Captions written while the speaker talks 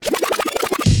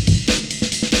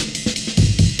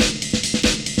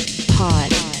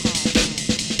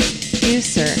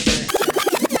producer.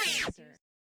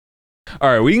 All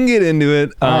right, we can get into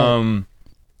it. I'll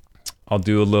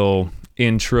do a little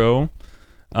intro.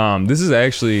 This is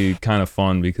actually kind of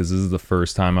fun because this is the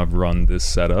first time I've run this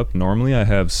setup. Normally I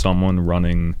have someone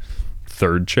running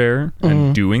third chair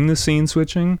and doing the scene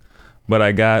switching, but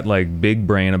I got like big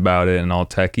brain about it and all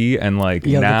techie, and like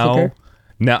now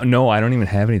no, I don't even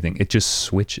have anything. It just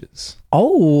switches.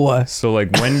 Oh. So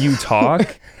like when you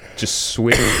talk, just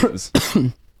switches.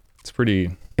 It's pretty.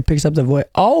 It picks up the voice.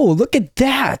 Oh, look at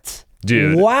that.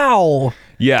 Dude. Wow.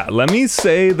 Yeah, let me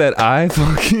say that I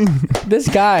fucking... This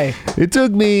guy. It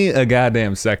took me a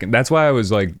goddamn second. That's why I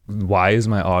was like, why is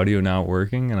my audio not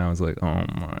working? And I was like, oh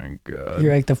my God.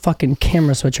 You're like the fucking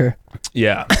camera switcher.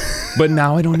 Yeah. But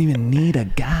now I don't even need a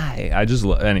guy.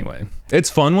 Anyway. It's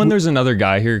fun when there's another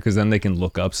guy here because then they can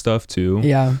look up stuff too.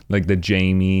 Yeah. Like the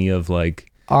Jamie of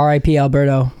like... R.I.P.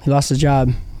 Alberto. He lost his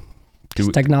job.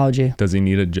 Just technology. Does he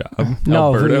need a job?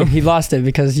 No, Alberto? he lost it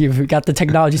because you've got the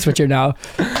technology switcher now.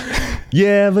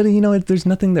 Yeah, but you know, there's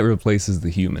nothing that replaces the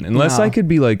human. Unless I could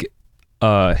be like,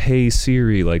 hey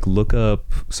Siri, like look up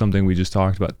something we just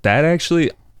talked about. That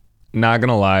actually, not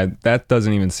gonna lie, that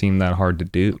doesn't even seem that hard to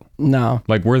do. No.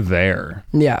 Like we're there.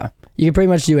 Yeah. You can pretty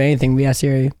much do anything via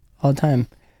Siri all the time.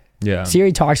 Yeah.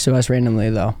 Siri talks to us randomly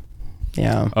though.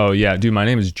 Yeah. Oh yeah, dude, my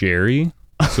name is Jerry.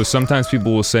 So sometimes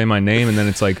people will say my name and then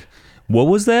it's like, what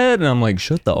was that? And I'm like,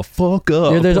 shut the fuck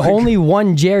up. There's like, only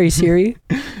one Jerry, Siri.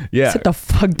 Yeah. Sit the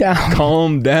fuck down.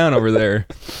 Calm down over there.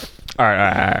 All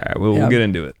right. We'll get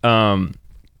into it.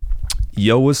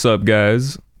 Yo, what's up,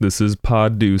 guys? This is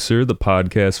Podducer, the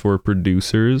podcast for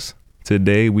producers.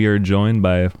 Today we are joined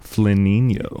by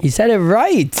FLYNNINHO. He said it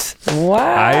right.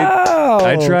 Wow.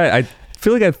 I tried. I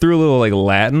feel like I threw a little like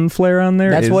Latin flair on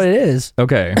there. That's what it is.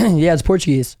 Okay. Yeah, it's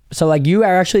Portuguese. So like you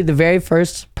are actually the very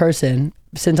first person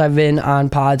since I've been on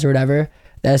pods or whatever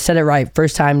that said it right.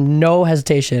 First time, no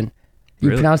hesitation. You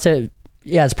Really? pronounced it.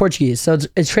 Yeah, it's Portuguese. So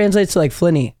it translates to like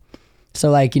Flinny. So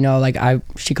like, you know, like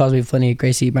she calls me Flinny.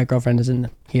 Gracie, my girlfriend, is in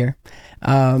here.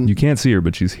 You can't see her,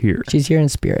 but she's here. She's here in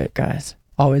spirit, guys.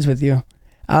 Always with you.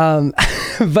 But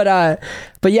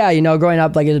yeah, you know, growing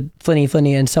up like it's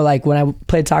Flinny. And so like when I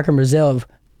played soccer in Brazil,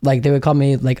 like they would call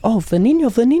me like, oh,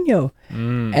 FLYNNINHO.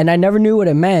 And I never knew what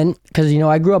it meant because, you know,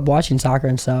 I grew up watching soccer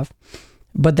and stuff.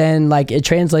 But then like it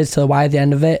translates to the Y at the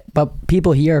end of it. But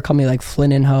people here call me like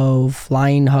FLYNNINHO,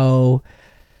 FLYNNINHO.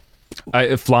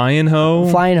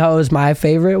 FLYNNINHO? FLYNNINHO is my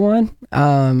favorite one.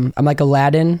 I'm like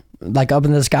Aladdin, like up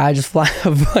in the sky, just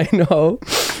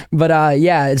FLYNNINHO. But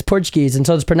yeah, it's Portuguese. And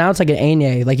so it's pronounced like an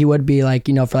ane, like you would be like,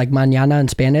 you know, for like mañana in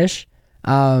Spanish.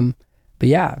 But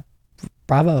yeah,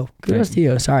 bravo. Kudos to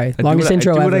you. Sorry. Longest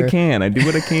intro ever. I do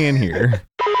what I can here.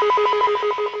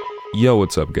 Yo,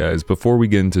 what's up, guys? Before we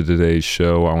get into today's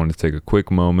show, I want to take a quick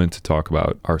moment to talk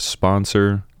about our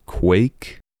sponsor,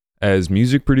 Quake. As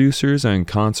music producers and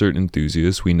concert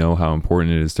enthusiasts, we know how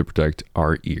important it is to protect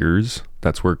our ears.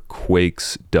 That's where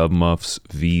Quake's Dub Muffs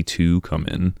V2 come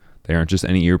in. They aren't just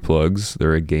any earplugs,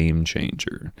 they're a game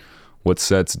changer. What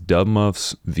sets Dub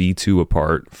Muffs V2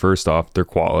 apart, first off, their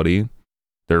quality.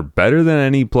 They're better than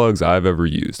any plugs I've ever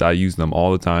used. I use them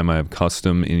all the time. I have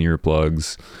custom in-ear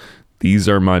plugs. These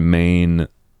are my main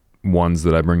ones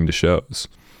that I bring to shows.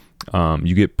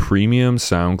 You get premium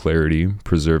sound clarity,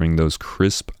 preserving those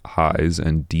crisp highs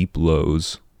and deep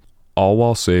lows, all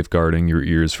while safeguarding your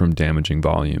ears from damaging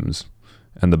volumes.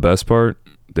 And the best part,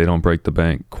 they don't break the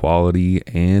bank. Quality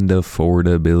and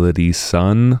affordability,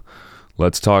 son.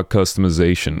 Let's talk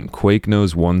customization. Quake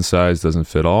knows one size doesn't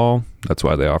fit all. That's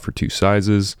why they offer two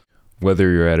sizes. Whether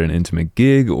you're at an intimate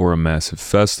gig or a massive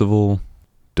festival,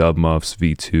 Dub Muffs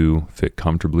V2 fit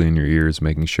comfortably in your ears,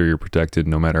 making sure you're protected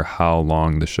no matter how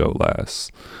long the show lasts.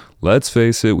 Let's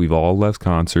face it, we've all left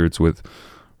concerts with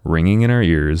ringing in our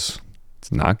ears.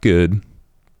 It's not good,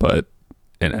 but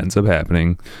it ends up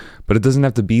happening. But it doesn't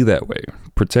have to be that way.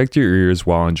 Protect your ears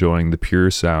while enjoying the pure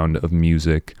sound of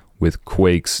music with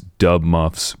Quake's Dub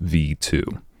Muffs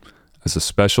V2. As a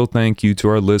special thank you to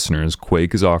our listeners,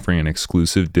 Quake is offering an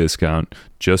exclusive discount.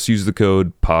 Just use the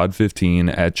code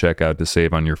POD15 at checkout to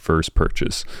save on your first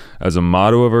purchase. As a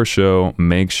motto of our show,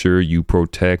 make sure you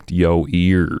protect your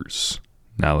ears.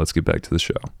 Now let's get back to the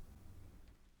show.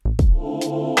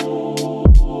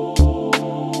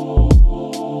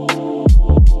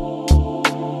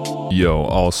 Yo,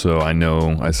 also, I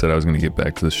know I said I was going to get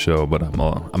back to the show, but I'm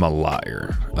a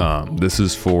liar. This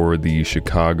is for the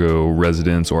Chicago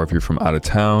residents, or if you're from out of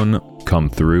town, come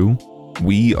through.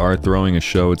 We are throwing a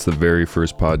show. It's the very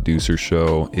first Podducer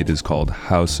show. It is called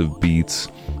House of Beats.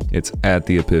 It's at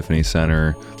the Epiphany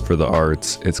Center for the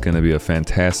Arts. It's going to be a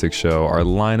fantastic show. Our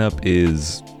lineup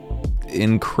is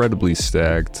incredibly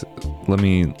stacked. Let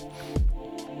me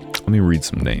read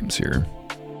some names here.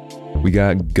 We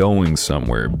got Going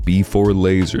Somewhere, B4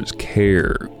 Lasers,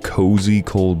 Care, Cozy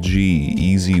Cold G,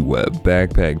 Easy Web,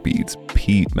 Backpack Beats,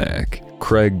 Pete Mac,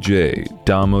 Craig J,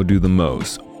 Damo Do the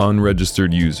Most,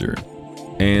 Unregistered User,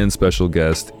 and special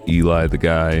guest Eli the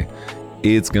Guy.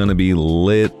 It's gonna be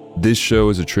lit. This show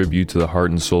is a tribute to the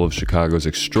heart and soul of Chicago's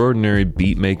extraordinary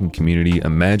beat-making community.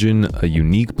 Imagine a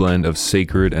unique blend of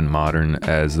sacred and modern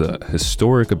as the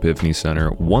historic Epiphany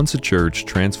Center, once a church,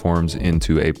 transforms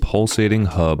into a pulsating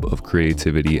hub of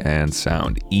creativity and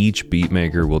sound. Each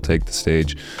beatmaker will take the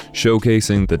stage,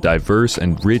 showcasing the diverse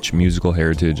and rich musical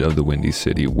heritage of the Windy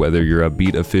City. Whether you're a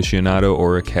beat aficionado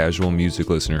or a casual music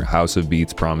listener, House of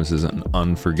Beats promises an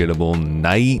unforgettable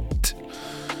night.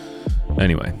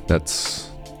 Anyway, that's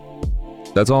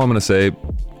all I'm going to say.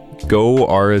 Go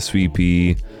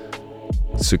RSVP,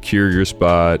 secure your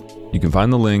spot. You can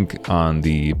find the link on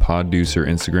the Podducer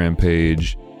Instagram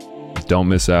page. Don't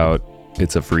miss out.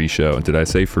 It's a free show. Did I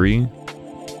say free?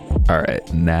 All right,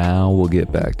 now we'll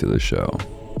get back to the show.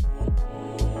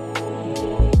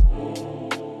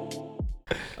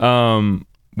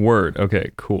 Word.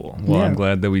 Okay, cool. Well, yeah. I'm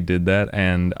glad that we did that.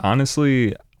 And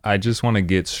honestly, I just want to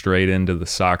get straight into the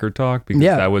soccer talk because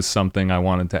that was something I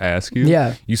wanted to ask you.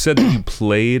 Yeah. You said that you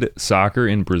played soccer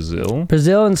in Brazil?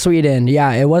 Brazil and Sweden.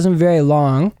 Yeah, it wasn't very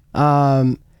long.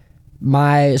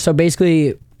 So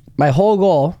basically my whole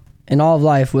goal in all of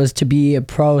life was to be a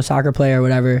pro soccer player or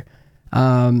whatever.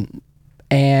 And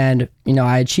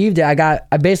I achieved it.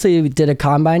 I basically did a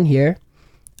combine here.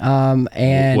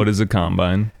 And what is a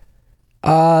combine?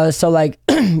 So like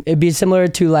it'd be similar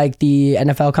to like the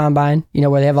NFL combine,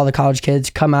 where they have all the college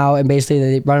kids come out and basically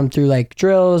they run them through like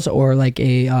drills or like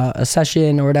a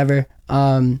session or whatever.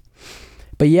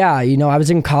 But yeah, I was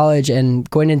in college and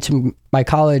going into my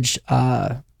college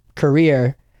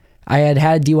career, I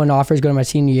had D1 offers going to my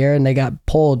senior year and they got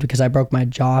pulled because I broke my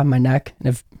jaw, my neck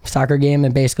in a soccer game,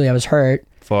 and basically I was hurt.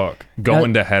 Fuck.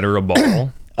 Going to header a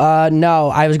ball? No,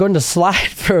 I was going to slide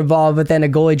for a ball, but then a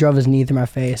goalie drove his knee through my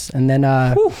face. And then,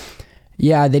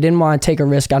 they didn't want to take a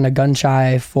risk on a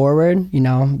gun-shy forward.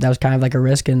 That was kind of like a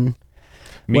risk. And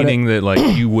meaning that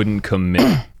like you wouldn't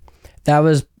commit. That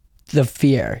was the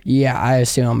fear. Yeah, I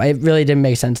assume. It really didn't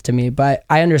make sense to me. But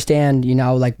I understand,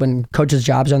 like when coaches'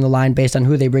 jobs are on the line based on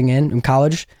who they bring in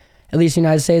college, at least in the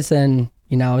United States, then,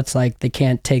 it's like they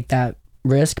can't take that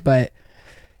risk. But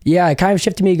yeah, it kind of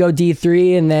shifted me to go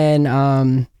D3, and then,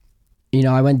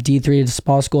 I went D3 to a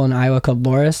small school in Iowa called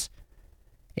Loris,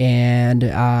 and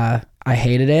I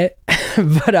hated it.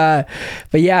 but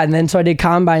yeah, and then so I did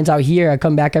combines out here. I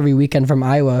come back every weekend from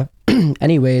Iowa,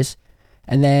 anyways,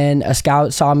 and then a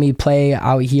scout saw me play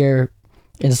out here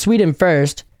in Sweden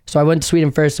first, so I went to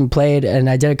Sweden first and played, and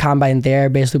I did a combine there,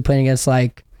 basically playing against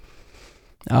like,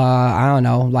 I don't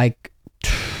know, like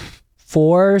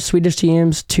 4 Swedish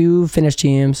teams, 2 Finnish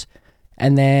teams,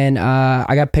 and then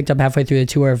I got picked up halfway through the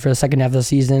tour for the second half of the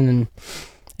season,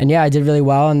 and yeah, I did really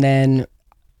well. And then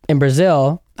in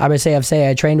Brazil, ABC,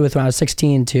 I trained with when I was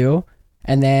 16 too,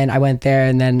 and then I went there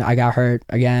and then I got hurt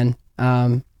again.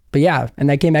 But yeah,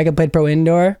 and I came back and played pro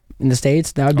indoor in the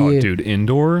States. That would be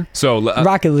indoor. So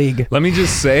Rocket League. Let me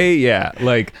just say, yeah,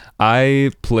 like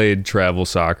I played travel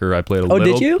soccer. I played a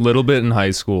little bit in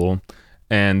high school.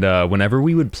 And whenever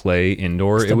we would play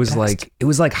indoor, it was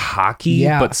like hockey,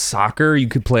 but soccer. You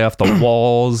could play off the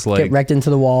walls, like get wrecked into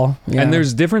the wall. Yeah. And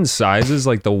there's different sizes.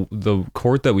 Like the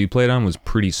court that we played on was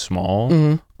pretty small.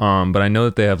 Mm-hmm. But I know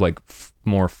that they have like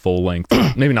more full length,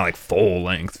 maybe not like full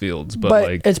length fields, but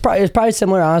like it's probably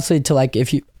similar, honestly, to like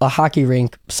if you a hockey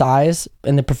rink size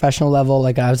in the professional level.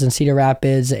 Like I was in Cedar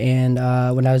Rapids, and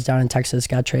when I was down in Texas,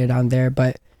 got traded on there,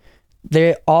 but.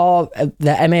 They all,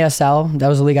 the MASL, that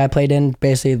was the league I played in.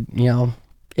 Basically,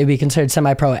 it'd be considered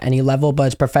semi-pro at any level, but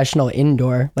it's professional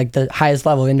indoor, like the highest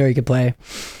level indoor you could play.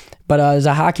 But it was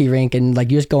a hockey rink, and like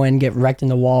you just go in and get wrecked in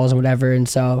the walls and whatever. And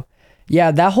so,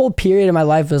 yeah, that whole period of my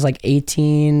life was like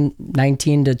 19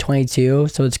 to 22.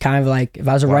 So it's kind of like if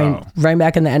I was right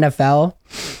back in the NFL,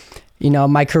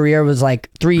 my career was like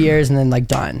 3 years and then like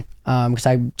done. Because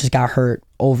I just got hurt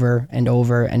over and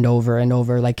over and over and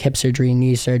over, like hip surgery,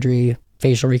 knee surgery,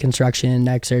 facial reconstruction,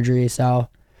 neck surgery. So,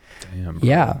 damn, bro.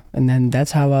 Yeah. And then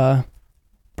that's how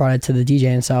brought it to the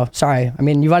DJing. So, sorry. I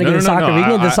mean, you want to get into soccer? We can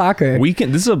get into soccer.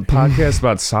 This is a podcast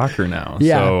about soccer now.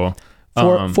 Yeah.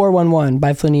 So, 411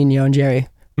 by FLYNNINHO and Jerry.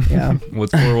 Yeah.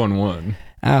 What's 411?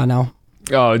 I don't know.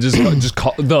 Oh, just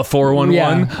call the 411?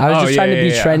 Yeah. I was just trying to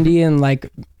be trendy and like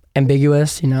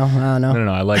ambiguous, I don't know.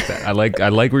 No, I like that. I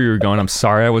like where you were going. I'm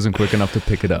sorry I wasn't quick enough to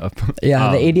pick it up.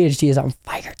 Yeah, the ADHD is on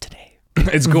fire today.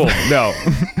 It's cool. No.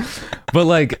 But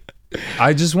like,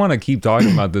 I just want to keep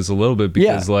talking about this a little bit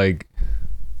because like,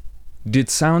 it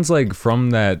sounds like from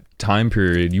that time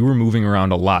period, you were moving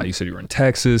around a lot. You said you were in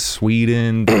Texas,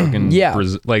 Sweden, fucking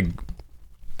Brazil. Like,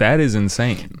 that is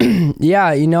insane.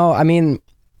 Yeah, you know, I mean,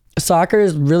 soccer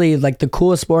is really like the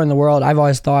coolest sport in the world, I've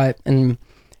always thought. And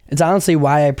it's honestly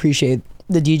why I appreciate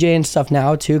the DJ and stuff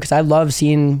now too, because I love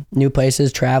seeing new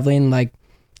places, traveling. Like,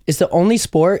 it's the only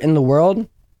sport in the world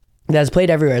that's played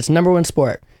everywhere. It's the number one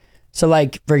sport. So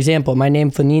like, for example, my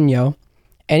name FLYNNINHO,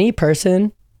 any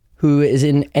person who is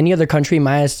in any other country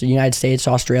minus the United States,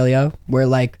 Australia, where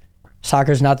like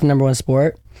soccer is not the number one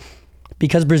sport,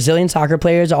 because Brazilian soccer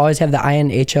players always have the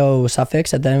INHO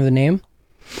suffix at the end of the name.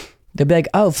 They'll be like,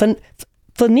 oh,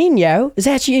 FLYNNINHO, is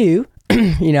that you?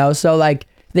 You know, so like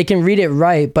they can read it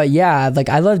right. But yeah, like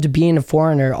I loved being a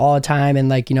foreigner all the time. And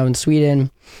like, you know, in Sweden,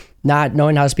 not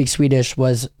knowing how to speak Swedish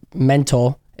was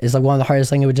mental. It's like one of the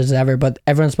hardest languages ever, but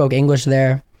everyone spoke English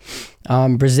there.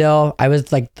 Brazil, I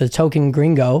was like the token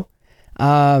gringo.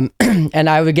 And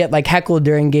I would get like heckled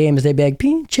during games. They'd be like,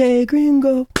 pinche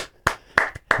gringo.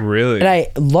 Really? And I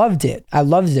loved it. I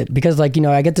loved it because like, you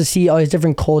know, I get to see all these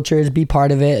different cultures, be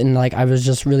part of it. And like, I was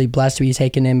just really blessed to be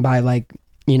taken in by like,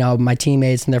 you know, my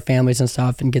teammates and their families and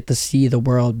stuff and get to see the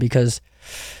world because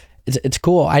it's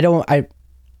cool. I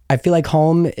feel like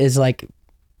home is like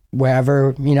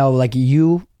wherever, you know, like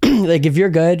you, like if you're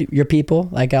good, your people,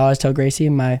 like I always tell Gracie,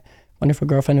 my wonderful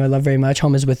girlfriend who I love very much,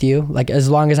 home is with you. Like as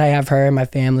long as I have her and my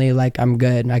family, like I'm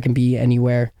good. I can be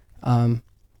anywhere,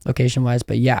 location wise,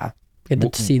 but yeah.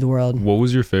 Get to see the world. What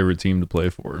was your favorite team to play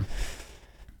for?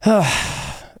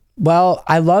 Well,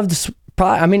 I loved,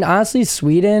 I mean, honestly,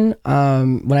 Sweden.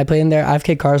 When I played in there,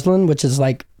 IFK Karlsland, which is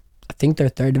like, I think they're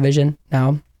third division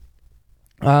now.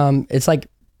 It's like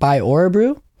by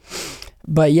Örebro.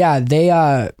 But yeah, they,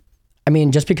 I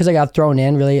mean, just because I got thrown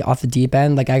in really off the deep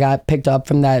end, like I got picked up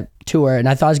from that tour and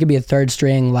I thought I was gonna be a third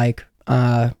string, like,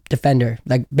 defender.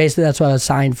 Like basically that's what I was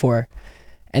signed for.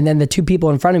 And then the two people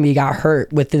in front of me got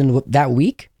hurt within that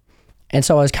week. And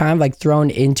so I was kind of like thrown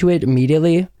into it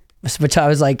immediately, which I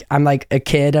was like, I'm like a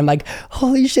kid. I'm like,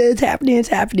 holy shit, it's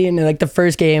happening. And like the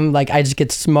first game, like I just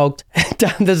get smoked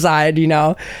down the side, you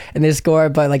know, and they score.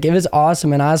 But like, it was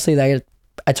awesome. And honestly, like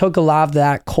I took a lot of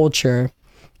that culture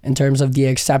in terms of the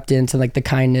acceptance and like the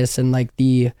kindness and like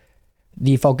the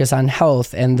focus on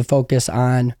health and the focus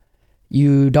on,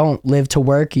 you don't live to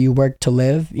work, you work to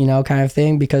live, you know, kind of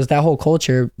thing. Because that whole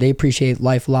culture, they appreciate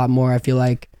life a lot more, I feel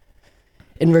like,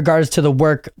 in regards to the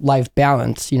work-life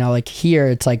balance. You know, like here,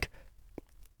 it's like,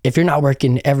 if you're not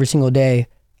working every single day,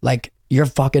 like, you're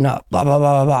fucking up, blah, blah,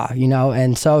 blah, blah, blah, you know?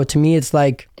 And so, to me, it's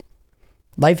like,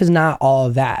 life is not all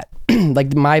of that.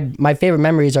 Like, my favorite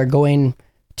memories are going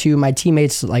to my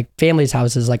teammates, like, families'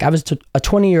 houses. Like, I was a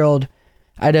 20-year-old,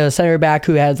 I had a center back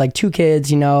who had like 2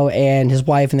 kids, you know, and his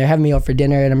wife, and they're having me over for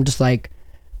dinner. And I'm just like,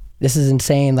 this is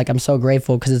insane. Like, I'm so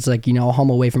grateful because it's like, you know,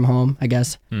 home away from home, I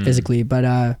guess, physically.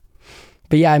 But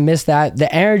yeah, I miss that.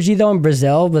 The energy though in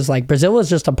Brazil was like, Brazil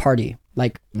was just a party,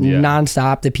 like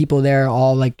nonstop. The people there are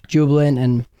all like jubilant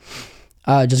and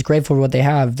just grateful for what they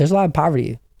have. There's a lot of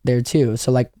poverty there too.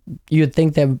 So like, you would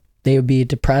think that they would be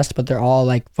depressed, but they're all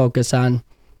like focused on,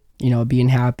 you know, being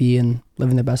happy and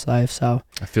living their best life. So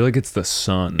I feel like it's the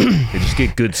sun. They just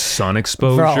get good sun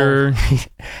exposure.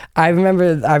 I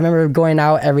remember going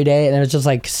out every day and it was just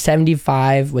like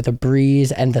 75 with a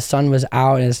breeze and the sun was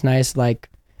out and it's nice. Like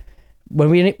when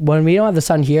we don't have the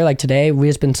sun here, like today, we've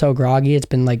just been so groggy. It's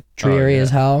been like dreary as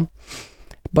hell.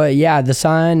 But yeah, the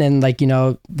sun and like, you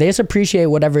know, they just appreciate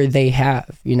whatever they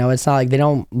have. You know, it's not like they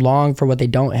don't long for what they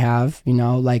don't have, you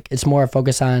know, like it's more a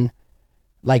focus on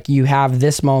like you have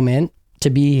this moment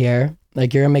to be here,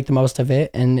 like you're gonna make the most of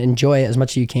it and enjoy it as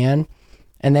much as you can,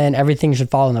 and then everything should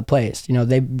fall into place. You know,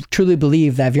 they truly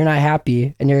believe that if you're not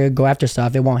happy and you're gonna go after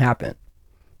stuff, it won't happen,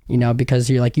 you know, because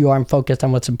you're like, you aren't focused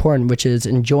on what's important, which is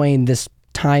enjoying this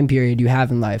time period you have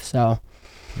in life. So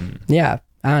yeah,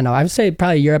 I don't know, I would say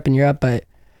probably Europe, but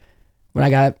when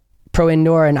I got pro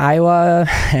indoor in Iowa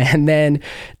and then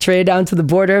traded down to the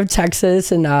border of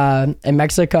Texas and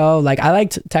Mexico. Like I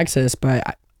liked Texas,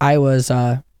 but Iowa's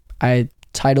I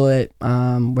title it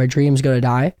Where Dreams Go to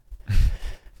Die.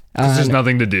 There's just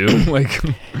nothing to do. Like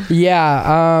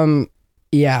yeah.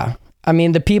 I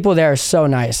mean, the people there are so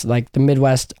nice. Like the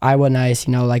Midwest, Iowa, nice.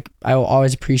 You know, like I will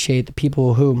always appreciate the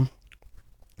people who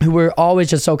were always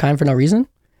just so kind for no reason.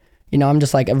 You know, I'm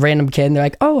just like a random kid and they're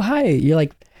like, oh, hi. You're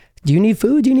like, do you need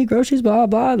food? Do you need groceries? Blah,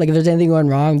 blah. Like if there's anything going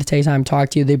wrong, they take time to talk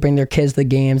to you. They bring their kids to the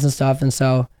games and stuff. And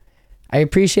so I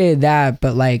appreciated that.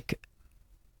 But like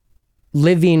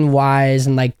living wise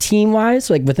and like team wise,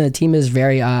 like within the team is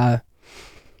very,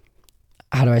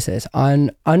 how do I say this?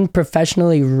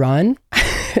 Unprofessionally run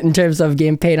in terms of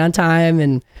getting paid on time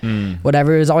and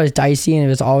whatever. It was always dicey and it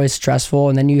was always stressful.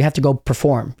 And then you have to go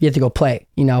perform. You have to go play,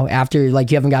 you know, after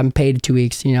like you haven't gotten paid in 2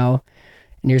 weeks, you know,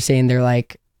 and you're saying they're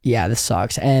like, yeah, this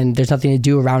sucks. And there's nothing to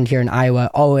do around here in Iowa.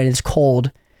 Oh, and it's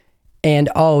cold. And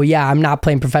oh yeah, I'm not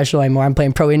playing professional anymore. I'm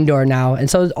playing pro indoor now. And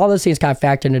so all those things kind of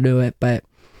factor into it, but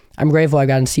I'm grateful I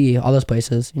got to see all those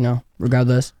places, you know,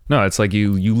 regardless. No, it's like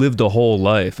you lived a whole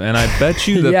life. And I bet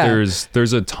you that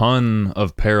there's a ton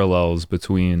of parallels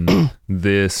between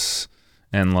this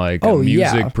and like a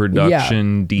music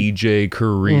production, DJ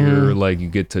career. Like you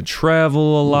get to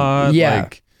travel a lot.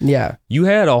 Like you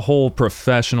had a whole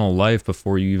professional life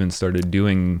before you even started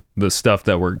doing the stuff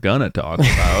that we're gonna talk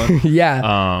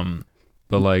about.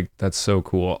 But like, that's so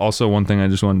cool. Also, one thing I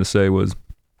just wanted to say was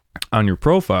on your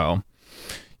profile,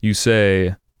 you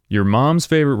say your mom's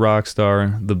favorite rock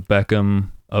star, the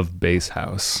Beckham of Bass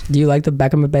House. Do you like the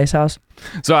Beckham of Bass House?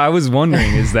 So I was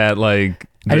wondering, is that like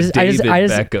David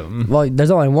Beckham? Well,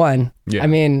 there's only one. Yeah. I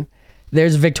mean,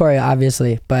 there's Victoria,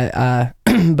 obviously, but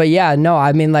but yeah, no,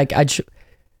 I mean, like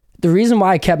the reason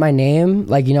why I kept my name,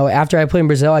 like, you know, after I played in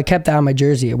Brazil, I kept that on my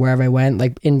jersey wherever I went.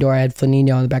 Like indoor, I had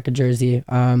FLYNNINHO on the back of jersey.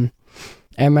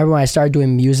 I remember when I started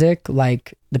doing music,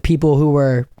 like the people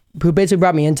who basically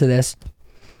brought me into this,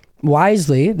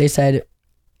 wisely, they said,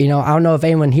 you know, I don't know if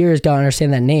anyone here is gonna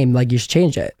understand that name. Like, you should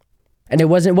change it. And it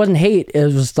wasn't hate. It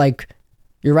was like,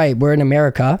 you're right. We're in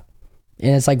America,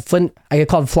 and it's like I get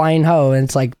called Flying Ho, and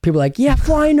it's like people are like, yeah,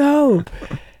 Flying Ho.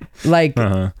 Like,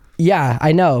 yeah,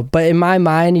 I know. But in my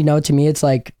mind, you know, to me, it's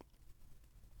like,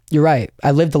 you're right.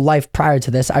 I lived a life prior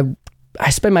to this. I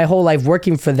spent my whole life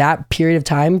working for that period of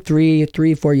time, 4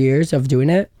 years of doing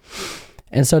it.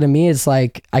 And so to me, it's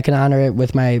like, I can honor it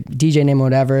with my DJ name or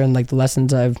whatever, and like the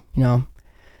lessons I've, you know,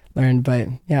 learned. But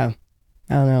yeah,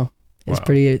 I don't know. It's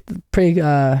pretty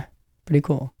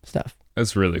cool stuff.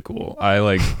 That's really cool.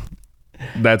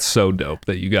 That's so dope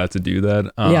that you got to do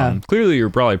that. Yeah. Clearly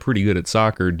you're probably pretty good at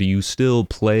soccer. Do you still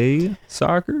play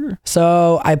soccer?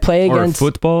 So I play against... Or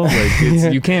football? Like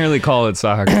you can't really call it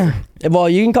soccer. Well,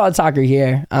 you can call it soccer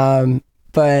here.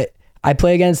 But I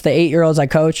play against the 8-year-olds I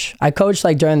coach. I coach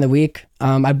like during the week.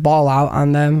 I ball out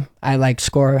on them. I like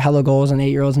score hella goals on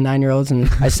 8-year-olds and 9-year-olds, and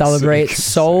I celebrate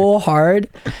so hard.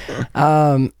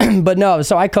 But no,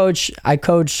 so I coach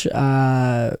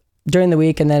during the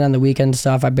week, and then on the weekend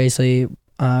stuff, I basically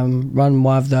run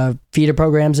one of the feeder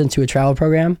programs into a travel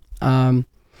program.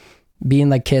 Being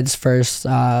like kids' first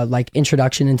like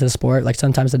introduction into the sport. Like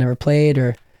sometimes they never played,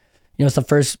 or you know, it's the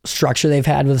first structure they've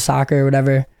had with soccer or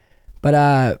whatever.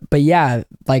 But yeah,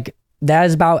 like that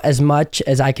is about as much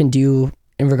as I can do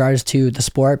in regards to the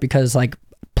sport, because like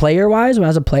player wise, when I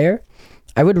was a player,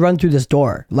 I would run through this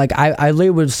door. Like I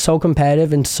literally was so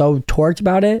competitive and so torqued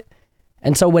about it.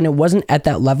 And so when it wasn't at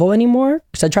that level anymore,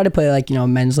 because I tried to play like, you know,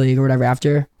 men's league or whatever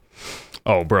after.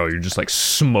 Oh, bro, you're just like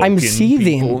smoking. I'm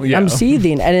seething. Yeah. I'm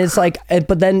seething. And it's like,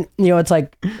 but then, you know, it's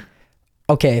like,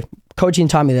 okay, coaching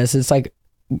taught me this. It's like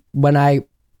when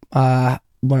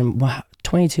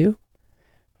 22,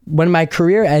 when my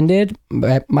career ended,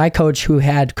 my coach who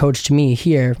had coached me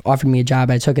here offered me a job.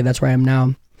 I took it. That's where I am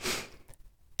now.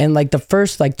 And like the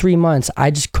first like 3 months,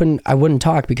 I wouldn't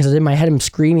talk, because in my head I'm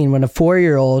screaming when a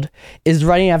 4-year-old is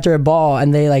running after a ball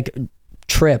and they like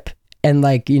trip. And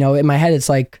like, you know, in my head, it's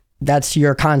like, that's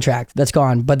your contract. That's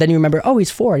gone. But then you remember, oh,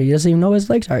 he's 4. He doesn't even know what his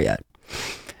legs are yet.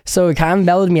 So it kind of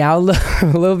mellowed me out a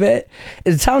little bit.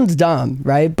 It sounds dumb,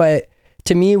 right? But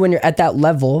to me, when you're at that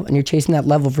level and you're chasing that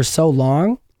level for so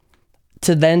long,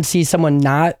 to then see someone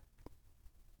not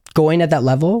going at that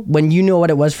level when you know what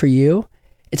it was for you,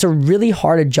 it's a really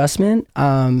hard adjustment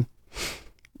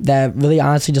that really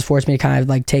honestly just forced me to kind of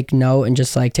like take note and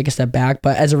just like take a step back.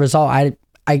 But as a result,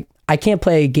 I can't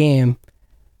play a game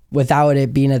without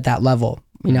it being at that level,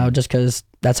 you know, just because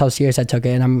that's how serious I took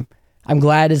it. And I'm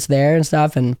glad it's there and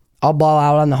stuff, and I'll ball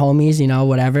out on the homies, you know,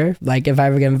 whatever, like if I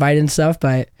ever get invited and stuff.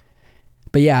 But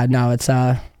yeah, no, it's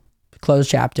a closed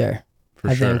chapter.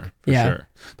 For sure.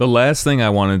 The last thing I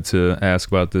wanted to ask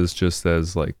about this, just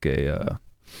as like a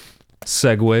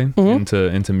segue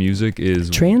into music, is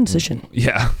transition.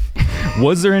 Yeah.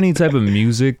 Was there any type of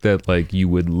music that like you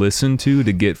would listen to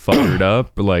get fired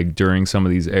up, like during some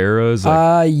of these eras?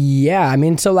 Like, yeah. I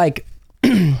mean, so like,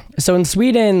 so in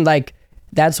Sweden, like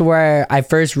that's where I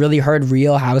first really heard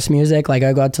real house music. Like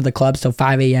I go out to the clubs till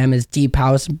 5 a.m. is deep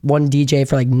house, one DJ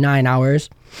for like 9 hours.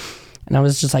 And I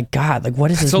was just like, God, like,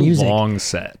 what is this music? It's a long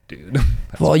set, dude.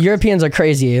 Well, Europeans are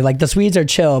crazy. Like, the Swedes are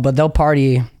chill, but they'll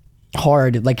party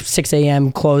hard, like 6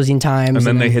 a.m. closing times. And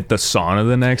then they hit the sauna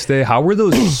the next day. How were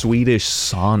those Swedish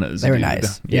saunas? They were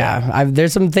nice. Yeah.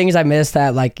 There's some things I missed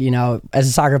that, like, you know, as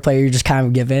a soccer player, you just kind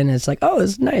of give in. It's like, oh,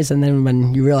 it's nice. And then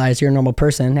when you realize you're a normal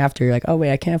person after, you're like, oh,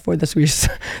 wait, I can't afford the Swedish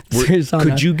sauna.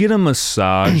 Could you get a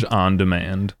massage on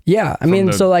demand? Yeah. I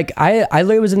mean, so like I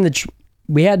literally was in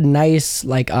we had nice,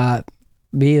 like,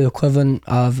 be the equivalent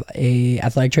of a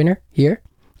athletic trainer here.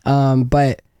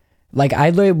 But like I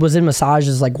literally was in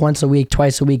massages like once a week,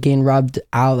 twice a week, getting rubbed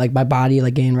out, like my body,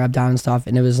 like getting rubbed down and stuff.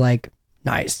 And it was like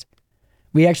nice.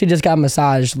 We actually just got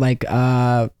massaged like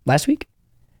last week.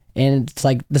 And it's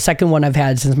like the second one I've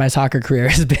had since my soccer career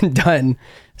has been done.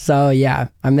 So yeah,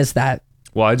 I miss that.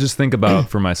 Well, I just think about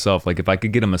for myself, like if I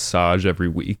could get a massage every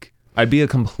week, I'd be a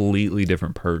completely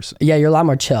different person. Yeah, you're a lot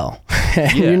more chill.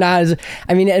 Yeah. You're not as,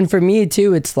 I mean, and for me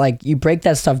too, it's like you break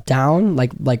that stuff down,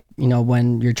 like you know,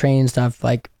 when you're training stuff,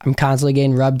 like I'm constantly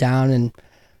getting rubbed down and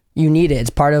you need it. It's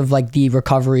part of like the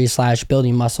recovery /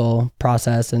 building muscle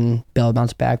process and build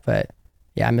bounce back. But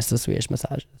yeah, I miss the Swedish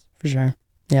massages for sure.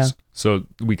 Yeah. So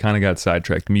we kind of got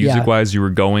sidetracked. Music wise, you were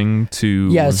going to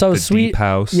the deep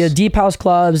house. Yeah, deep house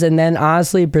clubs. And then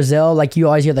honestly, Brazil, like you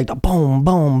always hear like the boom,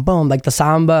 boom, boom, like the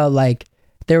samba, like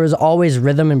there was always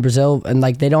rhythm in Brazil. And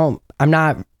like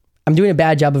I'm doing a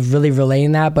bad job of really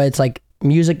relaying that, but it's like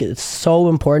music is so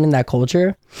important in that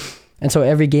culture. And so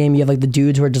every game you have like the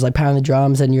dudes who are just like pounding the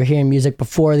drums and you're hearing music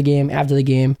before the game, after the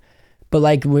game. But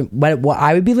like what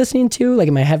I would be listening to, like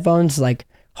in my headphones, like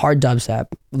hard dubstep,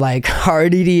 like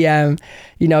hard EDM,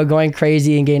 you know, going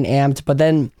crazy and getting amped. But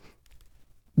then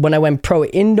when I went pro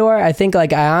indoor, I think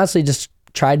like I honestly just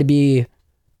tried to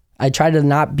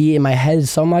not be in my head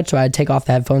so much. So I'd take off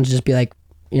the headphones, just be like,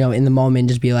 you know, in the moment,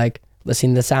 just be like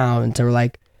listening to the sounds or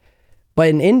like, but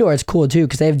in indoor it's cool too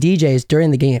because they have DJs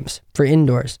during the games for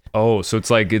indoors. Oh, so it's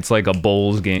like a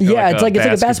Bulls game. Yeah, it's like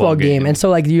a basketball game. And so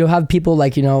like you have people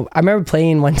like, you know, I remember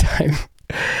playing one time.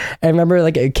 I remember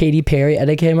like a Katy Perry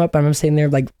edit came up. I remember sitting there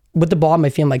like with the ball in my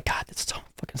feet. I'm like, God, this song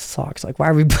fucking sucks. Like, why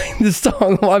are we playing this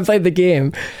song while I'm playing the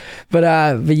game? But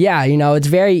yeah, you know, it's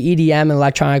very EDM and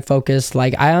electronic focused.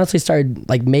 Like I honestly started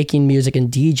like making music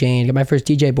and DJing. Got my first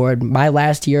DJ board my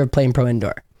last year of playing pro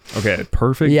indoor. Okay,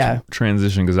 perfect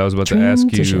transition because I was about to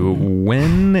ask you,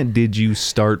 when did you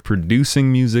start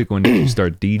producing music? When did you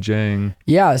start DJing?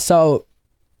 Yeah, so it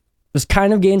was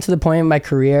kind of getting to the point in my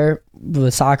career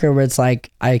with soccer where it's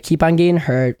like I keep on getting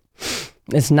hurt.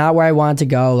 It's not where I want to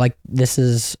go. Like this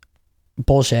is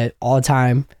bullshit all the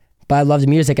time. But I love the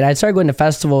music, and I started going to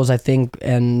festivals. I think,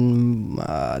 and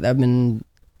I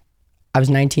was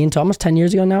 19, so almost 10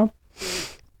 years ago now.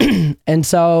 And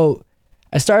so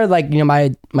I started like, you know,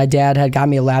 my dad had got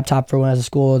me a laptop for when I was at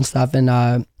school and stuff, and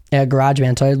a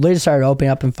GarageBand. So I literally started opening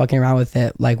up and fucking around with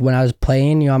it. Like when I was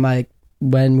playing, you know, I'm like,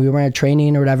 when we were in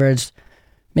training or whatever, it's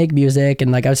make music,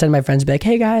 and like I would send my friends, be like,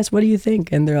 hey guys, what do you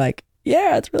think? And they're like,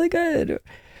 yeah, it's really good.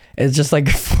 It's just like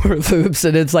 4 loops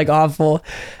and it's like awful.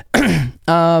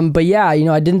 But yeah, you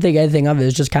know, I didn't think anything of it.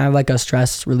 It's just kind of like a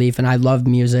stress relief, and I love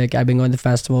music. I've been going to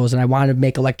festivals and I wanted to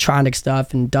make electronic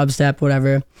stuff and dubstep,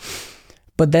 whatever.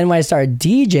 But then when I started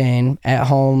DJing at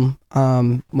home,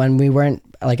 when we weren't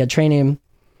like at training,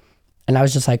 and I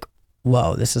was just like,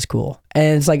 whoa, this is cool.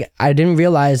 And it's like, I didn't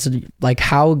realize like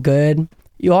how good,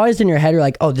 you always in your head are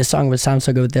like, oh, this song would sound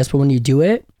so good with this. But when you do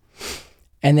it,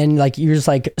 and then like, you're just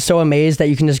like so amazed that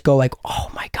you can just go like, oh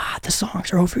my God, the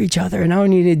songs are over each other and I don't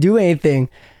need to do anything.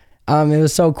 It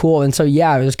was so cool. And so,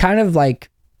 yeah, it was kind of like,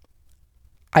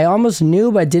 I almost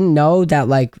knew, but I didn't know that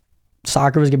like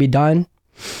soccer was gonna be done.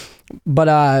 But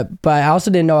I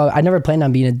also didn't know, I never planned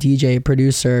on being a DJ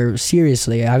producer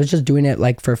seriously. I was just doing it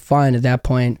like for fun at that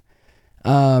point.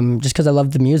 Just cause I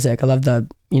loved the music. I loved the,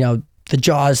 you know, the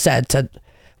Jaws set to,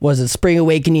 was it Spring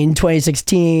Awakening in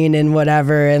 2016 and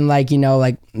whatever. And like, you know,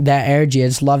 like that energy, I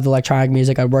just loved electronic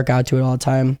music. I'd work out to it all the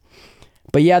time.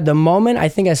 But yeah, the moment I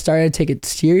think I started to take it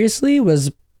seriously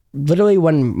was literally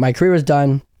when my career was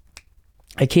done.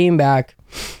 I came back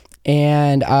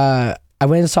and, I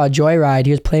went and saw Joyride.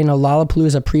 He was playing a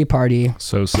Lollapalooza pre-party.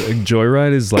 So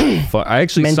Joyride is like fun. I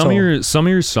actually Mental. some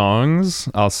of your songs,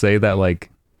 I'll say that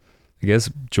like, I guess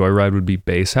Joyride would be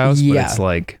bass house, but it's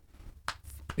like,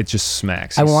 it just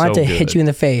smacks. I wanted to hit you in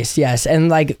the face, yes. And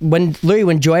like when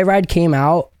Joyride came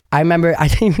out, I remember I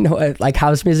didn't even know what like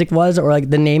house music was or like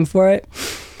the name for it.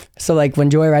 So like when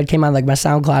Joyride came on, like my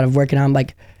SoundCloud of working on, I'm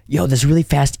like, yo, this really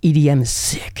fast EDM is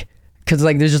sick. Cause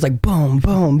like there's just like boom,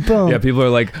 boom, boom. Yeah, people are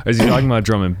like, is he talking about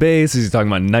drum and bass? Is he talking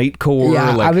about nightcore?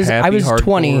 Yeah, like I was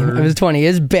 20. I was 20.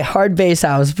 It's hard bass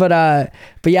house, but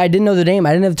yeah, I didn't know the name.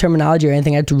 I didn't have terminology or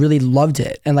anything. I just really loved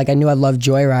it, and like I knew I loved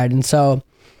Joyride, and so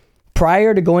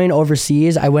prior to going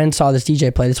overseas, I went and saw this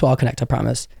DJ play. This will all connect, I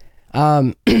promise.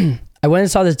 I went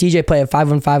and saw this DJ play at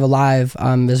 515 Alive,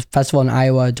 this festival in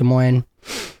Iowa, Des Moines.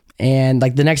 And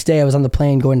like the next day I was on the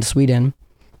plane going to Sweden.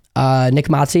 Nick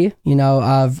Matzi, you know,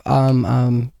 of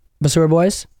Basura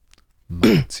Boys.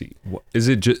 Mati. Is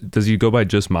it just, does he go by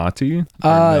just Mati?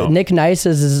 No? Nick Nice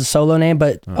is his solo name,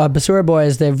 but Basura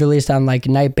Boys, they've released on like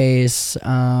Night Bass.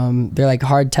 They're like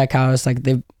hard tech house. Like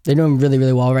they're doing really,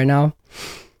 really well right now.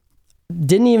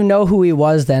 Didn't even know who he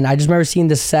was then. I just remember seeing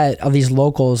this set of these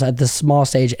locals at this small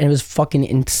stage, and it was fucking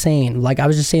insane. Like I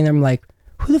was just sitting there, I'm like,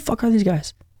 who the fuck are these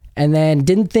guys? And then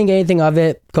didn't think anything of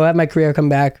it. Go at my career, come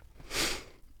back.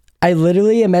 I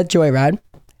literally met Joyride.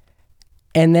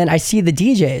 And then I see the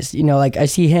DJs, you know, like I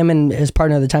see him and his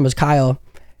partner at the time was Kyle.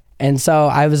 And so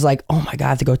I was like, oh my God, I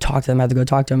have to go talk to them.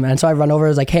 And so I run over, I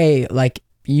was like, hey, like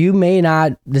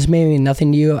this may mean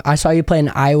nothing to you. I saw you play in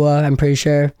Iowa, I'm pretty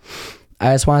sure.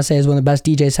 I just want to say it's one of the best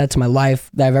DJ sets of my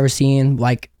life that I've ever seen.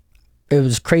 Like it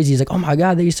was crazy. He's like, oh my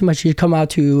God, thank you so much. You should come out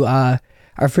to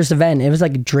our first event. It was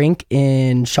like a drink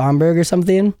in Schaumburg or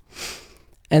something.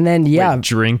 And then, yeah. Wait,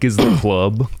 drink is the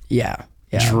club? Yeah.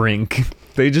 Drink.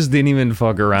 They just didn't even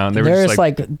fuck around. They were There's just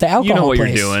like the alcohol you know what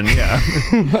place. you're doing,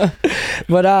 yeah.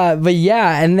 but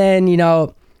yeah, and then, you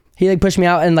know, he like pushed me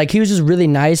out, and like he was just really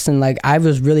nice, and like I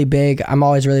was really big. I'm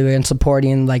always really big in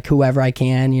supporting like whoever I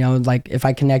can, you know, like if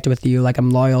I connect with you, like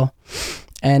I'm loyal.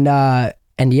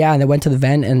 And yeah, and they went to the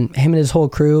event, and him and his whole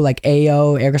crew, like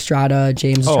AO, Eric Estrada,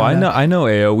 James Estrada. I know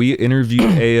AO. We interviewed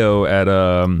AO at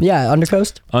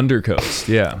Undercoast,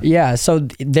 yeah. Yeah, so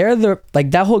they're the like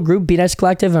that whole group, Be Nice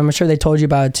Collective, I'm sure they told you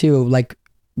about it too. Like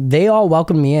they all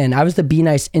welcomed me in. I was the Be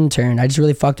Nice intern. I just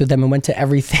really fucked with them and went to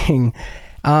everything.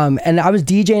 And I was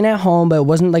DJing at home, but it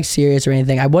wasn't like serious or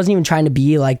anything. I wasn't even trying to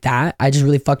be like that. I just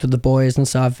really fucked with the boys and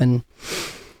stuff.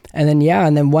 And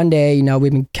then one day, you know,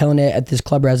 we've been killing it at this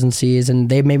club residencies, and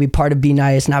they made me part of Be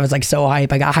Nice, and I was like so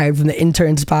hype. I got hired from the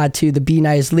intern spot to the Be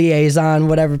Nice liaison,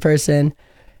 whatever person.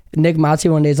 Nick Matzi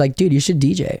one day is like, dude, you should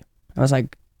DJ. I was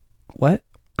like, what?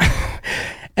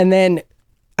 And then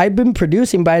I'd been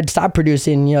producing, but I'd stopped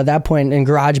producing, you know, at that point in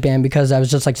GarageBand because I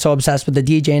was just like so obsessed with the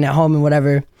DJing at home and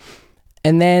whatever.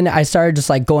 And then I started just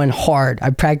like going hard.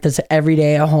 I practiced every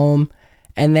day at home.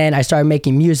 And then I started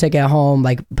making music at home,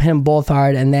 like hit them both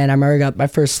hard. And then I remember I got my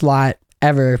first slot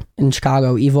ever in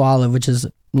Chicago, Evil Olive, which is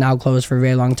now closed for a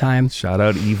very long time. Shout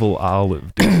out Evil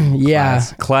Olive, dude. Yeah.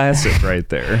 Classic right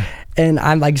there. And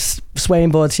I'm like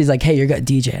sweating bullets. He's like, hey, you're good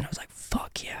DJ. And I was like,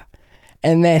 fuck yeah.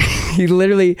 And then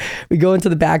we go into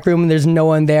the back room, and there's no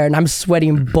one there, and I'm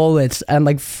sweating bullets. I'm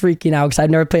like freaking out because I've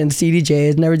never played in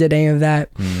CDJs, never did any of that.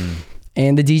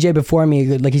 And the DJ before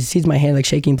me, like he sees my hand like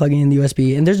shaking, plugging in the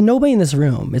USB, and there's nobody in this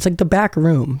room. It's like the back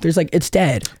room. There's like, it's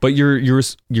dead. But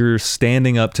you're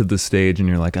standing up to the stage, and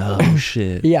you're like, oh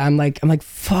shit. Yeah, I'm like,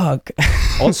 fuck.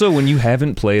 Also, when you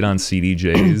haven't played on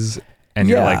CDJs, and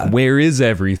you're like, where is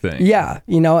everything? Yeah,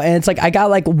 you know, and it's like I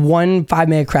got like 1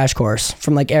 5-minute crash course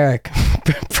from like Eric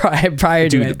prior to it.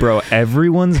 Dude, bro,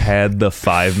 everyone's had the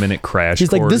 5-minute crash course.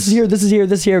 He's like, this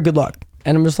is here, good luck.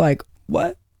 And I'm just like,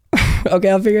 what? Okay,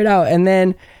 I'll figure it out. And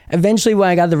then eventually when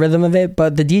I got the rhythm of it,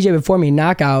 but the DJ before me,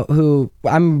 Knockout, who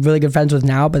I'm really good friends with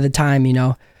now, but at the time, you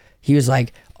know, he was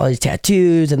like all these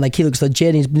tattoos and like he looks legit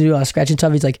and he's been doing a lot of scratching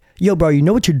stuff. He's like, yo, bro, you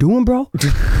know what you're doing, bro?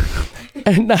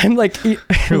 And I'm like, you're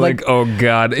like, oh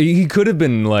God. He could have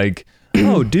been like,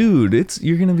 oh dude,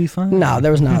 you're gonna be fine. No,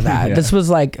 there was none of that. Yeah. This was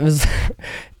like, it's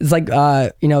like,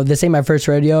 you know, this ain't my first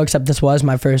rodeo, except this was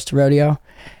my first rodeo.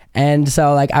 And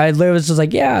so like I literally was just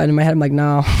like, yeah, and in my head I'm like,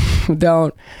 no,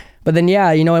 don't. But then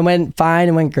yeah, you know, it went fine,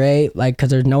 it went great, like because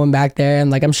there's no one back there,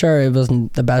 and like I'm sure it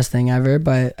wasn't the best thing ever,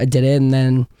 but I did it. And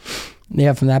then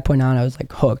yeah, from that point on I was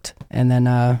like hooked. And then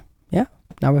yeah,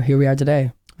 now here we are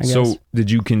today, I guess. So did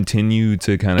you continue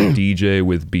to kind of DJ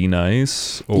with Be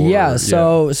Nice? Or, yeah,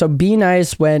 so Be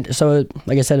Nice went, so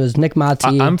like I said, it was Nick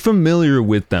Matzi. I'm familiar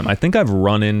with them. I think I've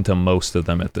run into most of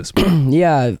them at this point.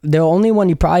 Yeah, the only one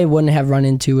you probably wouldn't have run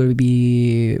into would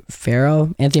be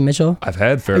Pharaoh, Anthony Mitchell. I've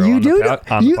had Pharaoh on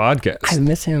the podcast. I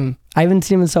miss him. I haven't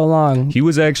seen him in so long. He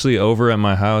was actually over at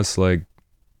my house like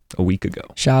a week ago.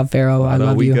 Shout out Pharaoh, I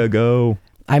love you. A week ago.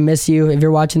 I miss you. If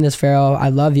you're watching this, Pharaoh, I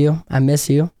love you. I miss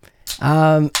you.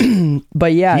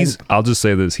 But yeah, I'll just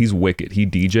say this, he's wicked. He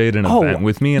DJ'd an event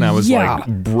with me, and I was like,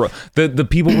 bro, the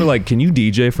people were like, can you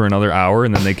DJ for another hour?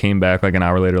 And then they came back like an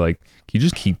hour later like, can you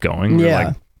just keep going?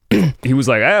 Yeah. Like, he was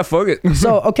like, fuck it.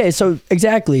 So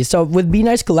exactly, so with Be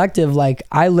Nice Collective, like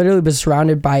I literally was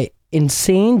surrounded by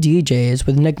insane DJs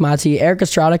with Nick Matzi. Eric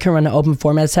Estrada can run an open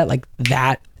format set like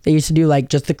that. They used to do like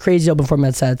just the crazy open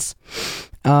format sets.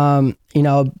 You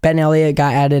know, Ben Elliott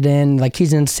got added in, like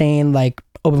he's insane, like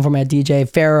open format DJ,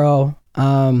 Pharaoh.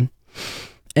 And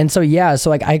so, yeah, so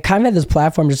like I kind of had this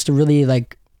platform just to really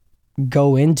like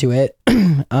go into it.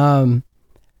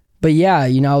 But yeah,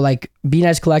 you know, like Be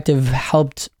Nice Collective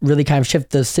helped really kind of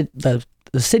shift the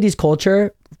city's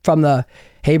culture from the,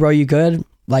 hey bro, you good?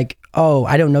 Like, oh,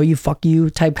 I don't know you, fuck you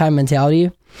type kind of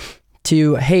mentality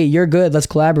to, hey, you're good, let's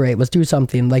collaborate, let's do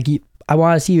something. Like, I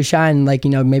want to see you shine. Like,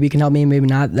 you know, maybe you can help me, maybe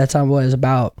not. That's not what it's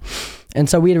about. And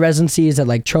so we had residencies at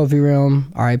like Trophy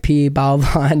Room, RIP,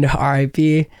 Balvon,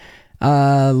 RIP,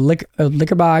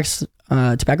 Liquor Box,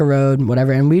 Tobacco Road,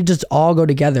 whatever. And we just all go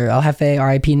together. El Jefe,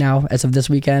 RIP now as of this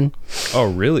weekend.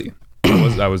 Oh, really?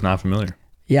 I was not familiar.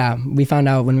 Yeah, we found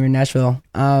out when we were in Nashville.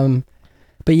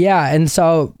 But yeah, and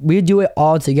so we do it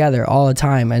all together all the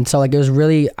time. And so like it was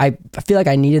really, I feel like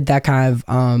I needed that kind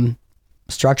of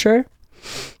structure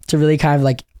to really kind of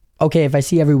like, okay, if I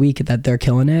see every week that they're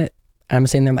killing it, and I'm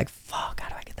sitting there, I'm like, fuck, how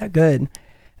do I get that good?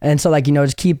 And so like, you know,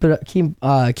 just keeping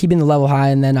the level high.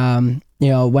 And then, you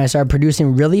know, when I started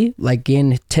producing, really like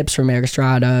getting tips from Eric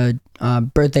Estrada,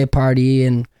 Birthday Party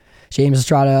and James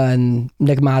Estrada and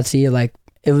Nick Mazzi, like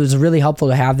it was really helpful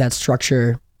to have that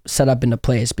structure set up into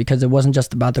place, because it wasn't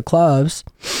just about the clubs.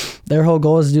 Their whole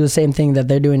goal is to do the same thing that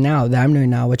they're doing now, that I'm doing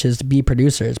now, which is to be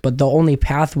producers. But the only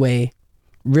pathway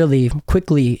really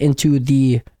quickly into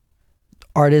the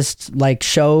artist like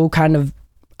show kind of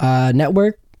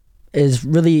network is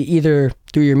really either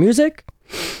through your music,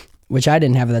 which I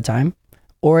didn't have at the time,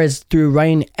 or is through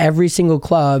running every single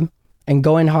club and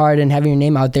going hard and having your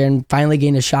name out there and finally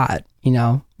getting a shot, you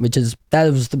know,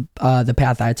 that was the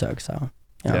path I took. So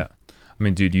yeah. I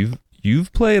mean, dude,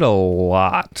 you've played a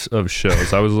lot of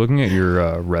shows. I was looking at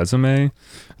your resume, and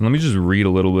let me just read a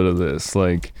little bit of this.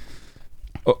 Like,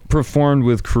 performed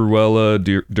with Cruella,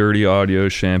 Dirty Audio,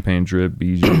 Champagne Drip,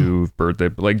 Bijou,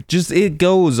 Birthday. Like, just it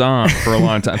goes on for a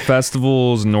long time.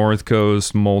 Festivals, North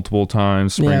Coast, multiple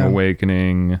times, Spring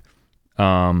Awakening,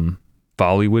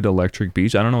 Bollywood Electric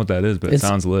Beach. I don't know what that is, but it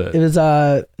sounds lit. It was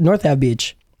North Ave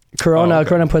Beach. Corona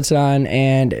puts it on,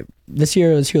 and this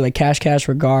year it was here like Cash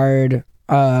Regard.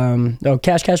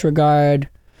 Cash Regard.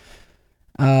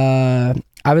 I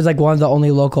was like one of the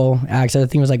only local acts. I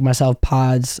think it was like myself,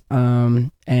 Pods,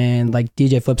 and like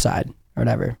DJ Flipside or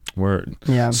whatever. Word.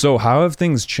 Yeah. So how have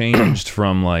things changed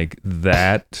from like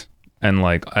that and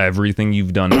like everything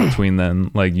you've done between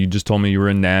then? Like you just told me you were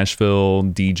in Nashville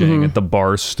DJing at the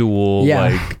Barstool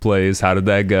like place. How did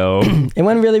that go? It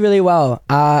went really, really well.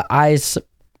 I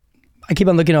keep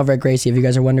on looking over at Gracie. If you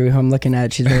guys are wondering who I'm looking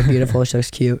at, she's very beautiful. She looks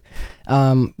cute.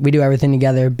 We do everything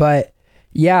together, but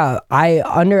yeah, I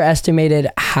underestimated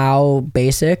how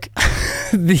basic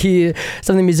some of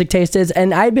the music taste is,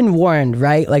 and I'd been warned,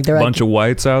 right? Like there are a bunch of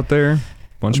whites out there,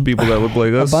 bunch of people that look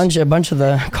like us, a bunch of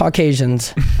the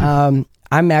Caucasians. I'm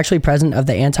actually president of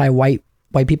the anti-white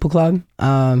people club.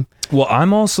 Well,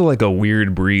 I'm also like a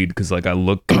weird breed because like I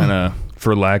look kind of,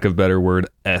 for lack of better word,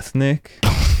 ethnic.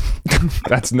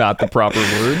 That's not the proper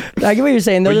word. I get what you're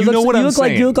saying. But you look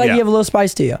like you have a little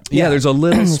spice to you. Yeah, there's a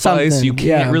little spice. You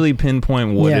can't really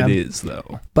pinpoint what it is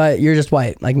though. But you're just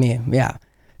white like me. Yeah.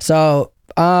 So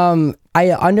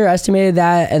I underestimated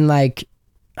that, and like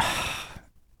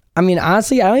I mean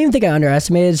honestly I don't even think I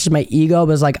underestimated it. It's just my ego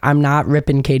was like, I'm not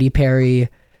ripping Katy Perry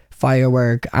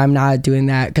firework. I'm not doing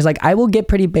that, because like I will get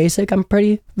pretty basic. I'm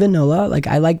pretty vanilla. Like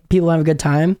I like people having a good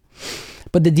time.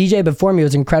 But the DJ before me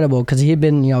was incredible, because he had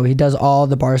been, you know, he does all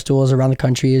the bar stools around the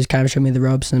country. He's kind of showing me the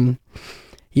ropes, and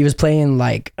he was playing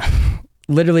like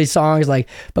literally songs like,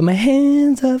 but my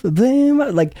hands up, blame.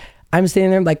 Like I'm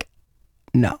standing there like,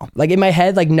 no, like in my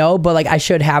head, like no, but like I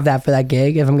should have that for that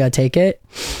gig if I'm going to take it.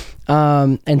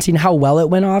 And seeing how well it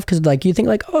went off, because like you think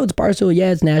like, oh, it's Barstool,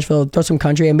 yeah, it's Nashville, throw some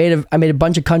country. I made a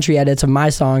bunch of country edits of my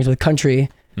songs with country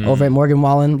over at Morgan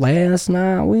Wallen. Last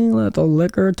night we let the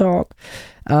liquor talk.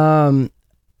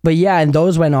 But yeah, and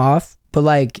those went off. But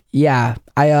like, yeah,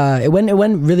 it went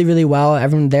really, really well.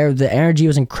 Everyone there, the energy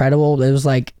was incredible. It was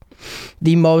like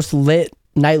the most lit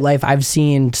nightlife I've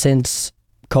seen since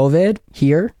COVID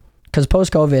here. Because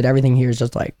post-COVID, everything here is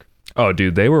just like, oh,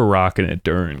 dude, they were rocking it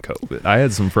during COVID. I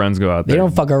had some friends go out there. They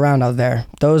don't fuck around out there.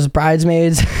 Those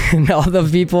bridesmaids and all the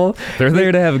people. They're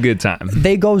there to have a good time.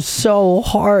 They go so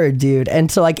hard, dude.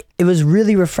 And so, like, it was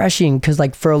really refreshing, because,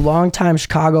 like, for a long time,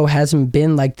 Chicago hasn't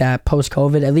been like that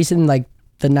post-COVID, at least in, like,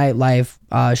 the nightlife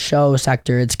show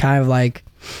sector. It's kind of like,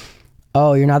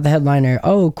 oh, you're not the headliner.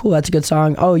 Oh, cool, that's a good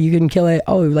song. Oh, you can kill it.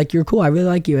 Oh, like, you're cool. I really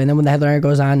like you. And then when the headliner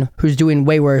goes on, who's doing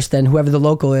way worse than whoever the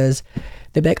local is,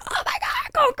 they'd be like, oh my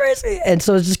God, go crazy. And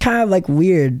so it's just kind of like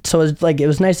weird. So it's like, it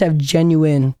was nice to have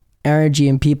genuine energy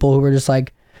and people who were just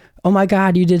like, oh my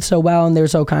God, you did so well. And they were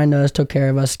so kind to us, took care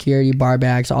of us, security, bar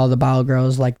backs, all the bottle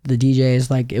girls, like the DJs.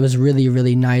 Like it was really,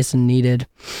 really nice and needed.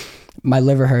 My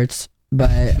liver hurts.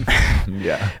 But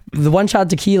yeah, the one shot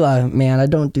tequila, man, I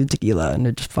don't do tequila, and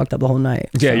it just fucked up the whole night.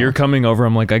 Yeah, so. You're coming over.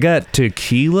 I'm like, I got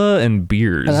tequila and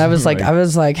beers, and I was like,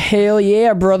 hell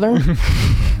yeah, brother.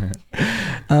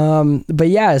 But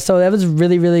yeah, so that was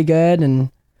really, really good,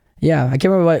 and yeah, I can't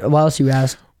remember what else you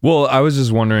asked. Well, I was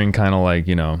just wondering, kind of like,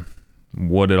 you know,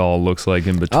 what it all looks like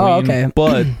in between. Oh, okay.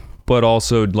 But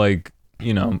also like,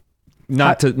 you know.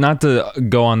 Not to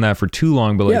go on that for too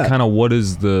long, but like kind of what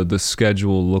does the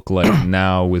schedule look like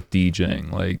now with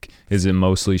DJing? Like, is it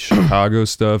mostly Chicago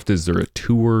stuff? Is there a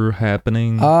tour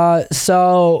happening?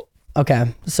 So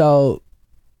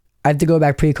I have to go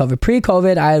back pre-COVID.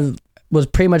 Pre-COVID, I was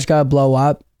pretty much gonna blow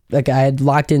up. Like I had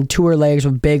locked in tour legs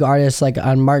with big artists like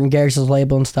on Martin Garrix's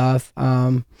label and stuff.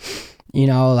 You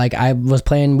know, like I was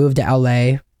planning to move to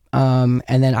LA.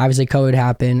 And then obviously COVID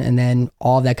happened, and then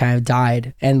all of that kind of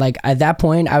died. And like at that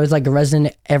point, I was like a resident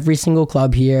at every single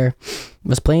club here,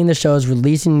 was playing the shows,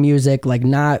 releasing music, like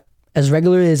not as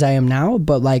regularly as I am now,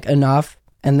 but like enough.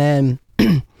 And then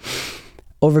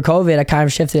over COVID, I kind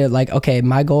of shifted it. Like, okay,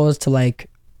 my goal is to like,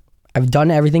 I've done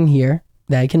everything here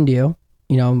that I can do,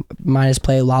 you know, minus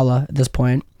play Lala at this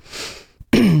point.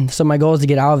 So my goal is to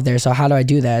get out of there. So how do I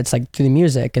do that? It's like through the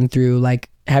music and through like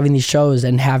having these shows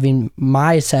and having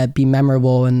my set be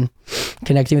memorable and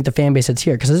connecting with the fan base that's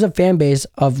here. Because there's a fan base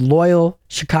of loyal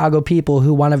Chicago people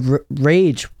who want to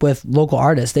rage with local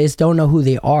artists. They just don't know who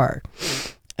they are.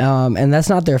 And that's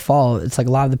not their fault. It's like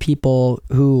a lot of the people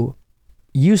who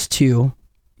used to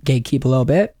gatekeep a little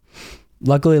bit.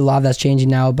 Luckily, a lot of that's changing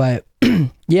now. But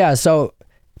yeah, so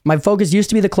my focus used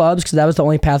to be the clubs because that was the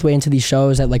only pathway into these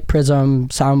shows at like Prism,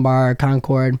 Soundbar,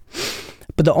 Concord.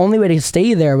 But the only way to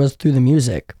stay there was through the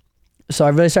music. So I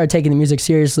really started taking the music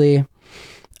seriously.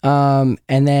 And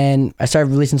then I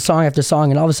started releasing song after song.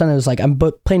 And all of a sudden it was like, I'm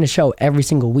playing a show every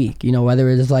single week, you know, whether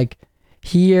it is like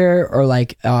here or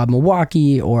like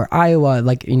Milwaukee or Iowa,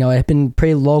 like, you know, it had been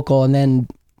pretty local. And then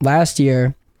last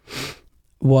year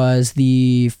was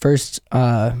the first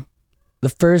out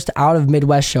of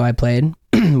Midwest show I played,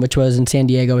 which was in San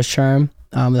Diego with Sherm,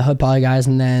 the Hood Poly guys.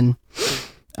 And then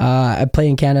I play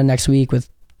in Canada next week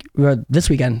this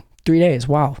weekend, 3 days.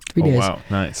 Wow. 3 days. Wow.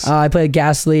 Nice. I played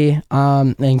Ghastly,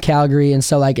 in Calgary. And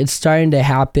so like, it's starting to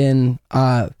happen,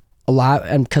 a lot.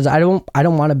 And cause I don't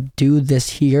want to do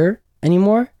this here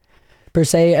anymore per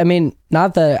se. I mean,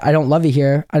 not that I don't love it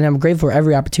here, and I'm grateful for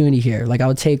every opportunity here. Like I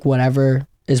would take whatever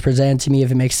is presented to me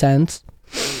if it makes sense.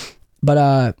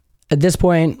 But, at this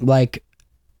point, like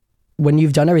when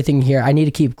you've done everything here, I need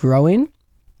to keep growing.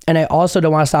 And I also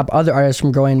don't want to stop other artists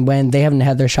from growing when they haven't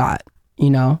had their shot, you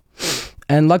know?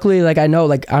 And luckily, like I know,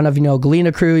 like, I don't know if you know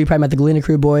Galena Crew, you probably met the Galena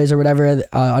Crew boys or whatever,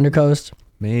 Undercoast.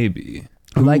 Maybe.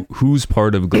 Who's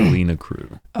part of Galena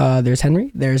Crew? There's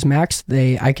Henry, there's Max.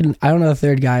 I don't know the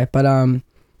third guy, but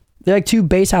they're like two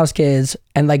bass house kids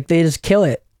and like they just kill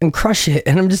it and crush it.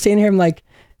 And I'm just sitting here, I'm like,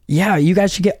 yeah, you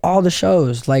guys should get all the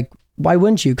shows. Like, why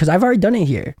wouldn't you? Because I've already done it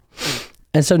here.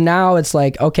 And so now it's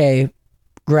like, okay,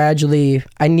 gradually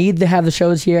I need to have the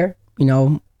shows here, you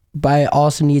know, but I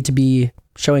also need to be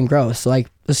showing growth. So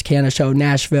like this Canada show,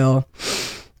 Nashville,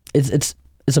 it's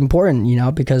important, you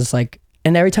know, because like,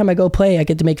 and every time I go play, I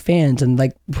get to make fans. And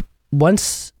like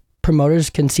once promoters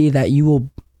can see that you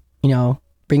will, you know,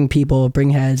 bring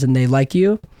heads and they like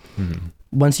you,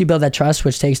 once you build that trust,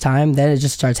 which takes time, then it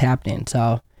just starts happening.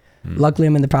 So luckily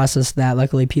I'm in the process of that.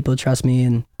 Luckily people trust me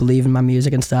and believe in my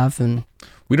music and stuff. And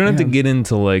we don't have to get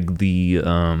into like the,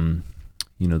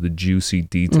 you know, the juicy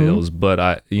details,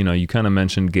 but you kind of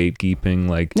mentioned gatekeeping.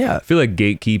 Like, I feel like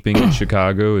gatekeeping in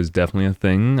Chicago is definitely a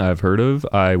thing I've heard of.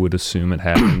 I would assume it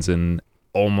happens in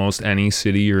almost any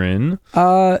city you're in.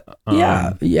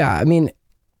 Yeah. I mean,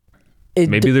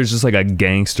 maybe there's just like a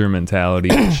gangster mentality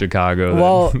in Chicago.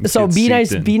 Well, so Be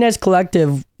Nice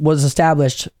Collective was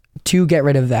established to get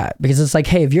rid of that, because it's like,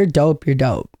 hey, if you're dope, you're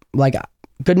dope. Like,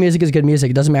 good music is good music.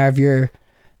 It doesn't matter if you're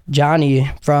Johnny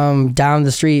from down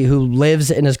the street who lives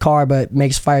in his car but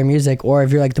makes fire music, or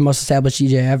if you're like the most established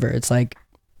DJ ever. It's like,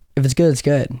 if it's good, it's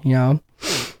good, you know?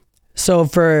 So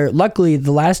luckily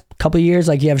the last couple of years,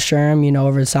 like you have Sherm, you know,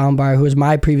 over at Soundbar, who was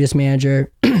my previous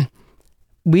manager.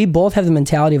 We both have the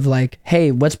mentality of like,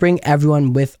 hey, let's bring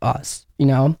everyone with us, you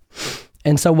know?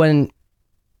 And so when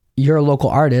you're a local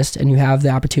artist and you have the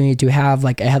opportunity to have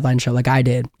like a headline show like I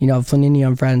did, you know, FLYNNINHO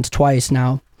and Friends twice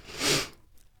now,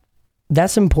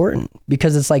 that's important,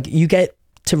 because it's like you get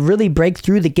to really break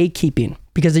through the gatekeeping,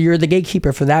 because you're the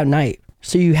gatekeeper for that night.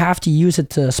 So you have to use it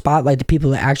to spotlight the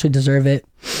people that actually deserve it.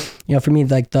 You know, for me,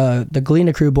 like the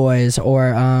Galena Crew boys, or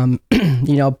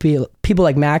you know, people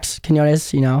like Max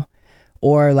Quinones, you know,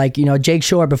 or like, you know, Jake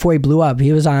Shore before he blew up.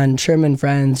 He was on Sherman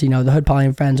Friends, you know, the Hood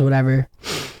Pauline Friends or whatever.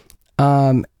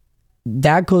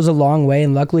 That goes a long way,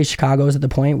 and luckily Chicago is at the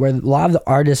point where a lot of the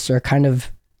artists are kind of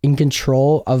in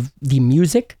control of the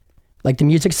music, like the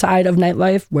music side of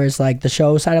nightlife, whereas like the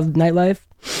show side of nightlife,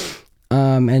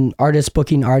 and artists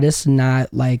booking artists,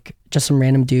 not like just some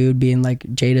random dude being like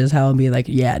jaded as hell and being like,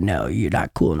 yeah, no, you're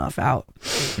not cool enough out.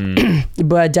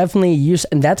 But definitely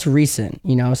and that's recent,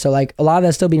 you know, so like a lot of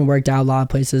that's still being worked out a lot of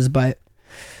places, but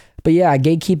yeah,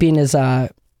 gatekeeping is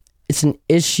it's an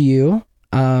issue.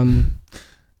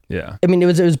 Yeah, I mean, it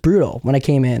was brutal when I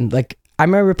came in. Like, I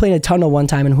remember playing a tunnel one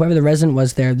time, and whoever the resident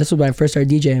was there, this was when I first started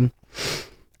DJing,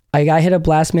 I got hit up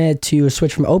last minute to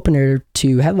switch from opener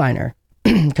to headliner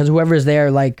because whoever's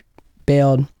there like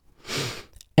bailed,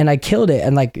 and I killed it,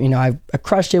 and like, you know, I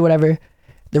crushed it, whatever.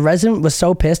 The resident was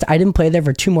so pissed. I didn't play there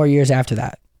for 2 more years after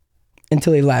that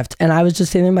until he left, and I was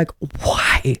just sitting there like,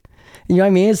 why? You know what I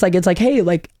mean? It's like, hey,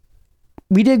 like,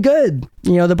 we did good.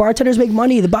 You know, the bartenders make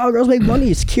money, the bottle girls make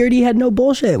money, security had no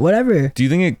bullshit, whatever. Do you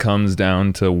think it comes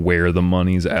down to where the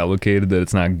money's allocated, that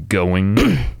it's not going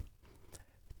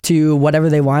to whatever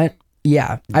they want?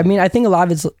 Yeah. I mean, I think a lot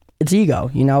of it's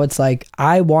ego. You know, it's like,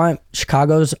 I want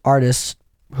Chicago's artists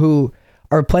who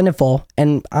are plentiful,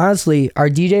 and honestly, our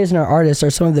DJs and our artists are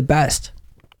some of the best.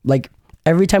 Like,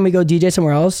 every time we go DJ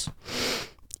somewhere else,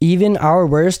 even our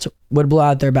worst would blow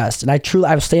out their best. And I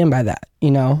stand by that,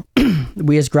 you know.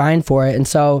 We just grind for it. And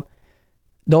so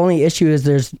the only issue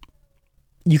is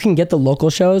you can get the local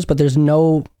shows, but the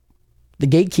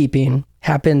gatekeeping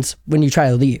happens when you try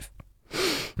to leave.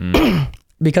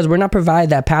 Because we're not provided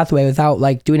that pathway without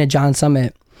like doing a John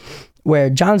Summit, where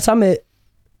John Summit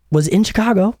was in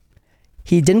Chicago.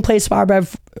 He didn't play Spy Bar,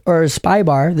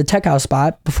 the tech house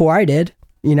spot, before I did,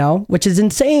 you know, which is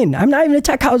insane. I'm not even a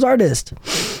tech house artist.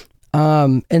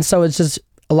 And so it's just,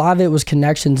 a lot of it was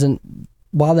connections. And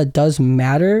while that does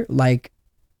matter, like,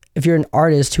 if you're an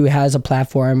artist who has a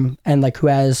platform and like who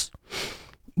has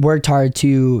worked hard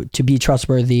to be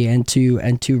trustworthy and to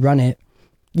run it,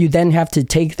 you then have to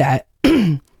take that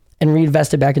and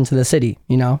reinvest it back into the city,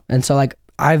 you know? And so like,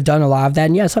 I've done a lot of that,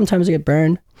 and yeah, sometimes I get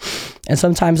burned, and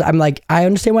sometimes I'm like, I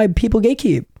understand why people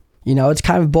gatekeep, you know, it's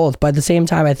kind of both, but at the same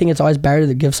time, I think it's always better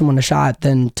to give someone a shot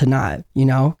than to not, you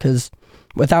know, because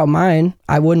without mine,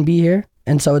 I wouldn't be here.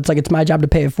 And so it's like, it's my job to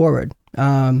pay it forward.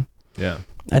 Yeah,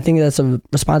 I think that's a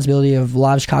responsibility of a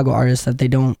lot of Chicago artists that they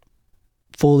don't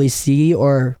fully see,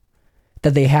 or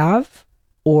that they have,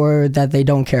 or that they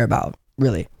don't care about,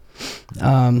 really.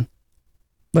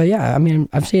 But yeah, I mean,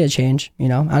 I've seen it change, you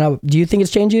know. I know. Do you think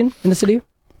it's changing in the city?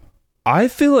 I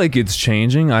feel like it's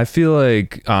changing. I feel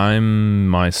like I'm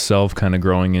myself kind of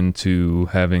growing into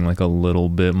having like a little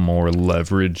bit more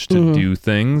leverage to do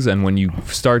things. And when you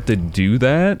start to do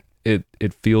that,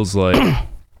 it feels like,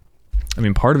 I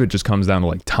mean, part of it just comes down to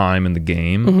like time in the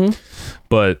game.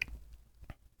 But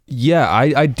yeah,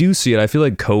 I do see it. I feel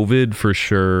like COVID for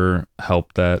sure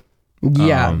helped that.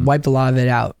 Yeah, wiped a lot of it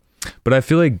out. But I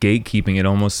feel like gatekeeping, it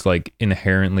almost like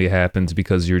inherently happens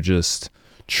because you're just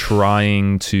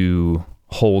trying to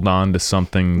hold on to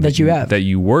something that you have, that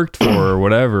you worked for, or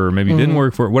whatever. Maybe you didn't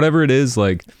work for it, whatever it is,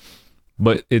 like,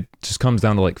 but it just comes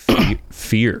down to like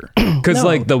fear. Because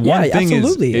like the one thing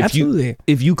is,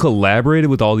 if you collaborated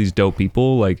with all these dope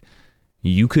people, like,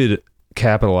 you could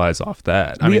capitalize off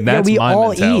that. I mean, that's my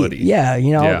mentality. Yeah,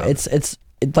 you know, it's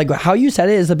like how you said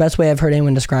it is the best way I've heard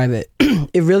anyone describe it.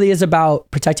 It really is about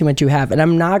protecting what you have. And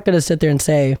I'm not going to sit there and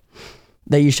say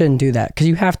that you shouldn't do that, because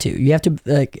you have to. You have to,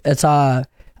 like, it's on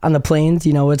the planes,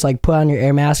 you know, it's like put on your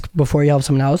air mask before you help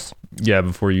someone else. Yeah,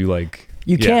 before you like...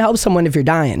 You can't help someone if you're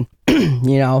dying,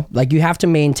 you know? Like, you have to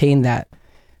maintain that.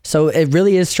 So it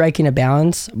really is striking a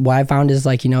balance. What I found is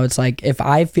like, you know, it's like if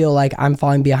I feel like I'm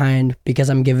falling behind because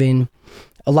I'm giving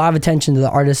a lot of attention to the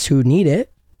artists who need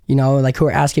it, you know, like who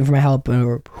are asking for my help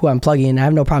or who I'm plugging in, I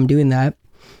have no problem doing that.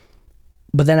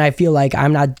 But then I feel like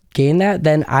I'm not getting that,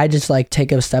 then I just like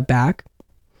take a step back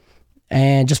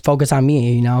and just focus on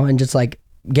me, you know, and just like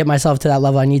get myself to that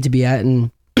level I need to be at. And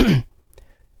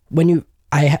when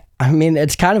I mean,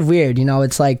 it's kind of weird, you know,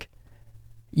 it's like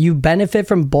you benefit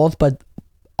from both, but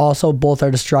also both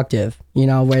are destructive, you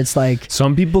know, where it's like...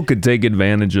 Some people could take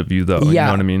advantage of you though, you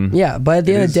know what I mean? Yeah, but at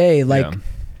the end of the day, like,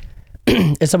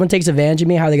 if someone takes advantage of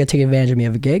me, how are they going to take advantage of me?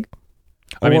 Of a gig?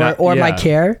 Or my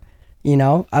care, you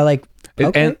know? I like...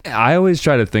 Okay. And I always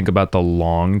try to think about the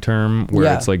long term,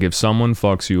 where it's like if someone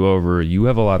fucks you over, you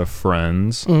have a lot of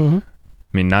friends. I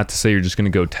mean, not to say you're just going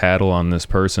to go tattle on this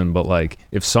person, but like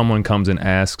if someone comes and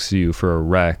asks you for a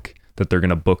rec that they're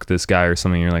gonna book this guy or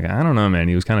something. You're like, I don't know, man.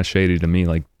 He was kind of shady to me.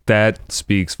 Like that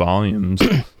speaks volumes.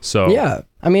 So yeah,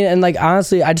 I mean, and like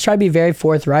honestly, I just try to be very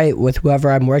forthright with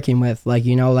whoever I'm working with. Like,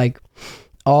 you know, like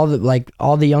all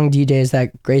the young DJs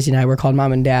that Gracie and I were called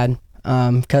mom and dad,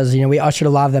 because you know we ushered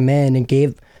a lot of them in and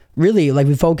gave really like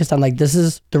we focused on like this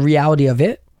is the reality of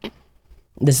it.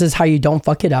 This is how you don't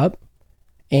fuck it up.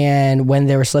 And when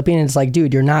they were slipping, it's like,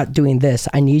 dude, you're not doing this.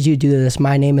 I need you to do this.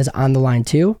 My name is on the line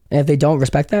too. And if they don't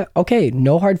respect that, okay,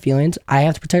 no hard feelings. I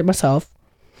have to protect myself.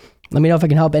 Let me know if I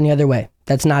can help any other way.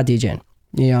 That's not DJing,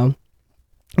 you know?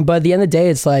 But at the end of the day,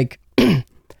 it's like, I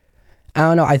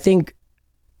don't know. I think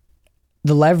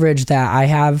the leverage that I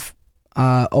have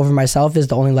over myself is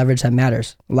the only leverage that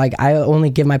matters. Like I only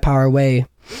give my power away.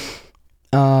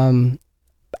 No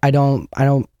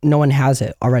one has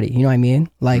it already. You know what I mean?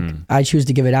 Like I choose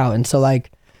to give it out. And so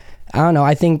like, I don't know.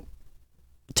 I think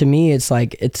to me, it's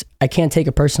like, I can't take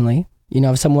it personally. You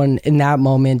know, if someone in that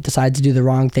moment decides to do the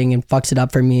wrong thing and fucks it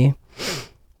up for me,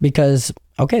 because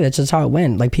okay, that's just how it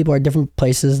went. Like people are at different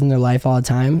places in their life all the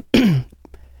time,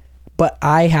 but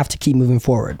I have to keep moving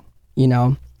forward, you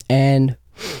know? And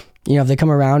you know, if they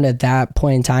come around at that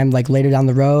point in time, like later down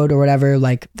the road or whatever,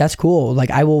 like that's cool.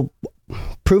 Like I will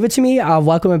prove it to me. I'll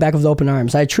welcome it back with open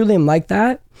arms. I truly am like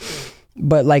that.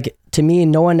 But like to me,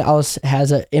 no one else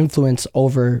has an influence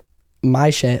over my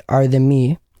shit other than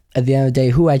me. At the end of the day,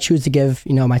 who I choose to give,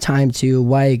 you know, my time to,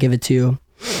 why I give it to.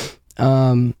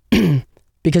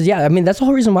 Because yeah, I mean, that's the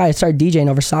whole reason why I started DJing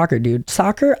over soccer, dude.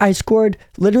 Soccer, I scored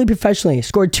literally professionally.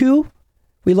 Scored 2,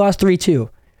 we lost 3-2.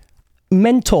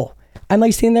 Mental. I'm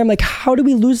like sitting there, I'm like, how do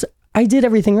we lose? I did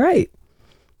everything right.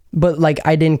 But like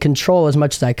I didn't control as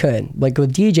much as I could. Like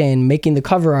with DJing, making the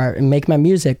cover art and make my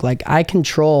music, like I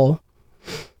control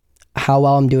how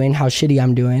well I'm doing, how shitty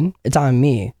I'm doing. It's on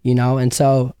me, you know? And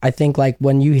so I think like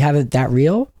when you have it that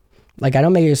real, like I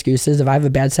don't make excuses. If I have a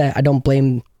bad set, I don't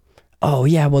blame, oh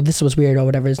yeah, well this was weird or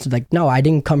whatever. It's like, no, I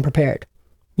didn't come prepared,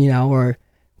 you know? Or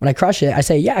when I crush it, I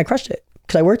say, yeah, I crushed it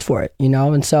because I worked for it, you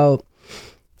know? And so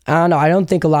I don't know. I don't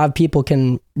think a lot of people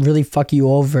can really fuck you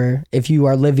over if you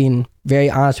are living very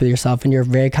honest with yourself and you're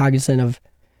very cognizant of,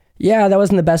 yeah, that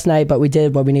wasn't the best night, but we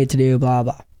did what we needed to do, blah,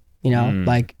 blah. You know,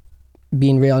 like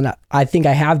being real. And I think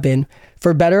I have been,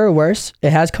 for better or worse.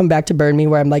 It has come back to burn me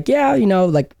where I'm like, yeah, you know,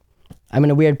 like I'm in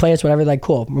a weird place, whatever. Like,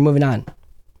 cool, we're moving on.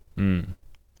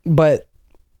 But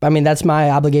I mean, that's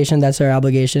my obligation. That's our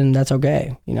obligation. That's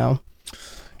okay, you know?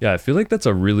 Yeah, I feel like that's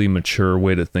a really mature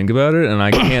way to think about it. And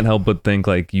I can't help but think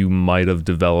like you might have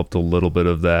developed a little bit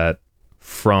of that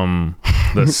from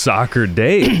the soccer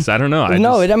days. I don't know.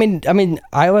 I mean,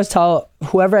 I always tell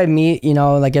whoever I meet, you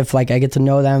know, like if like I get to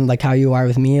know them, like how you are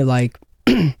with me, like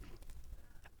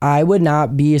I would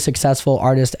not be a successful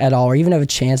artist at all, or even have a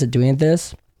chance at doing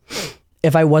this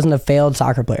if I wasn't a failed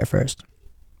soccer player first.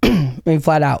 I mean,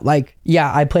 flat out. Like,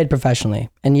 yeah, I played professionally,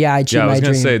 and yeah, I achieved my dream. I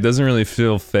was gonna say, it doesn't really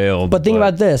feel failed. But think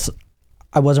about this: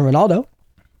 I wasn't Ronaldo,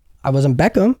 I wasn't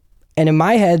Beckham, and in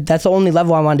my head, that's the only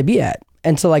level I wanted to be at.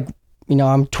 And so, like, you know,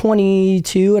 I'm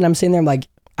 22, and I'm sitting there, I'm like,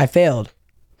 I failed.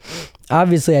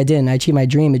 Obviously, I didn't. I achieved my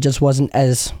dream. It just wasn't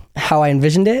as how I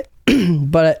envisioned it.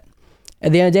 But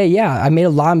at the end of the day, yeah, I made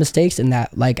a lot of mistakes in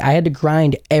that. Like, I had to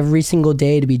grind every single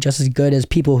day to be just as good as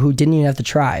people who didn't even have to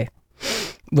try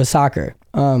with soccer.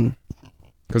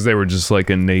 Because they were just like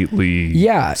innately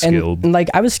skilled. And like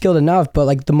I was skilled enough, but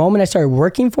like the moment I started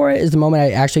working for it is the moment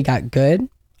I actually got good.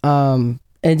 And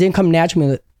it didn't come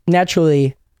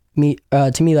naturally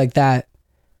to me like that.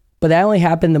 But that only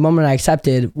happened the moment I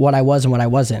accepted what I was and what I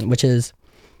wasn't, which is,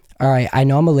 all right, I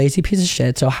know I'm a lazy piece of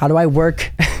shit, so how do I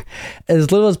work as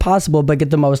little as possible but get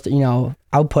the most, you know,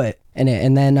 output in it?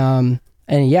 And then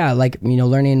and yeah, like, you know,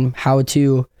 learning how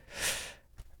to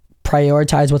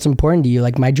prioritize what's important to you.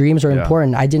 Like my dreams are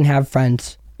important. I didn't have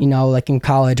friends, you know, like in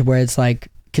college where it's like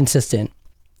consistent,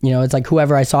 you know, it's like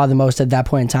whoever I saw the most at that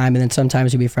point in time, and then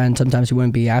sometimes you'd be friends, sometimes you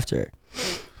wouldn't be after,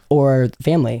 or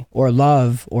family or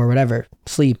love or whatever,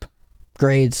 sleep,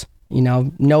 grades, you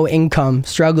know, no income,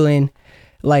 struggling,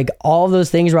 like all those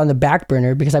things were on the back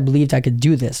burner because I believed I could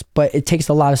do this. But it takes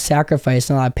a lot of sacrifice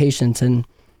and a lot of patience and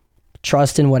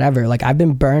trust in whatever. Like I've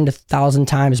been burned 1,000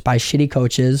 times by shitty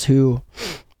coaches who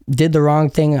did the wrong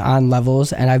thing on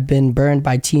levels, and I've been burned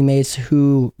by teammates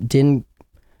who didn't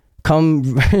come,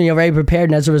 you know, very prepared,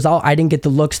 and as a result I didn't get the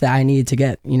looks that I needed to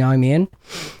get, you know what I mean?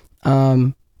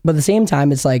 But at the same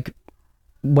time, it's like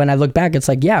when I look back, it's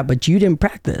like, yeah, but you didn't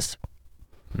practice.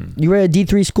 You were at a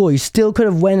D3 school. You still could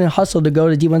have went and hustled to go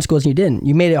to D1 schools, and you didn't.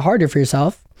 You made it harder for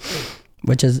yourself,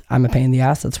 which is, I'm a pain in the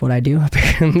ass. That's what I do.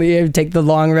 Apparently, I take the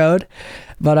long road.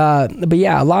 But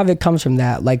yeah, a lot of it comes from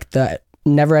that. Like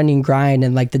never ending grind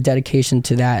and like the dedication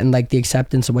to that and like the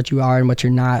acceptance of what you are and what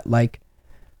you're not, like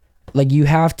you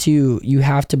have to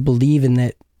believe in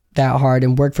it that hard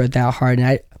and work for it that hard.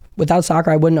 And without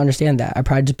soccer, I wouldn't understand that. I'd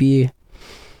probably just be,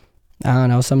 I don't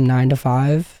know, some 9 to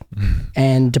 5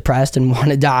 and depressed and want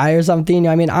to die or something. You know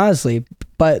what I mean? Honestly.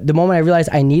 But the moment I realized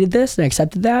I needed this and I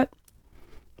accepted that,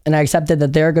 and I accepted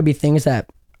that there are going to be things that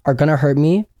are going to hurt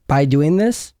me by doing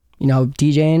this, you know,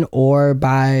 DJing or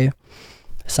by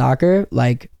soccer,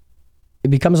 like it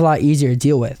becomes a lot easier to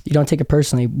deal with. You don't take it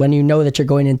personally when you know that you're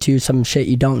going into some shit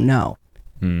you don't know.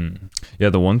 Yeah,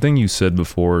 the one thing you said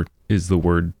before is the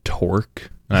word torque.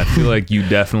 And I feel like you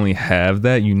definitely have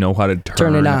that. You know how to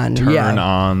turn it on.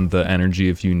 On the energy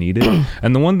if you need it.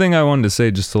 And the one thing I wanted to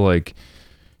say, just to like,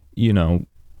 you know,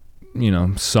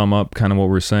 sum up kind of what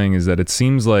we're saying, is that it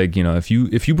seems like, you know, if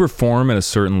you perform at a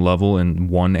certain level in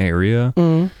one area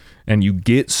and you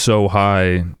get so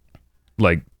high,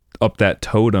 like up that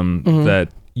totem, that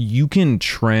you can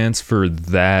transfer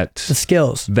the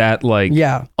skills, that like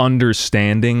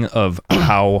understanding of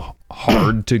how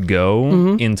hard to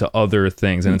go into other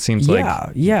things. And it seems like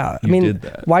I mean, did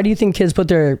that. Why do you think kids why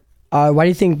do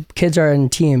you think kids are in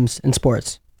teams in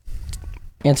sports?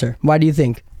 Answer. Why do you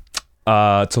think?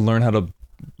 To learn how to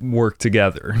work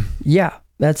together. Yeah,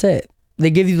 that's it. They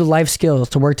give you the life skills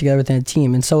to work together within a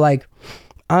team. And so like,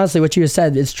 honestly, what you just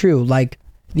said is true. Like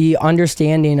the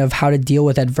understanding of how to deal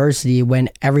with adversity when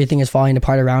everything is falling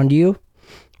apart around you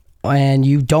and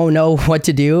you don't know what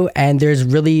to do, and there's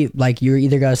really like, you're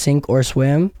either gonna sink or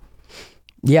swim.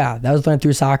 Yeah, that was learned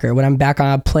through soccer. When I'm back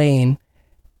on a plane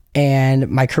and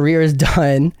my career is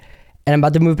done and I'm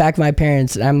about to move back to my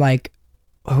parents, and I'm like,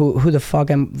 who the fuck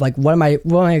am, like, what am I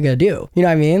gonna do? You know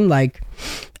what I mean? Like,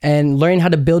 and learning how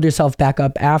to build yourself back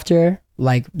up after,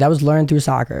 like, that was learned through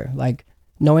soccer. Like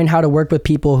knowing how to work with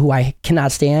people who I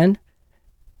cannot stand,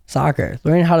 soccer.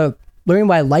 Learning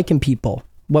why I like in people,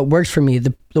 what works for me,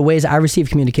 the ways I receive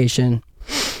communication,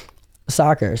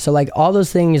 soccer. So like all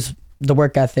those things, the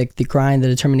work ethic, the grind, the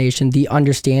determination, the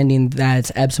understanding that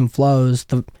it's ebbs and flows,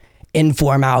 the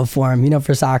in-form, out-form, you know,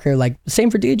 for soccer, like same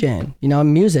for DJing, you know,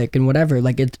 music and whatever.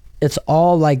 Like it's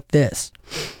all like this.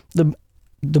 The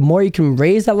more you can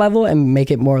raise that level and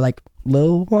make it more like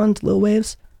little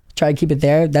waves, try to keep it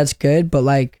there, that's good. But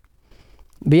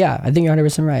yeah, I think you're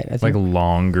 100% right. I think like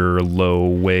longer low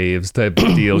waves type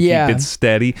of deal. Keep it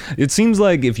steady. It seems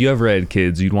like if you ever had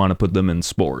kids, you'd want to put them in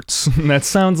sports. That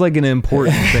sounds like an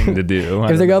important thing to do.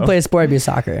 If they're gonna play a sport, it'd be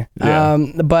soccer.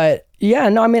 But yeah,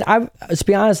 no, I mean, to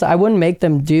be honest, I wouldn't make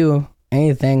them do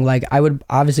anything. Like I would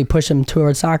obviously push them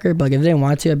towards soccer, but like if they didn't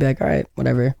want to, I'd be like, all right,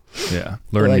 whatever. Yeah,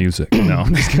 learn music. No,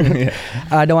 I'm just kidding. Yeah.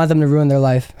 I don't want them to ruin their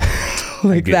life.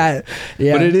 Like that.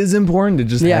 Yeah. But it is important to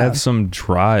just have some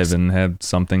drive and have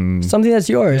something that's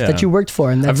yours, that you worked for.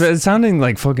 And that's, it's sounding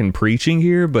like fucking preaching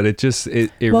here, but it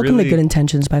welcome to Good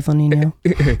Intentions by FLYNNINHO.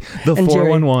 The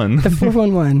 411. The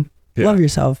 411. Love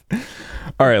yourself.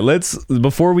 All right,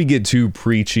 before we get too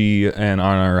preachy and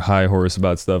on our high horse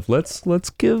about stuff, let's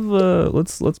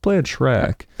play a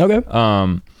track. Okay.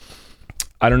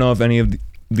 I don't know if any of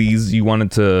these you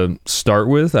wanted to start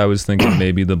with. I was thinking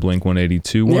maybe the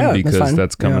Blink-182 one, because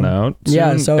that's coming out soon.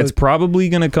 Yeah, so it's probably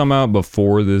going to come out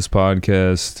before this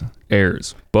podcast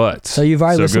airs. But so you've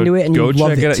already listened to it and you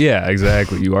love it. Out. Yeah,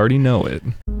 exactly. You already know it.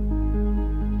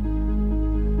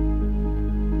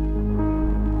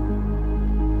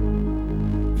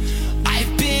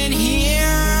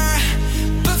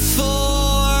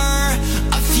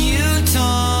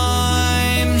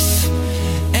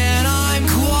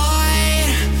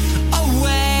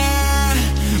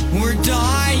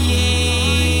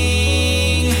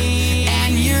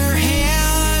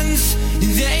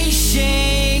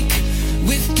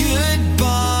 With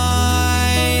goodbyes,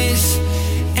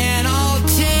 and I'll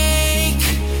take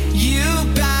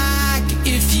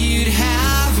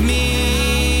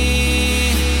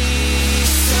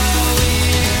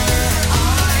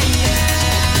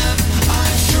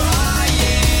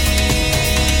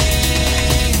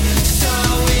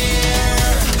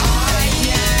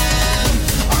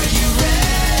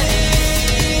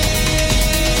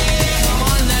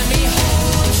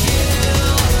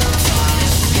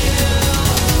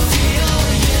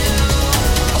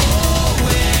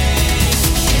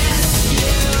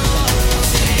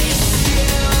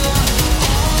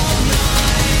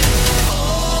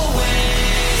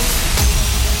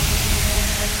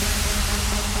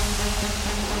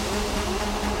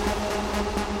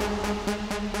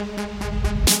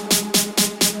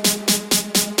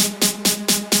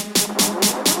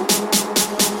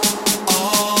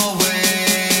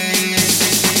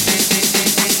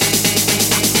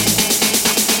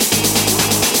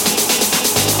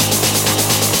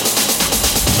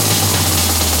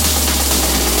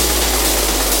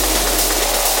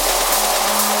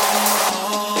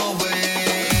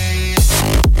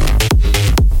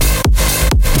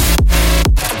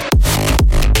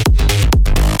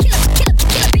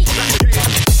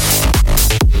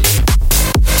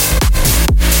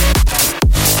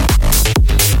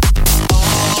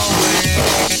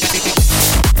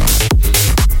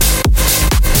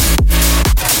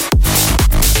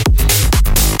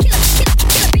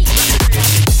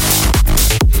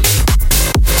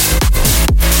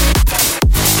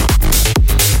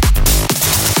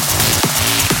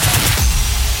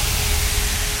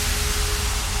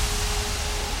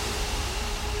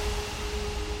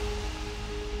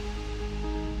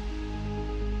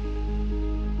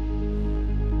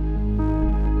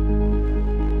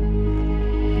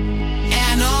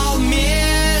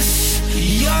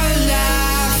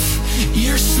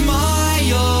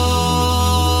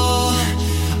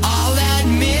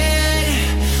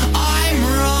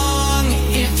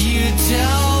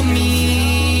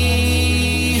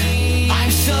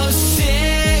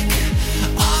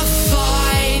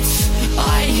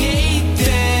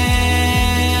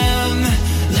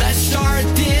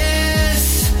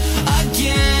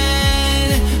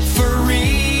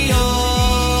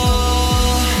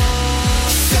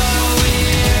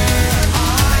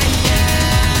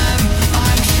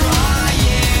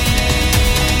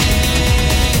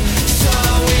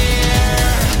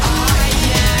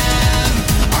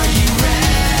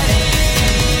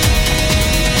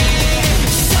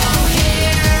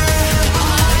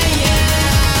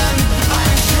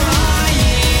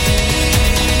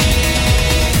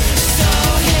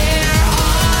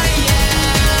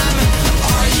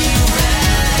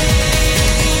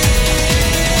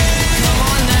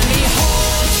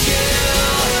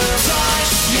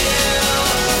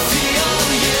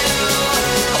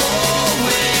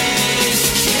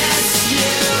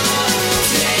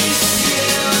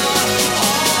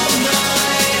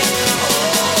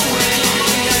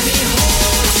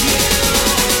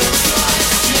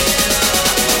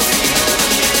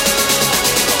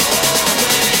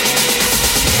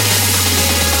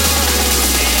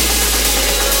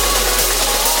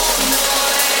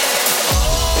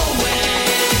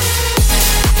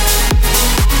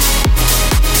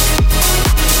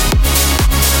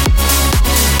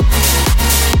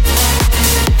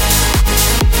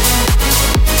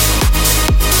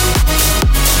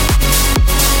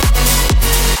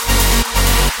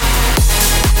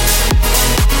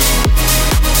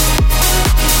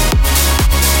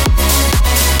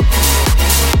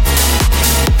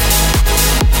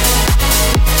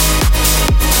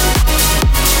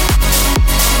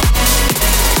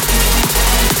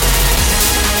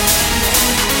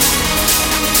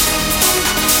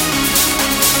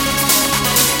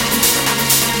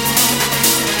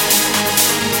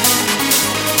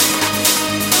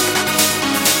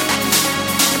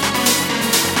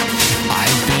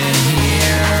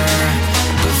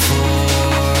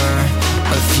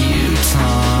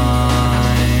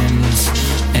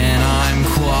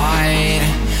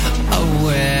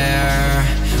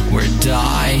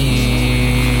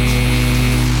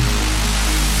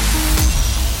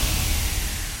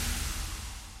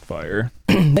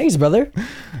brother.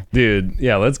 Dude,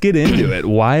 yeah, let's get into it.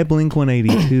 Why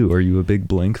Blink-182? Are you a big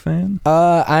Blink fan?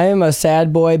 I am a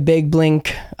sad boy, big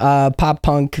Blink, pop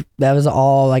punk. That was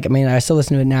all like, I mean, I still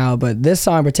listen to it now, but this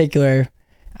song in particular,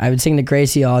 I would sing to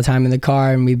Gracie all the time in the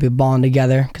car, and we'd be balling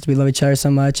together because we love each other so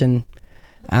much. And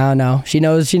I don't know, she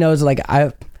knows like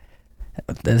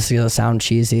this is gonna sound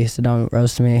cheesy, so don't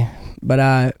roast me. But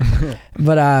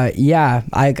yeah,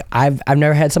 I've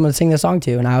never had someone to sing this song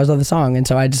to, and I always love the song, and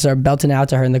so I just start belting out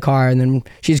to her in the car, and then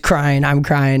she's crying, I'm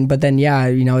crying, but then yeah,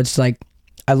 you know, it's like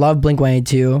I love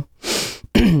Blink-182.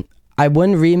 I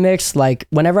wouldn't remix, like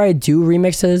whenever I do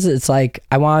remixes, it's like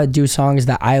I want to do songs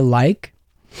that I like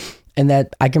and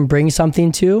that I can bring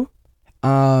something to,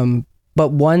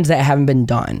 but ones that haven't been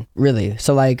done really.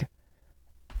 So like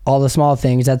All the Small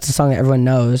Things, that's a song that everyone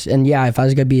knows. And yeah, if I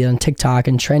was going to be on TikTok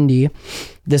and trendy,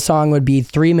 this song would be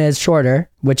 3 minutes shorter,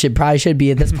 which it probably should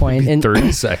be at this point. And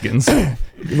 30 seconds.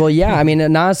 Well, yeah, I mean,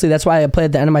 and honestly, that's why I play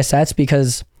at the end of my sets,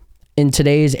 because in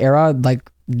today's era, like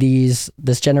this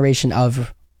generation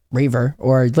of raver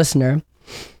or listener,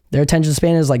 their attention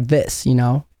span is like this, you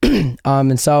know?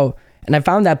 And I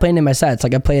found that playing in my sets.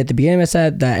 Like I play at the beginning of my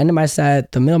set, the end of my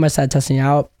set, the middle of my set, testing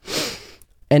out.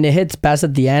 And it hits best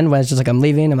at the end when it's just like I'm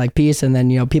leaving, I'm like peace, and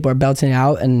then you know people are belting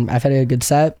out, and I've had a good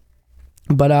set.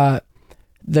 But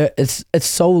it's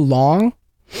so long.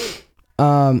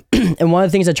 And one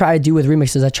of the things I try to do with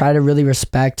remixes, I try to really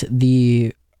respect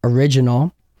the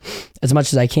original as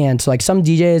much as I can. So like some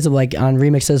DJs like on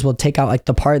remixes will take out like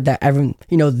the part that everyone,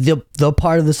 you know, the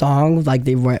part of the song like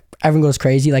everyone goes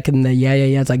crazy, like in the yeah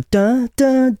it's like dun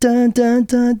dun dun dun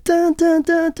dun dun dun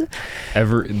dun.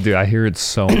 Dude, I hear it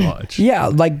so much. Yeah,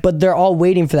 like, but they're all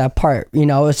waiting for that part, you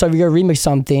know. So if you're gonna remix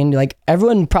something, like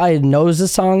everyone probably knows the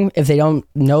song. If they don't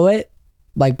know it,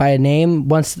 like by a name,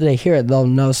 once they hear it, they'll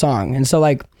know the song. And so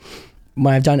like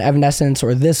when I've done Evanescence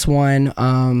or this one,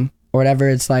 or whatever,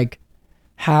 it's like,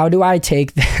 how do I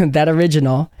take that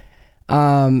original,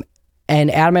 and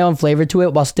add my own flavor to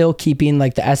it while still keeping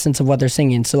like the essence of what they're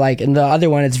singing. So like in the other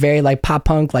one, it's very like pop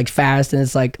punk, like fast, and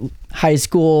it's like high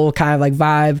school kind of like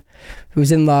vibe,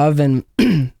 who's in love. And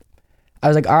I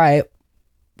was like, all right,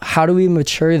 how do we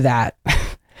mature that?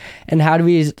 And how do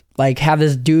we like have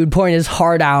this dude pouring his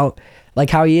heart out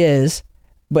like how he is,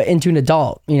 but into an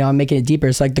adult, you know, I'm making it deeper.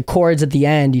 It's like the chords at the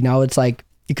end, you know, it's like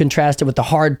you contrast it with the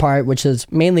hard part, which is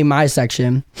mainly my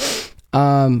section.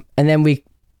 And then we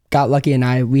got lucky,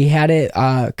 and we had it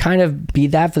kind of be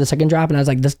that for the second drop, and I was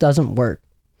like, this doesn't work.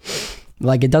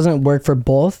 Like it doesn't work for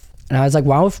both. And I was like,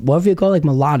 wow, what if you go like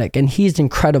melodic? And he's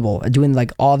incredible at doing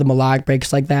like all the melodic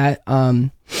breaks like that.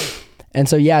 And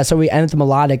so yeah, so we ended the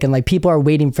melodic, and like people are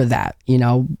waiting for that, you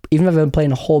know. Even if I've been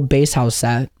playing a whole bass house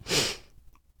set,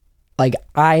 like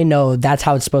I know that's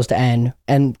how it's supposed to end,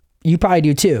 and you probably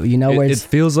do too, you know. Where it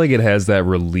feels like it has that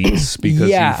release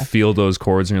because you feel those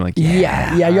chords and you're like,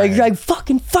 yeah. You're like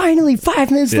fucking finally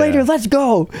 5 minutes later, let's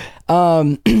go.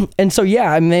 And so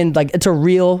yeah, I mean, like it's a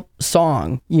real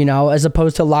song, you know, as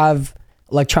opposed to a lot of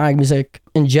electronic music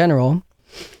in general.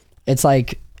 It's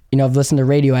like, you know, I've listened to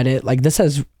radio edit. Like this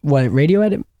has what, radio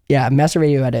edit? Yeah, master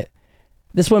radio edit.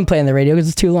 This wouldn't play on the radio because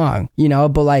it's too long, you know.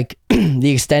 But like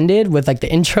the extended with like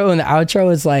the intro and the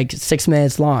outro is like 6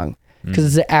 minutes long. Because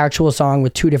it's an actual song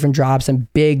with 2 different drops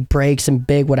and big breaks and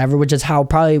big whatever, which is how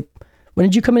probably, when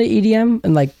did you come into EDM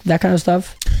and like that kind of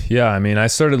stuff? Yeah, I mean, I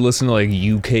started listening to like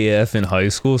UKF in high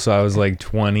school, so I was like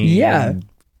 10.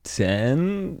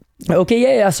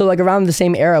 Okay, yeah. So like around the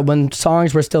same era when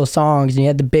songs were still songs, and you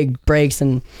had the big breaks,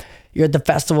 and you're at the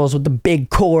festivals with the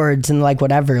big chords and like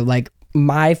whatever. Like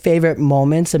my favorite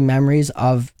moments and memories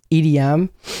of EDM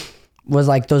was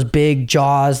like those big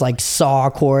Jaws, like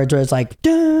saw chords where it's like,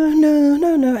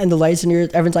 no, and the lights in your,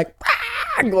 everyone's like,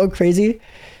 going crazy.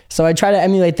 So I try to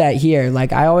emulate that here.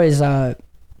 Like I always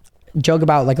joke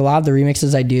about like a lot of the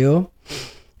remixes I do.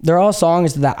 They're all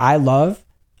songs that I love.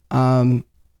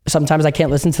 Sometimes I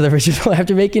can't listen to the original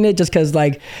after making it just because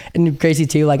like, and crazy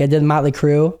too, like I did Motley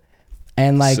Crue.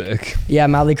 And like, sick. Yeah,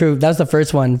 Motley Crue, that was the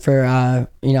first one for,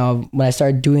 you know, when I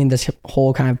started doing this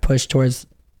whole kind of push towards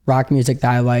rock music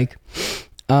that I like.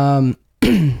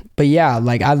 But yeah,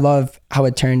 like I love how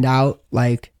it turned out.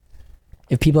 Like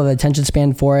if people have the attention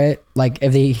span for it, like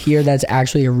if they hear that's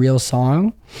actually a real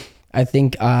song, I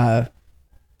think, you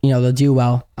know, they'll do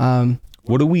well.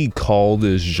 What do we call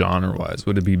this genre wise?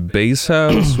 Would it be bass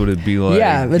house? Would it be like,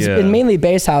 it's mainly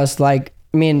bass house. Like,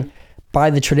 I mean, by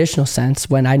the traditional sense,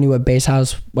 when I knew what bass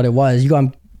house, what it was, you go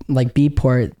on like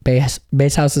Beatport,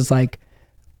 bass house is like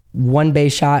one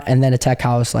bass shot and then a tech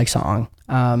house like song.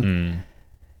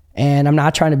 And I'm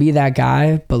not trying to be that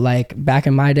guy, but like back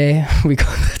in my day, we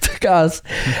called it us.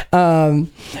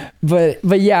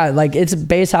 But yeah, like it's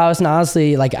bass house, and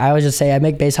honestly, like I always just say I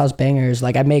make bass house bangers.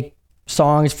 Like I make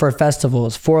songs for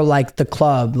festivals, for like the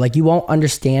club. Like you won't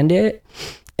understand it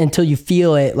until you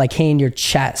feel it like hitting your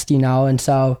chest, you know? And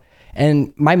so,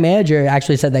 and my manager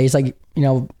actually said that. He's like, you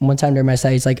know, one time during my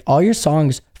set, he's like, all your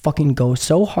songs fucking go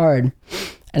so hard.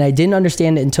 And I didn't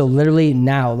understand it until literally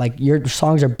now. Like your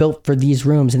songs are built for these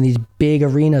rooms and these big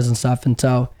arenas and stuff. And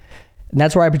so, and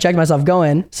that's where I project myself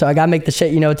going. So I got to make the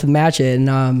shit, you know, to match it.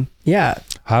 And yeah.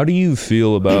 How do you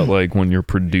feel about like when you're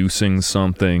producing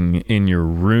something in your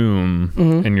room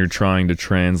and you're trying to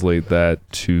translate that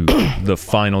to the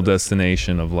final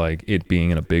destination of like it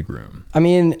being in a big room? I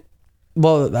mean,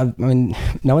 well, I mean,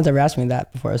 no one's ever asked me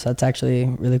that before. So that's actually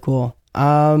really cool.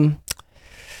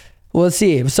 Well, let's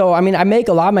see. So, I mean, I make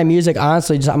a lot of my music,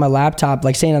 honestly, just on my laptop,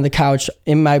 like sitting on the couch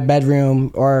in my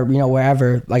bedroom or, you know,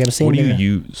 wherever. Like I'm sitting there. What do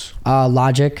you use?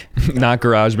 Logic. Not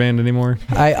GarageBand anymore?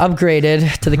 I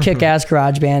upgraded to the kick-ass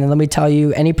GarageBand. And let me tell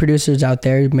you, any producers out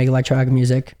there who make electronic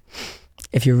music,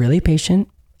 if you're really patient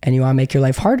and you want to make your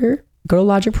life harder, go to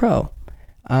Logic Pro.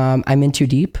 I'm in too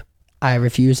deep. I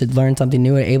refuse to learn something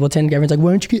new at Ableton. Everyone's like,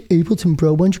 why don't you get Ableton,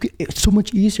 bro? Why don't you get it's so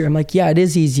much easier? I'm like, yeah, it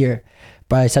is easier.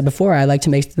 But I said before, I like to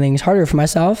make things harder for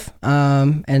myself.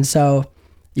 And so,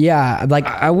 yeah, like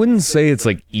I wouldn't say it's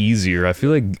like easier. I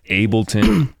feel like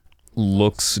Ableton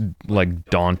looks like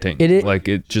daunting. It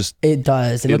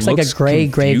does. It looks like a gray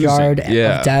confusing. Graveyard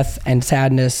of death and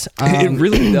sadness. It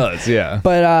really does. Yeah.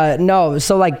 But no,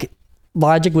 so like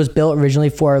Logic was built originally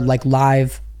for like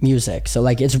live music. So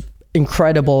like it's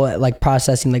incredible at like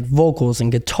processing like vocals and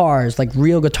guitars, like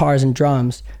real guitars and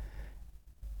drums.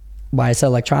 Why I said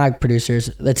electronic producers,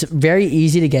 it's very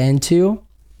easy to get into.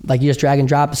 Like you just drag and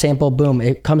drop a sample, boom,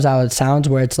 it comes out. It sounds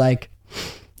where it's like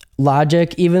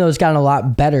Logic, even though it's gotten a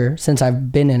lot better since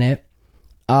I've been in it,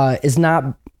 is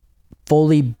not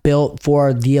fully built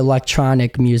for the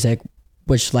electronic music,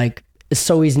 which like is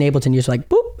so easy in Ableton. You're just like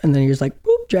boop, and then you're just like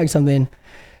boop, drag something.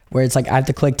 Where it's like I have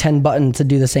to click 10 buttons to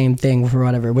do the same thing for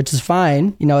whatever, which is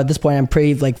fine. You know, at this point I'm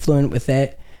pretty like fluent with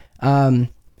it. But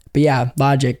yeah,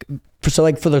 Logic. So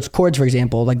like for those chords, for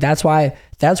example, like that's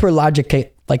where Logic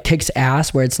kicks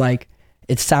ass, where it's like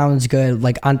it sounds good.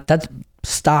 Like on that's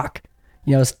stock,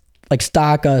 you know, like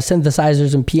stock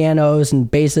synthesizers and pianos and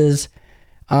basses.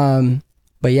 But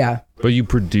yeah. But you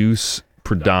produce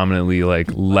predominantly like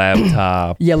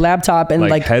laptop. Yeah, laptop and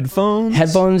like headphones.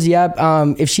 Headphones, yep.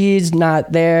 If she's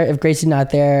not there, if Gracie's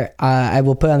not there, I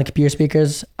will put on the computer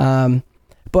speakers.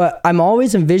 But I'm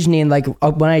always envisioning like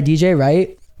when I DJ,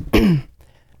 right?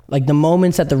 Like the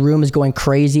moments that the room is going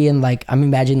crazy and like I'm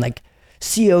imagining like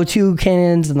CO2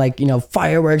 cannons and like, you know,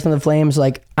 fireworks on the flames.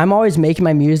 Like I'm always making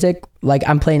my music like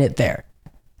I'm playing it there.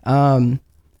 I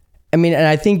mean, and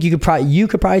I think you could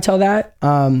probably tell that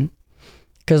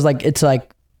because like it's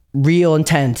like real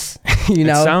intense, you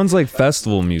know. It sounds like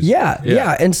festival music.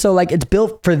 Yeah. And so like it's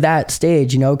built for that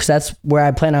stage, you know, because that's where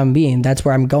I plan on being. That's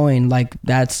where I'm going. Like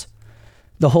that's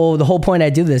the whole point I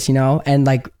do this, you know. And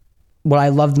like what I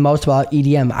loved most about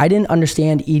EDM, I didn't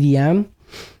understand EDM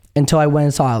until I went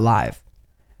and saw it live.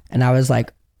 And I was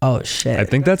like, oh shit. I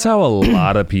think that's how a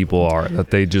lot of people are,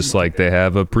 that they just like, they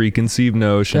have a preconceived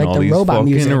notion, like all the these robot fucking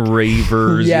music.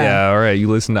 Ravers. Yeah. All right. You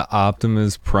listen to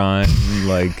Optimus Prime,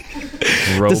 like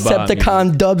robot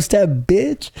Decepticon dubstep,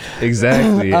 bitch.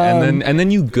 Exactly. And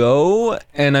then you go,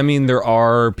 and I mean, there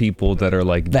are people that are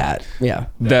like that. Yeah.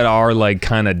 That are like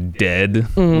kind of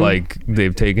dead. Like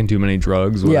they've taken too many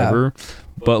drugs, whatever. Yeah.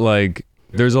 But like,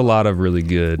 there's a lot of really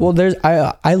good. Well,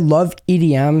 I love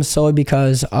EDM solely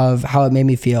because of how it made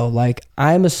me feel. Like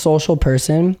I'm a social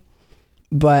person,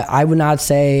 but I would not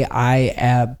say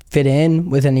I fit in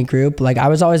with any group. Like I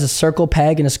was always a circle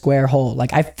peg in a square hole.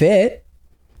 Like I fit,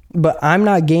 but I'm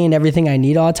not getting everything I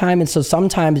need all the time. And so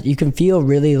sometimes you can feel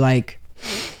really like,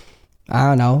 I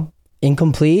don't know,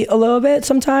 incomplete a little bit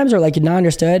sometimes, or like you're not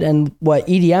understood. And what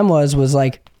EDM was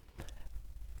like,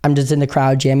 I'm just in the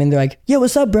crowd jamming. They're like, yo,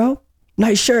 what's up, bro?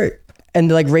 Nice shirt. And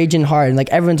they're like raging hard, and like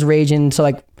everyone's raging. So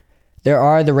like there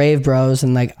are the rave bros,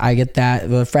 and like I get that,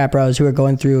 the frat bros who are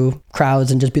going through crowds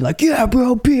and just be like, yeah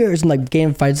bro, beers, and like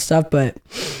game fights and stuff. But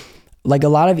like a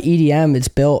lot of EDM, it's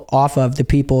built off of the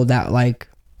people that like,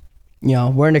 you know,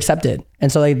 weren't accepted,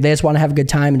 and so like they just want to have a good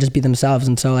time and just be themselves.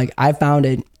 And so like I found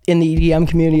it in the EDM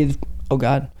community. Oh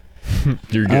god.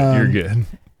 You're good.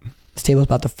 This table's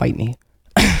about to fight me.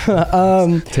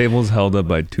 Tables held up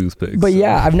by toothpicks. But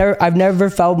yeah, I've never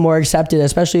felt more accepted,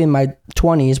 especially in my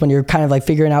 20s when you're kind of like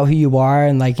figuring out who you are.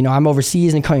 And like, you know, I'm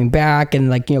overseas and coming back and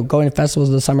like, you know, going to festivals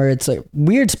in the summer, it's a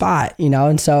weird spot, you know.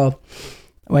 And so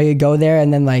when you go there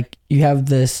and then like you have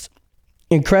this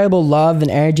incredible love and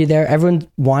energy there. Everyone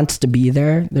wants to be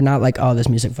there. They're not like, oh, this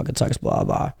music fucking sucks, blah,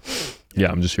 blah.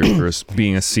 Yeah, I'm just here for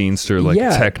being a scenester, like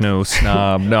Yeah. techno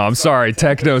snob. No, I'm sorry,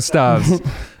 techno snobs.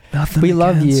 Nothing We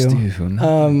love against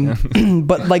you.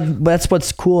 But like, that's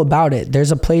what's cool about it.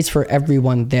 There's a place for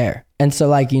everyone there. And so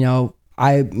like, you know,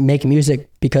 I make music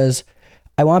because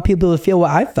I want people to feel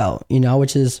what I felt, you know,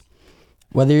 which is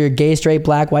whether you're gay, straight,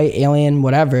 black, white, alien,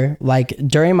 whatever, like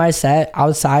during my set,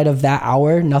 outside of that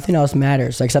hour, nothing else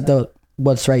matters except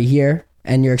what's right here,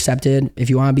 and you're accepted if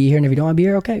you want to be here, and if you don't want to be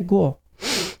here, okay, cool.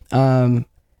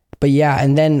 But yeah,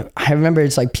 and then I remember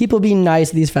it's like people being nice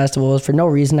at these festivals for no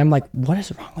reason. I'm like, what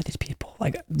is wrong with these people?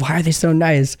 Like, why are they so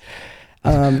nice?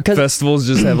 Cause festivals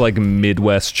just have like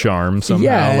Midwest charm somehow.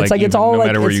 yeah, it's like it's all no like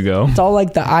matter where you go. It's all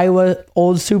like the Iowa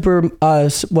old super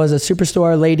was a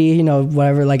superstore lady, you know,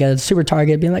 whatever, like a super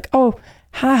Target, being like, oh,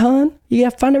 hi, hon, you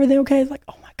have fun, everything okay? Like,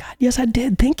 oh my god, yes, I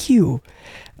did, thank you.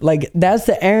 Like that's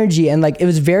the energy, and like it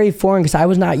was very foreign because I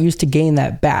was not used to getting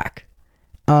that back.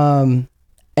 And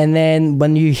then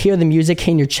when you hear the music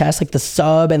hit in your chest, like the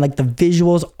sub and like the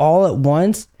visuals all at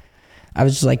once, I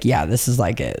was just like, yeah, this is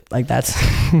like it. Like that's.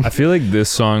 I feel like this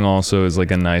song also is like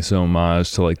a nice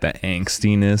homage to like the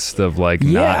angstiness of like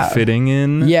not fitting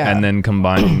in. Yeah. And then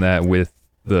combining that with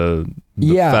the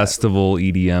festival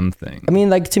EDM thing. I mean,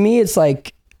 like to me, it's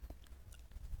like,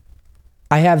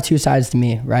 I have two sides to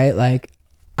me, right? Like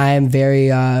I am very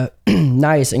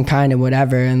nice and kind and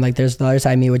whatever. And like there's the other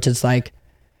side of me, which is like,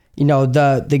 you know,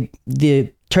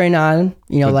 the turn on,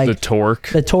 you know, like the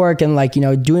torque and like, you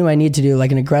know, doing what I need to do,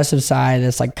 like an aggressive side.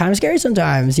 It's like kind of scary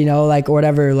sometimes, you know, like or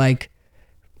whatever, like,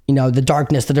 you know, the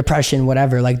darkness, the depression,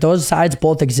 whatever, like those sides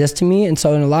both exist to me. And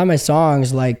so in a lot of my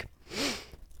songs, like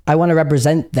I want to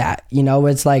represent that, you know,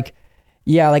 it's like,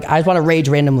 yeah, like I just want to rage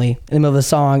randomly in the middle of the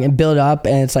song and build up.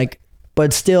 And it's like,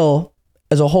 but still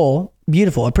as a whole,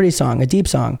 beautiful, a pretty song, a deep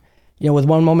song, you know, with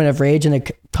one moment of rage and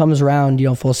it comes around, you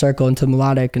know, full circle into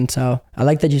melodic. And so I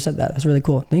like that you said that. That's really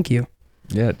cool. Thank you.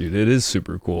 Yeah, dude, it is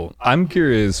super cool. I'm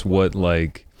curious what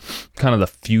like kind of the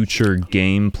future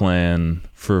game plan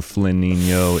for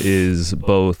FLYNNINHO is,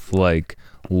 both like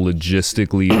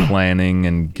logistically planning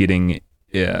and getting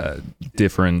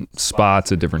different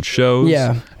spots at different shows.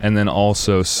 Yeah. And then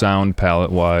also sound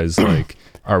palette wise, like,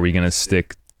 are we going to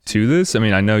stick to this? I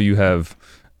mean, I know you have,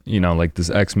 you know, like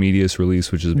this Ex Medias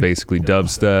release, which is basically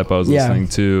dubstep I was listening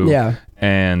to. Yeah.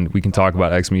 And we can talk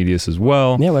about Ex Medias as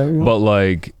well. Yeah, whatever you want. But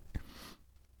like,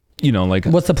 you know, like,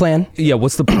 what's the plan? Yeah,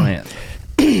 what's the plan?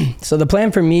 So the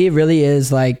plan for me really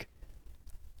is like,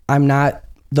 I'm not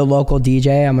the local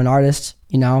DJ. I'm an artist,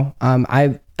 you know.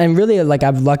 And really like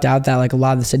I've lucked out that like a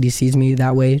lot of the city sees me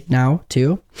that way now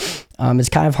too. It's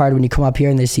kind of hard when you come up here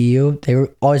and they see you. They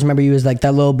always remember you as like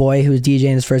that little boy who was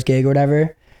DJing his first gig or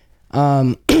whatever.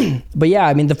 But yeah,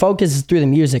 I mean the focus is through the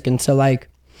music, and so like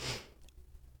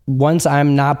once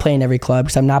I'm not playing every club,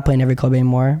 because I'm not playing every club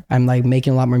anymore, I'm like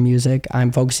making a lot more music.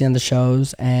 I'm focusing on the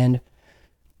shows, and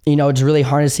you know, just really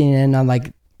harnessing in on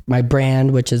like my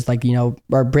brand, which is like, you know,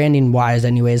 or branding wise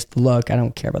anyways, the look. I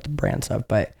don't care about the brand stuff,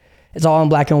 but it's all in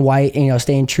black and white, and you know,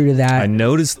 staying true to that. I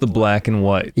noticed the black and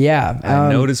white. Yeah. I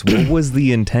noticed, what was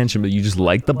the intention? But you just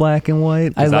like the black and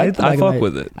white? I fuck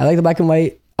with it. I like the black and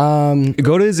white.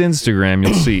 Go to his Instagram,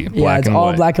 you'll see. Yeah, it's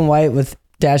all black and white with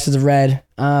dashes of red.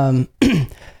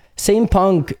 Same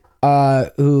Punk,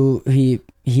 who he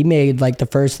made like the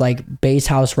first like bass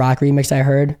house rock remix I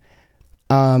heard.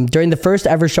 During the first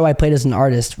ever show I played as an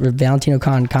artist with Valentino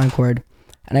Concord,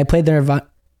 and I played the Nirvana.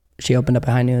 She opened up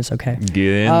behind you. It's okay. Get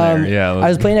in there. Yeah. I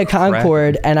was playing at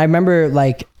Concord, and I remember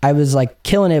like I was like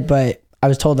killing it, but I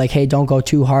was told like, hey, don't go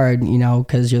too hard, you know,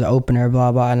 because you're the opener,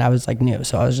 blah blah. And I was like new,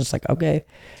 so I was just like, okay.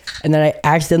 And then I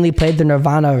accidentally played the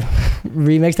Nirvana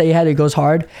remix that you had. It goes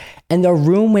hard, and the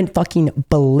room went fucking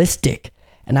ballistic.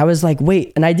 And I was like,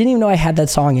 wait, and I didn't even know I had that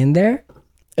song in there.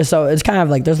 So it's kind of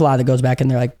like there's a lot that goes back in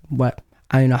there. Like what?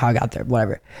 I don't know how I got there,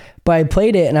 whatever. But I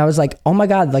played it and I was like, oh my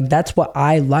God, like that's what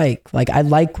I like. Like I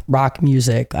like rock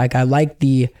music. Like I like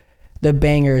the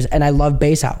bangers, and I love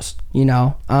bass house, you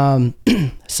know?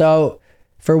 So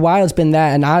for a while it's been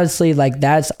that. And honestly, like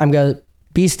I'm going to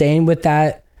be staying with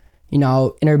that, you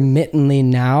know, intermittently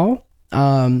now.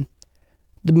 The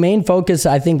main focus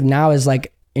I think now is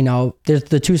like, you know, there's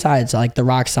the two sides, like the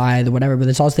rock side or whatever, but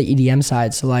there's also the EDM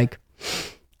side. So like,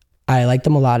 I like the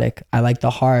melodic, I like the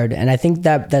hard, and I think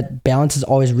that balance is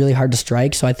always really hard to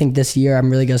strike. So I think this year I'm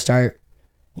really gonna start,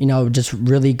 you know, just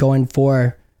really going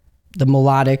for the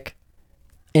melodic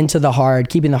into the hard,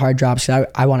 keeping the hard drops.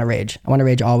 I want to rage. I want to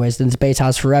rage always. Then it's bass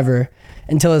house forever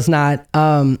until it's not.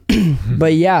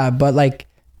 But yeah, but like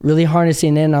really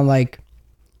harnessing in on like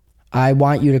I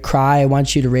want you to cry. I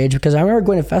want you to rage. Because I remember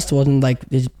going to festivals and like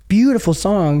these beautiful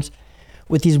songs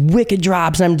with these wicked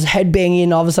drops, and I'm just headbanging,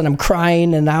 and all of a sudden I'm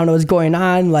crying and I don't know what's going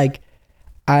on. Like,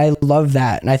 I love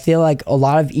that. And I feel like a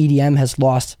lot of EDM has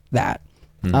lost that.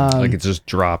 Like it's just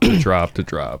drop to drop to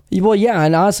drop. Well, yeah.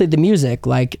 And honestly, the music,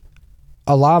 like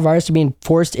a lot of artists are being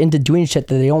forced into doing shit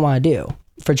that they don't want to do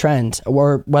for trends,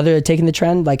 or whether they're taking the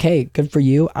trend, like, hey, good for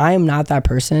you. I am not that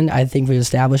person. I think we've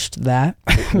established that.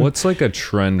 What's like a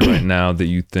trend right now that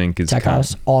you think is tech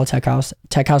house, all tech house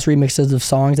remixes of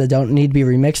songs that don't need to be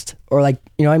remixed, or like,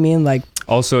 you know what I mean? Like,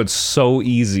 also it's so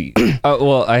easy.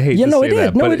 Well, I hate to say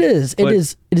that. No, it is. It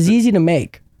is easy to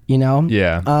make, you know?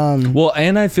 Yeah. Well,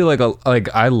 and I feel like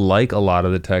I like a lot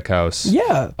of the tech house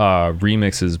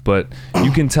remixes, but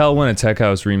you can tell when a tech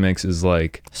house remix is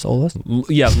like soulless.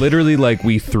 Yeah, literally like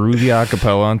we threw the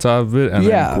acapella on top of it and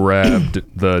then grabbed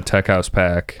the tech house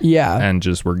pack. Yeah. And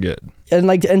just we're good.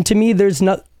 And to me, there's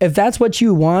not, if that's what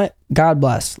you want, God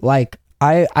bless. Like,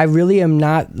 I really am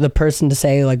not the person to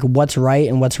say like what's right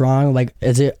and what's wrong. Like,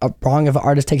 is it wrong if an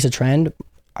artist takes a trend?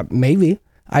 Maybe.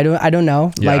 I don't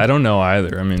know. Yeah, like, I don't know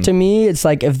either. I mean, to me, it's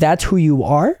like, if that's who you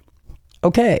are,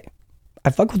 okay, I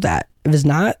fuck with that. If it's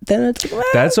not, then it's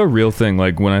that's a real thing.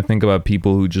 Like when I think about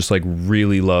people who just like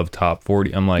really love top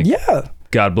 40, I'm like, yeah,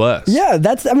 God bless. Yeah,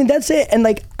 that's it. And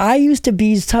like, I used to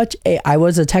be I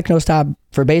was a techno stop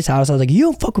for bass house. I was like, you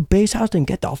don't fuck with bass house, then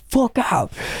get the fuck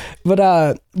out. But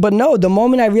no, the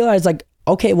moment I realized like,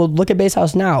 okay, well, look at bass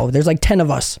house now. There's like 10 of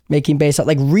us making bass house,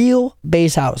 like real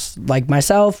bass house, like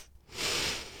myself.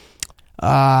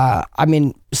 I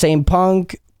mean, Same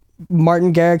Punk,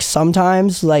 Martin Garrix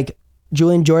sometimes, like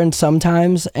Julian Jordan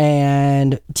sometimes,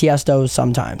 and Tiesto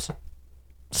sometimes.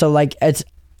 So like,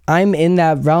 I'm in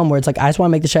that realm where it's like, I just want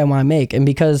to make the shit I want to make. And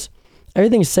because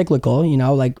everything's cyclical, you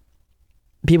know, like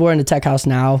people are in the tech house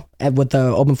now with the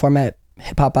open format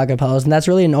hip hop acapellas, and that's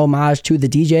really an homage to the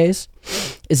DJs.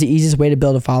 It's the easiest way to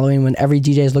build a following when every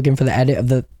DJ is looking for the edit of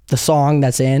the song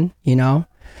that's in, you know?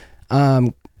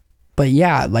 But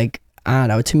yeah, like, I don't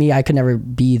know, to me, I could never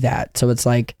be that. So it's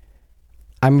like,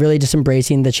 I'm really just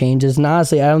embracing the changes. And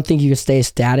honestly, I don't think you can stay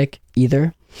static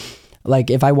either.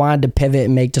 Like, if I wanted to pivot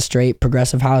and make just straight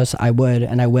progressive house, I would,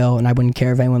 and I will, and I wouldn't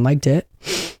care if anyone liked it,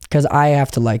 because I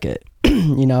have to like it,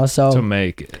 you know? So to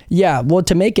make it. Yeah, well,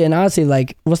 to make it, and honestly,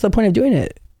 like, what's the point of doing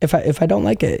it if I don't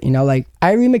like it, you know? Like,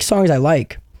 I remix songs I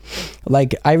like.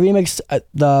 Like, I remixed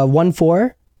the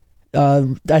 1-4.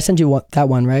 I sent you that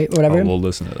one, right? Whatever. Oh, we'll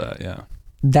listen to that, yeah.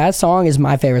 That song is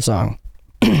my favorite song.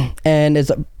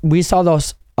 And we saw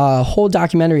those whole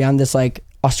documentary on this like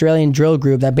Australian drill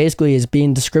group that basically is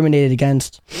being discriminated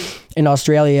against in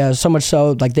Australia, so much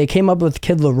so like they came up with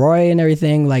Kid Leroy and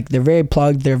everything. Like, they're very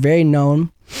plugged, they're very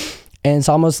known, and it's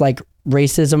almost like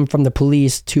racism from the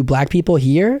police to black people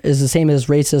here is the same as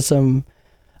racism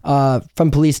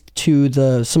from police to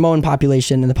the Samoan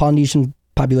population and the Polynesian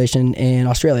population in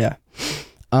Australia.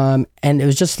 And it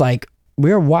was just like,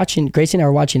 Gracie and I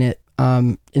were watching it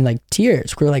in like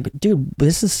tears. We were like, dude,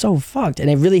 this is so fucked.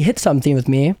 And it really hit something with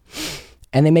me.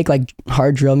 And they make like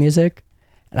hard drill music.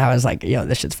 And I was like, yo,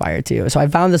 this shit's fire too. So I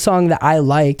found the song that I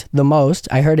liked the most.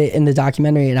 I heard it in the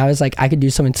documentary and I was like, I could do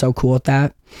something so cool with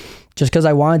that. Just because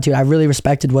I wanted to. I really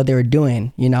respected what they were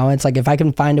doing. You know, it's like, if I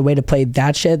can find a way to play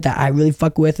that shit that I really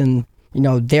fuck with and, you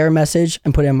know, their message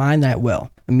and put it in mine, then I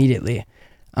will immediately.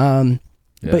 Yeah.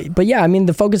 But yeah, I mean,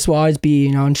 the focus will always be,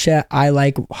 you know, on shit. I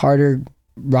like harder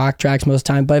rock tracks most of the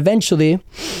time, but eventually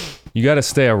you got to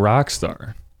stay a rock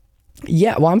star.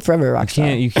 Yeah, well, I'm forever a rock star.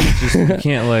 You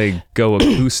can't like go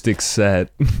acoustic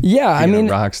set. Yeah, I mean,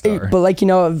 rock star. But like, you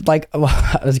know, like, well,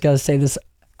 I was gonna say this.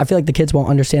 I feel like the kids won't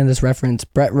understand this reference.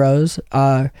 Brett Rose,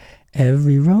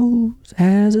 every rose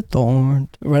has a thorn,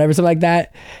 or whatever, something like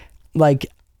that. Like,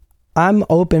 I'm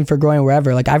open for going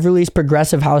wherever. Like, I've released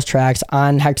progressive house tracks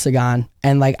on Hexagon,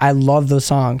 and like, I love those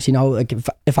songs. You know, like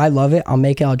if I love it, I'll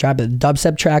make it. I'll drop it.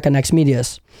 Dubstep track on Next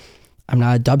Medias. I'm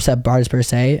not a dubstep artist per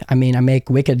se. I mean, I make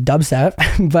wicked dubstep,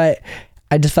 but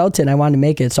I just felt it and I wanted to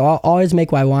make it. So I'll always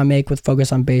make what I want to make with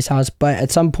focus on bass house. But at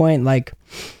some point, like,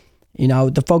 you know,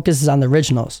 the focus is on the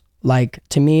originals. Like,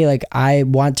 to me, like, I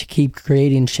want to keep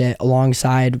creating shit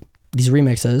alongside these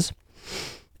remixes.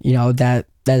 You know,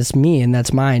 that's me and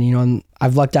that's mine. You know, and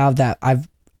I've lucked out that I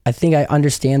think I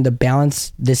understand the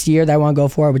balance this year that I want to go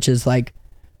for, which is like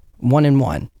 1 and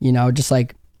 1. You know, just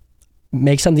like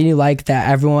make something you like that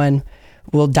everyone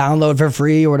will download for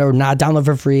free or whatever, not download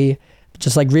for free.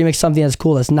 Just like remix something that's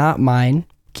cool that's not mine.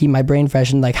 Keep my brain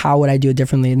fresh and like, how would I do it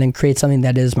differently, and then create something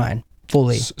that is mine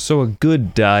fully. So a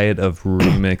good diet of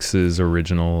remixes,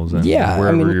 originals, and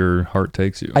wherever your heart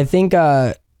takes you. I think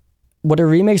what a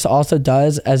remix also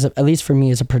does, at least for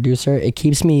me as a producer, it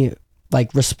keeps me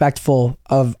like respectful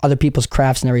of other people's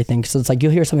crafts and everything. So it's like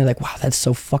you'll hear something like, wow, that's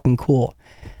so fucking cool.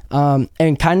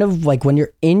 And kind of like when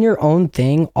you're in your own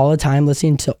thing all the time,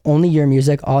 listening to only your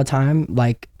music all the time,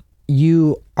 like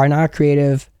you are not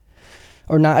creative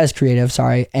or not as creative,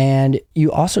 sorry. And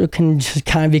you also can just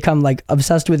kind of become like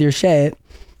obsessed with your shit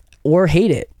or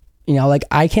hate it. You know, like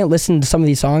I can't listen to some of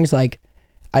these songs. Like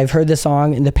I've heard this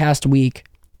song in the past week,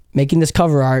 making this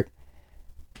cover art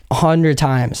 100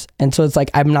 times. And so it's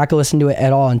like, I'm not gonna listen to it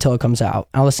at all until it comes out.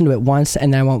 I'll listen to it once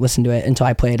and then I won't listen to it until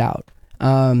I play it out.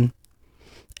 And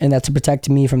that's to protect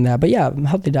me from that. But yeah, I'm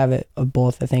healthy dive of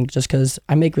both, I think, just because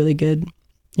I make really good,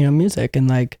 you know, music and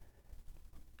like,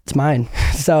 it's mine.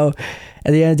 So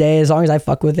at the end of the day, as long as I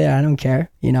fuck with it, I don't care.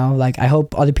 You know, like I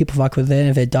hope other people fuck with it. And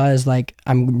if it does, like,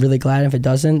 I'm really glad. If it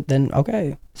doesn't, then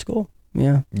okay, it's cool.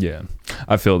 Yeah. Yeah.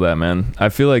 I feel that, man. I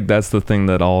feel like that's the thing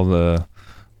that all the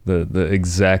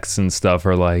execs and stuff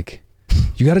are like,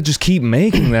 you got to just keep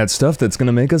making that stuff that's going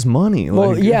to make us money.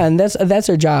 Well, like, yeah, and that's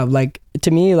their job. Like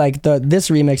to me, like this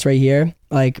remix right here,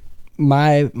 like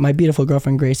my beautiful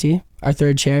girlfriend Gracie, our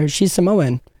third chair, she's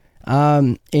Samoan.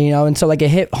 You know, and so like it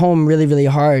hit home really, really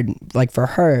hard, like for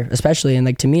her especially, and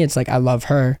like to me it's like I love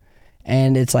her,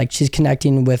 and it's like she's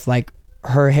connecting with like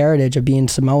her heritage of being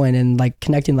Samoan and like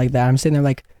connecting like that. I'm sitting there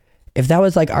like, if that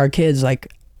was like our kids,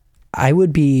 like I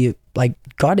would be like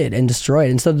gutted and destroyed.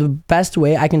 And so the best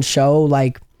way I can show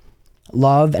like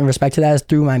love and respect to that is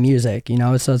through my music, you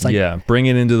know? So it's like, yeah, bring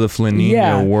it into the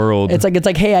FLYNNINHO world. It's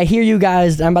like, hey, I hear you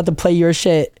guys, I'm about to play your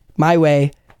shit my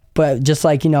way, but just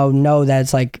like, you know that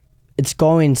it's like, it's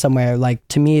going somewhere. Like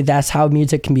to me, that's how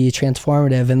music can be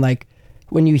transformative. And like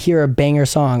when you hear a banger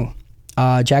song,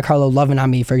 Jack Harlow Lovin'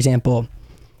 On Me, for example,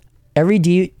 every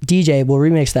DJ will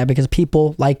remix that because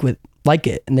people like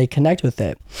it and they connect with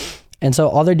it. And so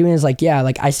all they're doing is like, yeah,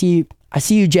 like I see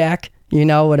you, Jack, you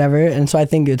know, whatever. And so I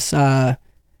think it's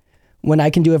when I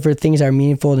can do it for things that are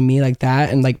meaningful to me like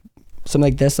that, and like something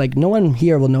like this, like no one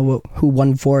here will know who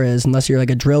 1-4 is unless you're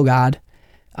like a drill god.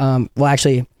 Well,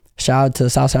 actually, shout out to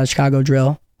Southside Chicago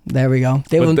Drill. There we go.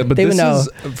 They would know.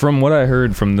 From what I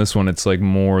heard from this one, it's like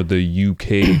more the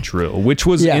UK drill, which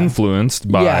was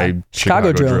influenced by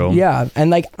Chicago drill. Yeah,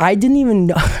 and like I didn't even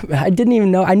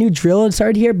know. I knew drill had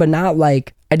started here, but not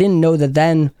like I didn't know that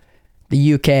then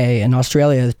the UK and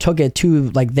Australia took it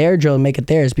to like their drill and make it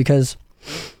theirs, because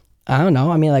I don't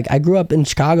know. I mean, like I grew up in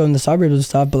Chicago in the suburbs and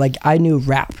stuff, but like I knew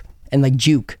rap and like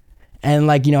juke and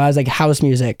like, you know, I was like house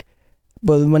music.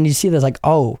 But when you see this, like,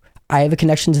 oh, I have a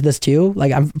connection to this too.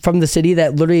 Like I'm from the city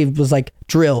that literally was like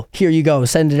drill. Here you go,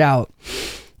 send it out.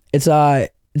 It's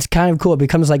kind of cool. It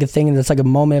becomes like a thing that's like a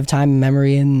moment of time and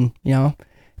memory, and you know,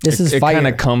 it kind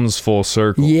of comes full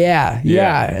circle. Yeah.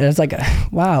 And it's like,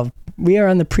 wow, we are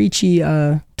on the preachy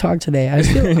talk today. I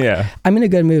feel yeah, I'm in a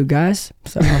good mood, guys.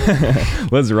 So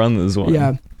let's run this one.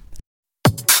 Yeah.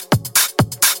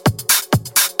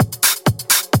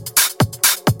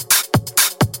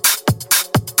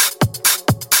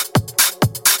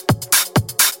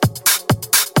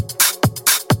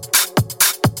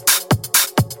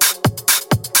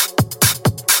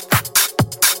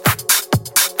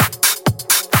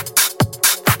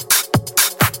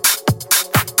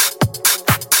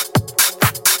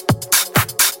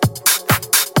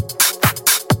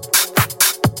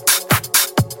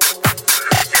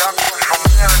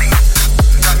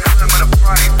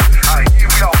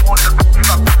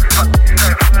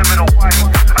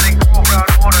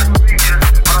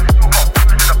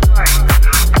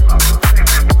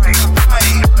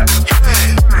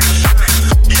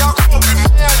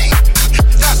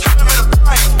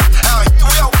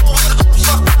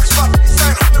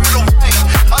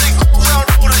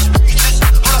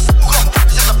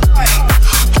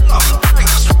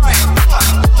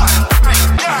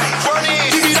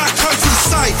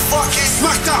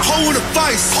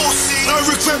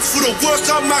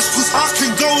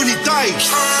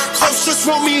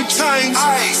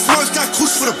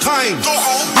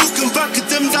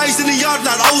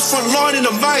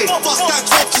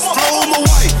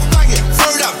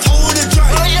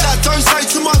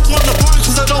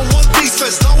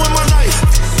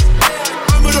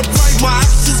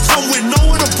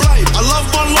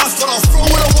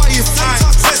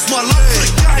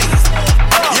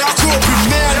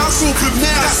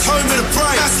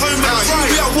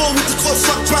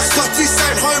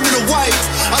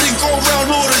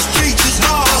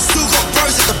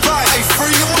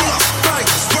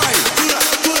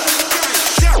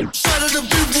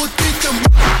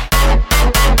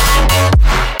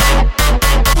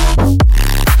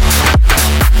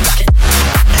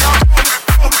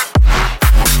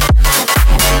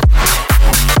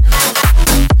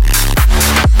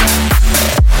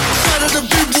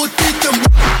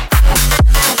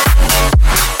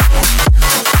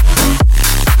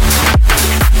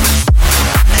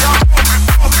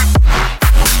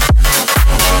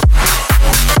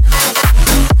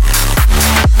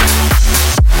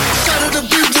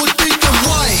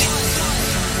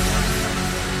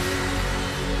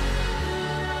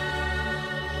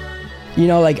 you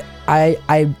know, like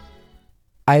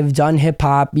I've done hip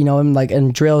hop, you know,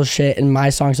 and drill shit in my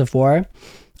songs before.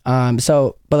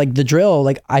 But like the drill,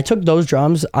 like I took those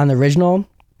drums on the original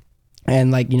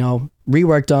and like, you know,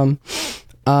 reworked them.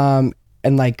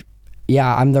 And like,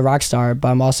 yeah, I'm the rock star, but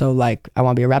I'm also like, I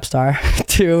want to be a rap star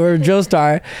too, or a drill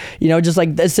star, you know, just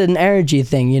like it's an energy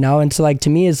thing, you know? And so like, to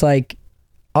me, it's like,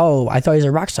 oh, I thought he's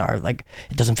a rock star. Like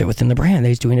it doesn't fit within the brand that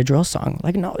he's doing a drill song.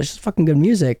 Like, no, it's just fucking good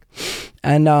music.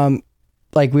 And,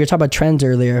 like we were talking about trends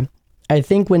earlier. I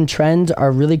think when trends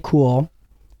are really cool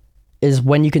is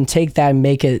when you can take that and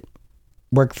make it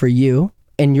work for you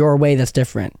in your way that's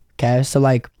different. Okay. So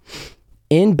like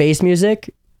in bass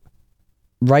music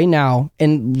right now,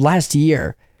 in last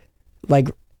year, like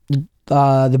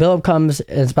the build-up comes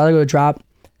and it's about to go to drop.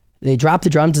 They drop the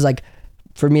drums. It's like,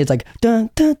 for me, it's like dun,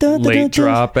 dun, dun, late dun,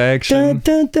 drop dun, action.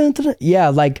 Dun, dun, dun, dun. Yeah,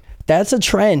 like that's a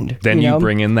trend. Then you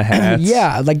bring in the hats.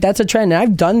 Yeah, like that's a trend. And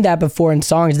I've done that before in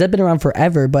songs. That's been around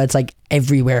forever, but it's like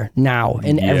everywhere now,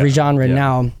 in every genre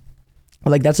now.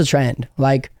 Like that's a trend.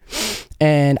 Like,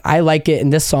 and I like it in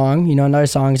this song, you know, in other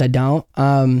songs I don't.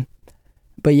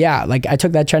 But yeah, like I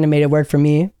took that trend and made it work for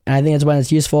me. And I think it's when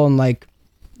it's useful. And like,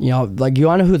 you know, like you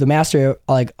want to know who the master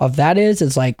like of that is?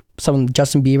 It's like some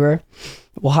Justin Bieber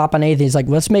will hop on anything. He's like,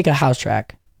 let's make a house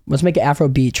track. Let's make an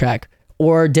Afrobeat track.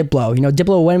 Or Diplo. You know,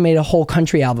 Diplo went and made a whole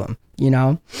country album, you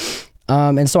know?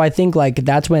 And so I think like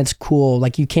that's when it's cool.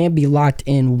 Like you can't be locked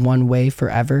in one way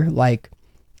forever. Like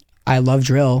I love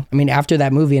drill. I mean, after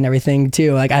that movie and everything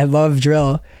too, like I love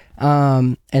drill.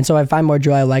 And so if I find more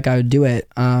drill I like, I would do it.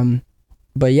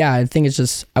 But yeah, I think it's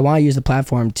just, I want to use the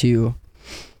platform to, you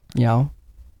know,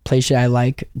 play shit I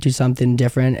like, do something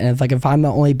different. And if I'm the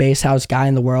only bass house guy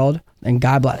in the world, then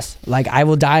God bless. Like I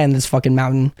will die on this fucking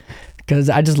mountain because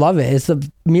I just love it. It's the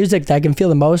music that I can feel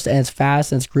the most, and it's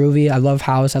fast and it's groovy. I love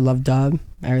house. I love dub,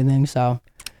 everything. So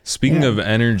speaking of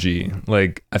energy,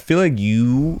 like I feel like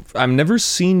I've never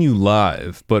seen you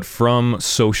live, but from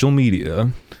social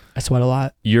media, I sweat a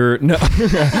lot. No,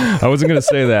 I wasn't going to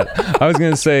say that. I was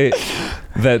going to say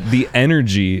that the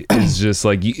energy is just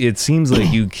like, it seems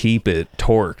like you keep it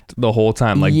torqued the whole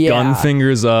time. Like gun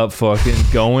fingers up, fucking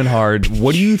going hard.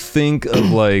 What do you think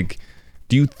of like,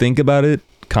 do you think about it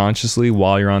consciously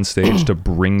while you're on stage to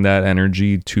bring that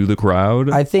energy to the crowd?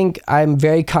 I think I'm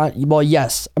very well,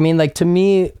 yes. I mean, like to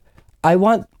me, I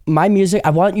want my music,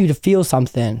 I want you to feel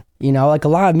something. You know, like a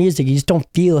lot of music, you just don't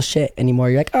feel shit anymore.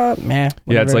 You're like, oh man.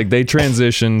 Whatever. Yeah, it's like they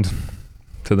transitioned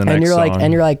to the next and you're song. Like,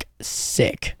 and you're like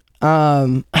sick.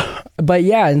 But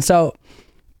yeah, and so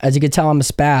as you can tell, I'm a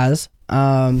spaz.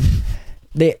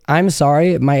 I'm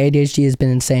sorry, my ADHD has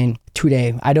been insane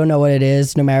today. I don't know what it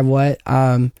is, no matter what.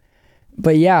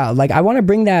 But yeah, like I want to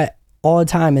bring that all the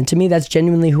time, and to me, that's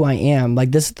genuinely who I am.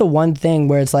 Like this is the one thing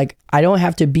where it's like I don't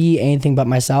have to be anything but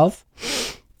myself.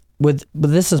 With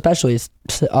this especially,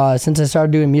 since I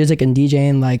started doing music and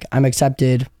DJing, like I'm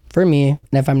accepted for me,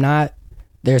 and if I'm not,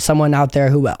 there's someone out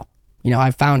there who will. You know, I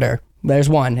found her. There's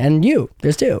one, and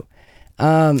there's two.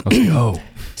 Let's go.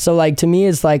 So like to me,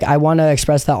 it's like I want to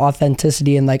express that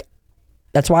authenticity, and like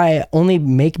that's why I only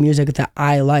make music that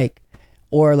I like,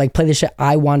 or like play the shit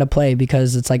I want to play,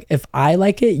 because it's like if I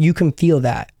like it, you can feel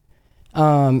that.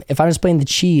 If I'm just playing the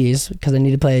cheese because I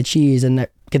need to play the cheese and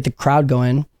get the crowd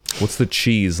going. What's the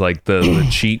cheese? Like the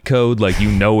cheat code? Like, you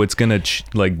know, it's gonna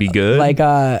like be good. Like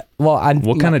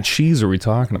what kind of cheese are we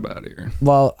talking about here?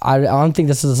 Well, I don't think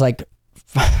this is like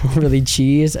really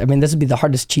cheese. I mean, this would be the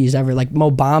hardest cheese ever. Like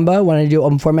Mo Bamba, when I do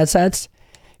open format sets,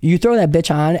 you throw that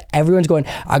bitch on, everyone's going,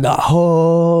 I got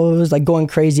hoes, like going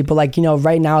crazy. But like, you know,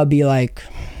 right now it'd be like,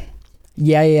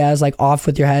 yeah, it's like off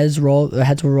with your heads, the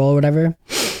heads will roll or whatever.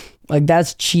 Like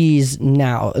that's cheese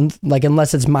now, like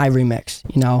unless it's my remix,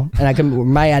 you know, and I can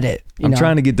my edit. I'm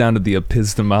trying to get down to the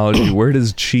epistemology. Where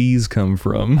does cheese come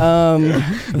from?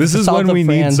 This is when we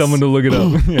need someone to look it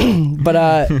up.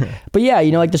 Yeah. But yeah,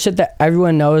 you know, like the shit that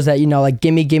everyone knows that, you know, like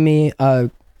gimme,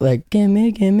 like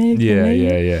gimme.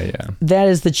 Yeah. That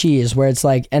is the cheese, where it's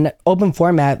like an open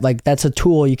format, like that's a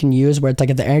tool you can use where it's like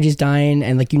if the energy's dying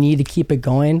and like you need to keep it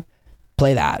going.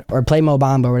 Play that or play Mo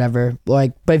Bamba or whatever.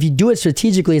 Like, but if you do it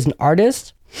strategically as an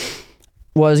artist,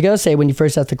 what I was gonna say when you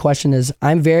first asked the question is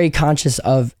I'm very conscious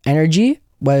of energy,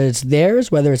 whether it's theirs,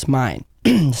 whether it's mine.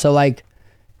 So like,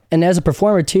 and as a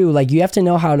performer too, like you have to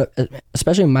know how to,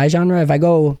 especially in my genre, if I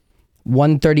go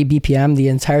 130 BPM the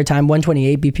entire time,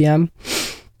 128 BPM,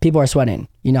 people are sweating,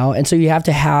 you know? And so you have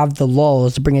to have the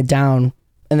lulls to bring it down.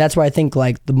 And that's where I think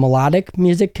like the melodic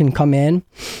music can come in,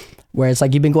 where it's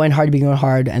like you've been going hard,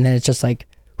 and then it's just like,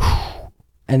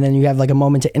 and then you have like a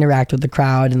moment to interact with the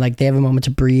crowd, and like they have a moment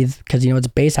to breathe, because you know it's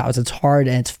bass house, it's hard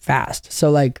and it's fast. So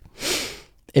like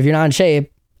if you're not in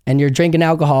shape and you're drinking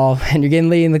alcohol and you're getting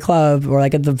lit in the club or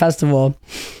like at the festival,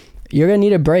 you're gonna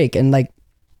need a break. And like,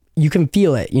 you can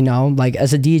feel it, you know, like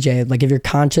as a DJ, like if you're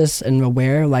conscious and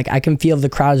aware, like I can feel if the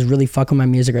crowd is really fucking my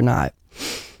music or not.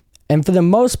 And for the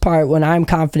most part, when I'm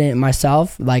confident in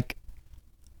myself, like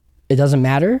it doesn't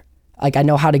matter. Like I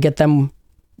know how to get them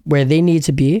where they need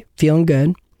to be, feeling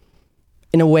good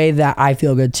in a way that I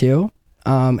feel good too.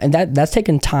 And that's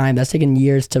taken time. That's taken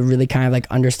years to really kind of like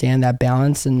understand that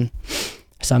balance. And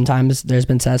sometimes there's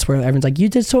been sets where everyone's like, you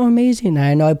did so amazing. And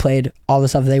I know I played all the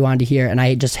stuff they wanted to hear and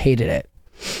I just hated it,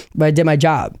 but I did my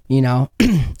job, you know?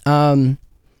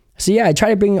 So yeah, I try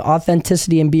to bring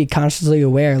authenticity and be consciously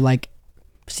aware, like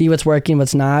see what's working,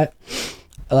 what's not.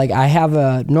 Like I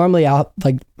have normally I'll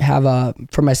like have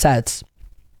for my sets,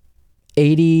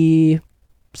 80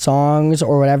 songs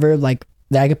or whatever, like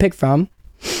that I could pick from.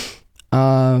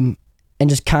 And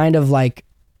just kind of like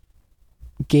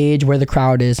gauge where the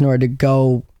crowd is in order to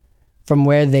go from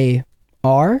where they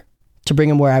are to bring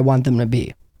them where I want them to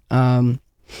be. And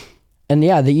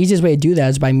yeah, the easiest way to do that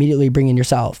is by immediately bringing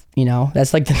yourself, you know,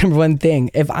 that's like the number one thing.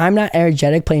 If I'm not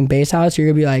energetic playing bass house, you're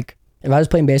gonna be like, if I was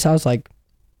playing bass house, like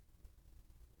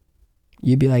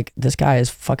you'd be like, this guy is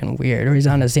fucking weird, or he's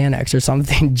on a Xanax or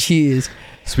something. Jeez.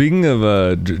 Speaking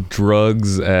of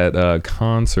drugs at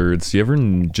concerts, you ever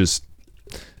just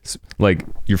like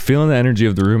you're feeling the energy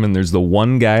of the room and there's the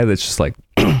one guy that's just like,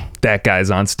 that guy's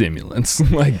on stimulants.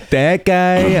 Like that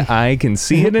guy, I can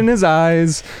see it in his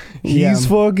eyes. He's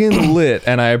fucking lit,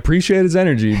 and I appreciate his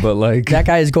energy, but like that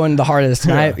guy is going the hardest.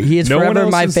 And he is forever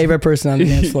my favorite person on the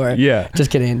dance floor. Yeah,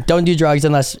 just kidding. Don't do drugs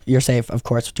unless you're safe. Of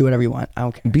course, do whatever you want. I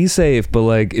don't care. Be safe, but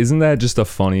like, isn't that just a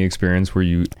funny experience where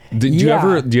do you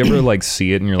ever like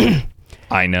see it and you're like,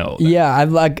 I know that. Yeah,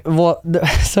 I'm like, well,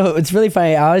 so it's really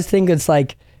funny. I always think it's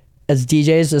like, as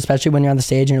DJs, especially when you're on the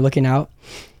stage and you're looking out,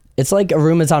 it's like a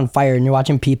room is on fire and you're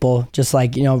watching people just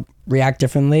like, you know, react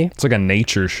differently. It's like a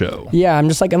nature show. Yeah, I'm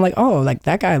like, oh, like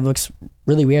that guy looks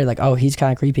really weird. Like, oh, he's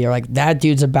kind of creepy. Or like that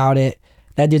dude's about it.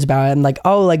 And like,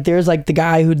 oh, like there's like the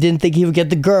guy who didn't think he would get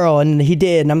the girl and he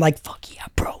did. And I'm like, fuck yeah,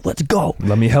 bro, let's go.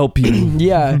 Let me help you.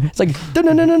 Yeah. It's like,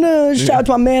 no. Shout out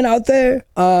to my man out there.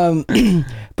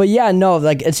 But yeah, no,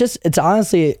 like it's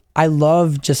honestly, I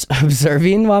love just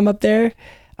observing while I'm up there.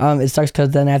 It sucks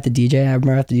because then I have to DJ. I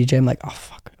remember after DJ, I'm like, oh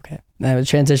fuck, okay. And I have a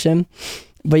transition.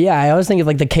 But yeah, I always think of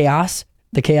like the chaos.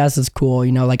 The chaos is cool,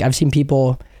 you know. Like I've seen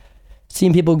people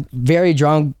very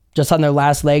drunk, just on their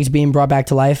last legs, being brought back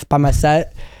to life by my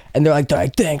set, and they're like,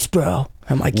 thanks, bro.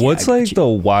 I'm like, yeah, what's like the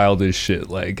wildest shit?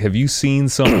 Like, have you seen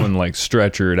someone like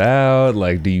stretcher it out?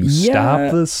 Like, do you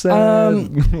stop the set?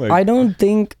 Like, I don't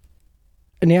think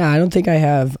I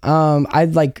have. I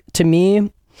like, to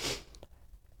me,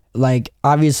 like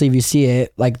obviously if you see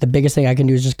it, like the biggest thing I can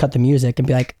do is just cut the music and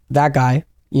be like, that guy,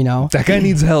 you know, that guy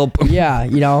needs help. Yeah,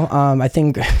 you know, I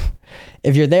think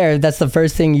if you're there, that's the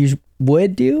first thing you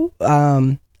would do,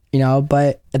 you know.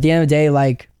 But at the end of the day,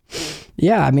 like,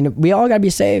 yeah, I mean, we all gotta be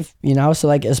safe, you know. So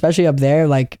like, especially up there,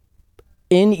 like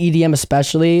in EDM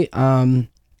especially,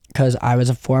 because I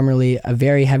was formerly a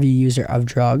very heavy user of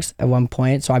drugs at one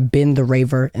point, so I've been the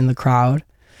raver in the crowd.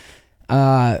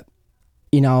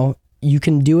 You know, you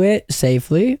can do it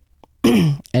safely,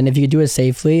 and if you do it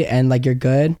safely and like you're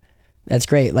good, that's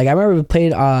great. Like I remember we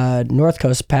played North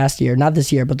Coast past year, not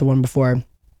this year, but the one before.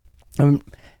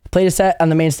 Played a set on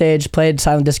the main stage, played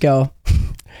silent disco.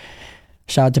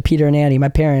 Shout out to Peter and Annie, my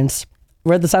parents.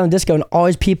 We're at the silent disco and all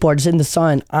these people are just in the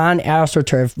sun on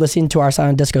AstroTurf listening to our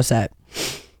silent disco set.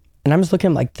 And I'm just looking at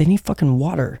them like, they need fucking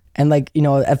water. And like, you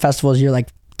know, at festivals, you're like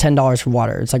 $10 for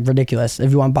water. It's like ridiculous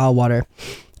if you want bottled water.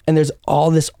 And there's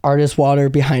all this artist water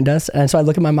behind us. And so I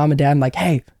look at my mom and dad, I'm like,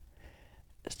 hey,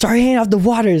 start handing out the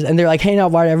waters. And they're like handing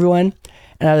out water to everyone.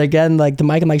 And I again, like the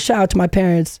mic, I'm like, shout out to my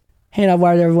parents, handing out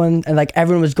water to everyone. And like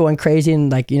everyone was going crazy.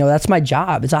 And like, you know, that's my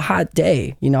job. It's a hot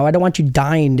day. You know, I don't want you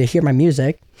dying to hear my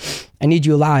music. I need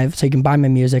you alive so you can buy my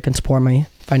music and support me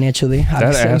financially.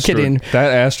 I'm kidding.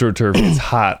 That AstroTurf is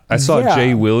hot. I saw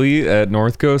Jay Willie at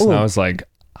North Coast and I was like,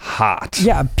 hot.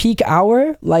 Yeah, peak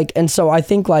hour. Like, and so I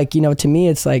think like, you know, to me,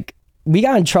 it's like, we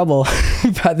got in trouble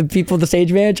by the people, the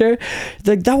stage manager.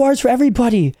 They're like, that water's for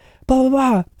everybody, blah, blah,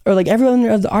 blah. Or like everyone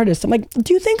as the artist. I'm like,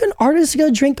 do you think an artist is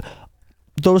going to drink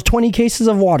those 20 cases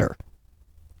of water?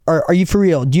 Or are you for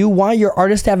real? Do you want your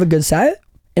artist to have a good set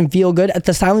and feel good at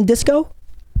the silent disco?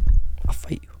 I'll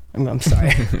fight you. I'm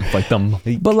sorry. Like the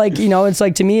mic. But like, you know, it's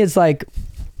like, to me, it's like,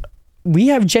 we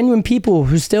have genuine people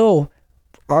who still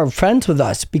are friends with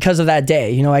us because of that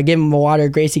day. You know, I gave him water,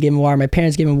 Gracie gave him water, my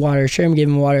parents gave him water, Sherman gave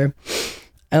him water.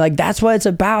 And like, that's what it's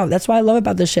about. That's what I love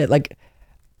about this shit. Like,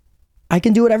 I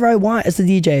can do whatever I want as the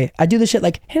DJ. I do the shit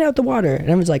like hand out the water, and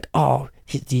everyone's like, oh,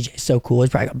 he's DJ, so cool.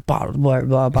 He's probably got bottles, blah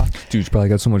blah blah. Dude's probably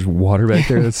got so much water back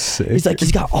there. That's sick. He's like,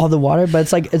 he's got all the water, but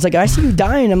it's like I see you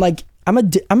dying. I'm like, I'm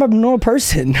a normal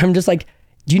person. I'm just like,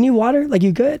 do you need water? Like,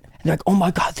 you good? And they're like, oh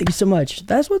my God, thank you so much.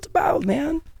 That's what it's about,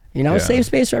 man. You know, save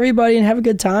space for everybody and have a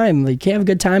good time. Like, you can't have a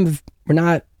good time if we're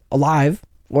not alive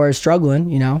or struggling,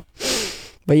 you know?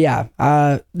 But yeah,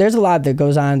 there's a lot that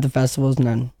goes on at the festivals, and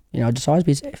then, you know, just always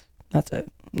be safe. That's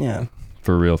it. Yeah.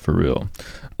 For real.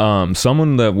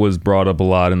 Someone that was brought up a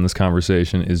lot in this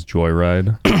conversation is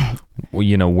Joyride. Well,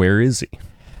 you know, where is he?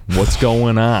 What's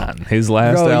going on? His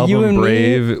last album,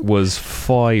 Brave, was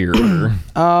fire.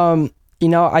 You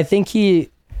know, I think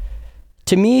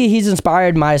to me, he's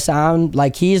inspired my sound.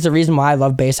 Like, he's the reason why I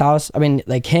love bass house. I mean,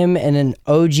 like him and an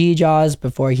OG Jaws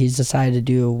before he's decided to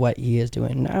do what he is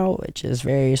doing now, which is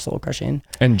very soul crushing.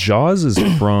 And Jaws is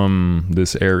from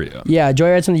this area. Yeah,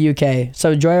 Joyride's from the UK.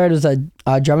 So Joyride was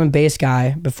a drum and bass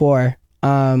guy before.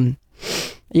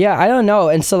 Yeah, I don't know.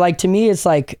 And so, like, to me, it's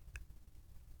like,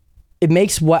 it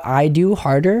makes what I do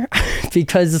harder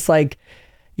because it's like,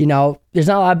 you know, there's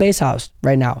not a lot of bass house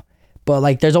right now. But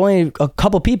like, there's only a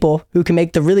couple people who can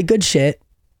make the really good shit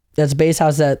that's bass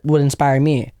house that would inspire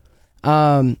me.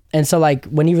 And so like,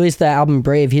 when he released the album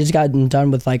Brave, he just gotten done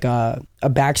with like a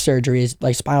back surgery,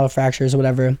 like spinal fractures or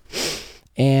whatever.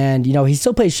 And, you know, he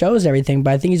still plays shows and everything,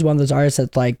 but I think he's one of those artists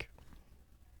that's like,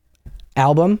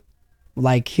 album,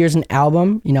 like, here's an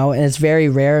album, you know, and it's very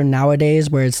rare nowadays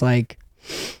where it's like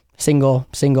single,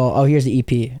 oh, here's the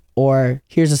EP, or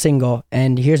here's a single,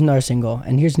 and here's another single,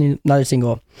 and here's another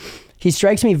single. He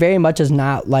strikes me very much as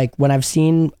not like, when I've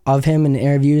seen of him in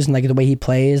interviews and like the way he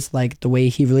plays, like the way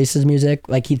he releases music,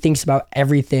 like he thinks about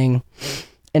everything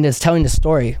and is telling the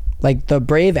story. Like the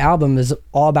Brave album is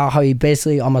all about how he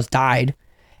basically almost died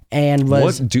and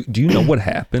was... What? Do you know what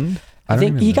happened? I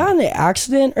think he got in an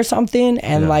accident or something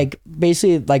and like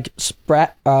basically like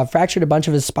fractured a bunch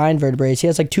of his spine vertebrae. He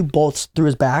has like 2 bolts through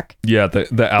his back. Yeah,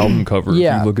 the album cover, if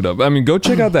you look it up. I mean, go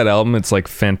check out that album. It's like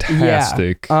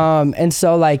fantastic. Yeah. And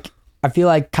so like, I feel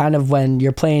like kind of when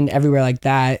you're playing everywhere like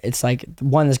that, it's like,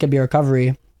 one, there's gonna be a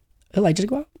recovery. Like, just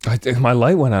go out. My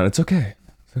light went out. It's okay.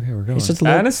 It's okay. We're going.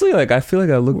 Honestly, like, I feel like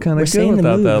I look kind of good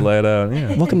without that light out.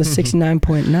 Yeah. Welcome to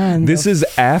 69.9. This is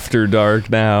after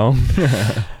dark now.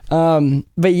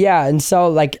 But yeah, and so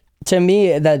like, to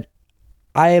me, that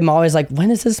I am always like,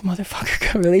 when is this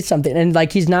motherfucker gonna release something? And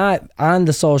like, he's not on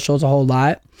the socials a whole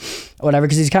lot, or whatever,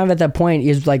 because he's kind of at that point.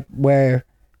 He's like where,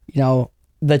 you know,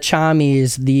 the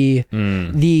Chamis, the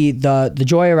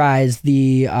Joyrides,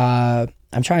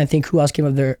 I'm trying to think who else came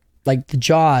up there, like the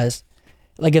Jaws.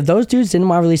 Like, if those dudes didn't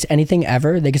want to release anything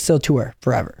ever, they could still tour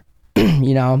forever,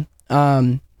 you know?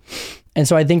 And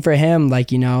so I think for him,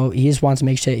 like, you know, he just wants to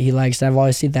make shit he likes. And I've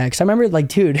always seen that. Because I remember, like,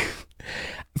 dude,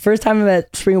 first time I'm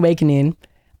at Spring Awakening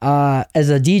as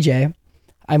a DJ,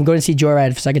 I'm going to see Joyride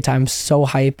for the second time. So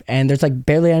hype. And there's, like,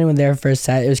 barely anyone there for a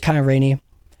set. It was kind of rainy.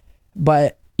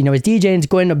 But, you know, his DJing's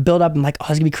going to build up. I'm like, oh,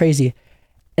 it's going to be crazy.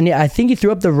 And I think he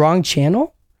threw up the wrong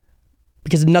channel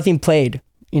because nothing played.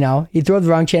 You know, he threw up the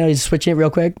wrong channel. He's switching it real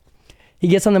quick. He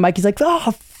gets on the mic. He's like,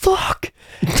 oh, fuck.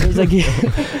 And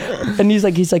he's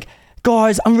like,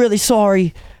 guys, I'm really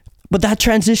sorry, but that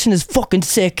transition is fucking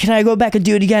sick. Can I go back and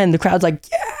do it again? The crowd's like,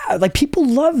 yeah. Like, people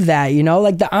love that, you know,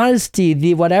 like the honesty,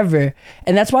 the whatever.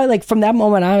 And that's why, like, from that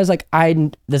moment, I was like,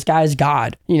 this guy's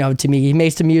God, you know, to me. He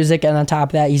makes the music, and on top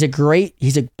of that, he's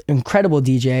an incredible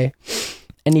DJ.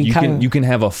 And you can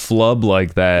have a flub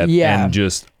like that and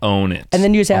just own it. And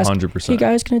then you just ask, 100%. Hey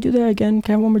guys, can I do that again?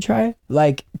 Can I have one more try?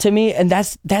 Like, to me, and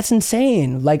that's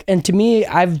insane. Like, and to me,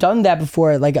 I've done that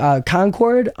before. Like,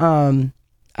 Concord, I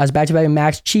was back to back with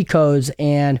Max, Cheat Codes,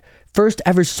 and first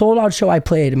ever sold out show I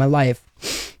played in my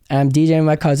life. And I'm DJing with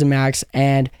my cousin Max,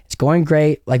 and it's going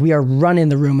great. Like, we are running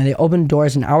the room, and they opened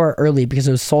doors an hour early because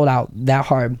it was sold out that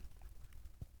hard.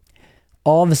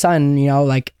 All of a sudden, you know,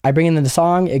 like, I bring in the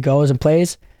song, it goes and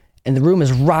plays, and the room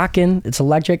is rocking, it's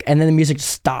electric, and then the music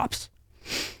stops.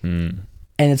 And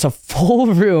it's a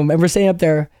full room, and we're sitting up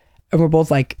there, and we're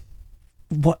both like,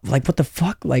 what the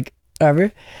fuck? Like,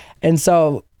 whatever. And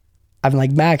so I'm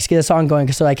like, Max, get a song going,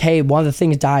 because they're like, hey, one of the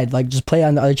things died, like, just play it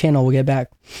on the other channel, we'll get it back.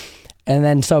 And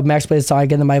then so Max plays the song, I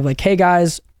get in the mic, like, hey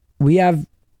guys, we have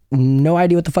no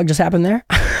idea what the fuck just happened there.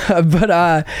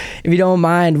 But if you don't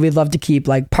mind, we'd love to keep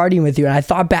like partying with you. And I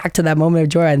thought back to that moment of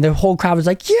joy, and the whole crowd was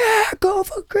like, yeah, go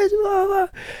for crazy, blah, blah.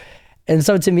 And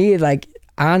so to me, like,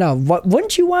 I don't know,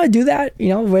 wouldn't you want to do that? You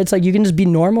know, where it's like you can just be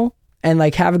normal and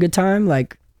like have a good time.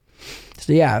 Like,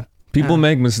 so yeah, People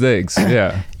make mistakes.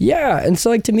 Yeah. Yeah. And so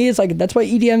like to me, it's like, that's why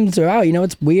EDMs are out. You know,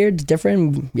 it's weird, it's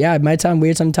different. Yeah, it might sound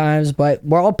weird sometimes, but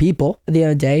we're all people at the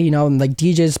end of the day, you know, and like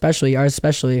DJs especially, artists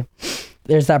especially,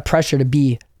 there's that pressure to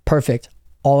be perfect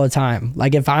all the time.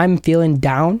 Like if I'm feeling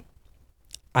down,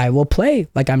 I will play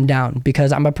like I'm down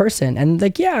because I'm a person. And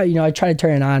like, yeah, you know, I try to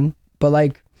turn it on, but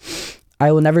like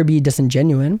I will never be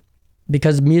disingenuine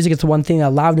because music is the one thing that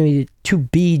allowed me to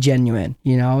be genuine,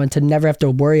 you know, and to never have to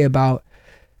worry about,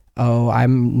 oh,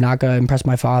 I'm not gonna impress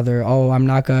my father. Oh, I don't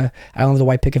have the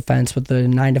white picket fence with the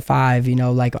 9 to 5, you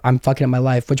know, like I'm fucking up my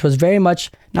life, which was very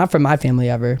much not from my family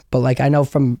ever, but like I know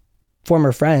from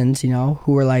former friends, you know,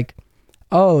 who were like,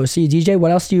 oh, so you DJ,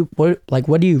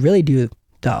 what do you really do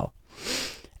though?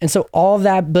 And so all of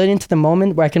that built into the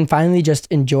moment where I can finally just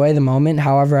enjoy the moment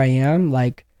however I am.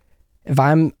 Like if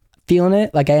I'm feeling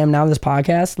it like I am now in this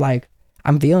podcast, like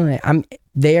I'm feeling it. I'm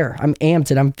there. I'm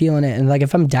amped and I'm feeling it. And like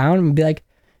if I'm down, I'm gonna be like,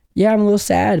 yeah, I'm a little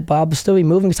sad, but I'll still be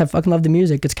moving because I fucking love the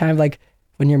music. It's kind of like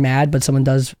when you're mad, but someone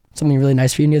does something really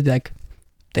nice for you and you'll be like,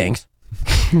 thanks.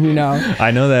 You know?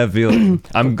 I know that feeling.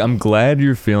 I'm glad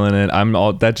you're feeling it.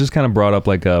 That just kind of brought up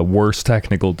like a worst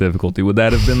technical difficulty. Would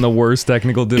that have been the worst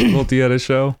technical difficulty at a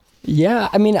show? Yeah,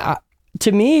 I mean,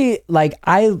 to me, like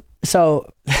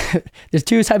so there's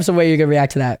two types of way you're gonna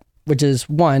react to that, which is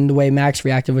one, the way Max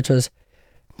reacted, which was,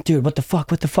 dude, what the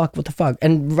fuck,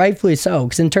 and rightfully so,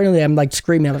 because internally I'm like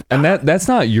screaming. I'm like, and that's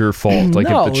not your fault. Like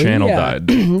no, if the channel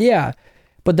died. Yeah,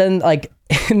 but then like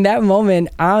in that moment,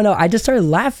 I don't know, I just started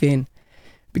laughing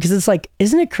because it's like,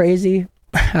 isn't it crazy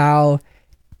how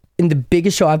in the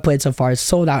biggest show I've played so far, it's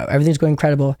sold out, everything's going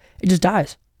incredible, it just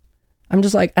dies. I'm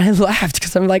just like, I laughed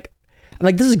because I'm like,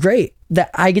 this is great that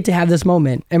I get to have this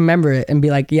moment and remember it and be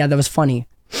like, yeah, that was funny.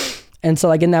 And so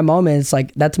like in that moment, it's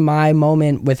like, that's my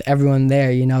moment with everyone there,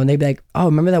 you know, and they'd be like, oh,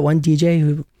 remember that one DJ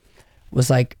who was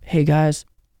like, hey guys,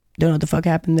 don't know what the fuck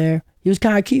happened there. He was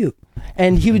kind of cute.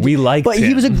 And he would, we liked him.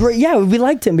 He was a great, yeah, we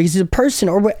liked him because he's a person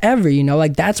or whatever, you know,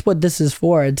 like that's what this is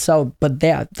for. And so, but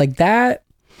that, like that,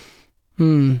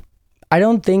 I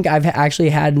don't think I've actually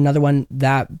had another one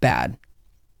that bad.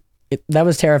 That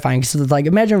was terrifying because it's like,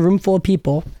 imagine a room full of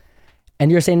people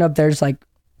and you're standing up there just like,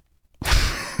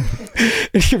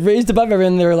 you're raised above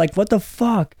everyone and they're like, what the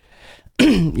fuck?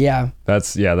 Yeah.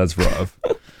 That's rough.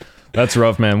 That's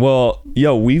rough, man. Well,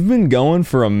 yo, we've been going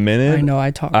for a minute. I know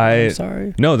I'm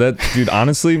sorry. No, dude,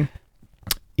 honestly,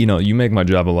 you know, you make my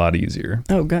job a lot easier.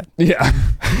 Oh, good. Yeah.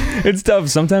 It's tough.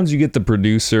 Sometimes you get the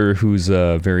producer who's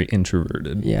very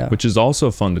introverted, yeah, which is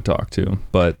also fun to talk to,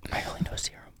 but I only know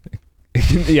Serum.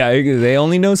 Yeah, they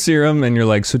only know Serum, and you're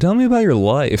like, so tell me about your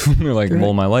life. You're like,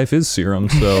 well, my life is Serum,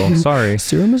 so sorry.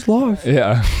 Serum is life.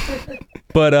 Yeah.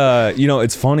 But, you know,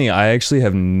 it's funny. I actually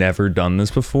have never done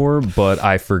this before, but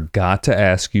I forgot to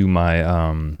ask you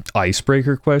my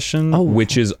icebreaker question,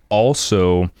 which is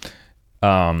also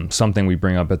something we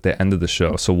bring up at the end of the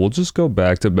show. So we'll just go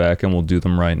back to back and we'll do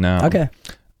them right now. Okay.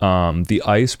 The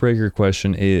icebreaker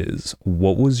question is,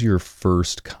 what was your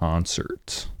first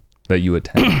concert that you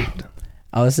attended?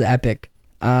 Oh, this is epic.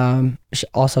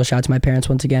 Also, shout out to my parents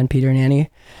once again, Peter and Annie.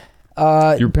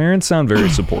 Your parents sound very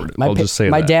supportive. I'll just say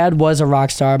that. My dad was a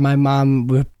rock star. My mom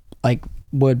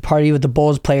would party with the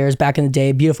Bulls players back in the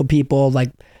day. Beautiful people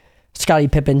like Scottie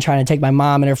Pippen trying to take my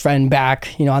mom and her friend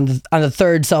back. You know, on the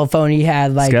third cell phone he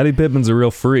had. Like Scottie Pippen's a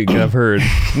real freak. I've heard,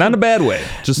 not in a bad way.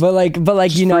 But like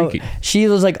you know, freaky. She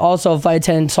was like also a flight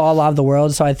attendant, saw a lot of the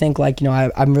world. So I think like, you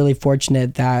know, I'm really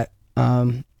fortunate that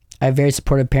I have very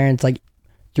supportive parents. Like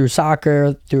through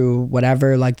soccer, through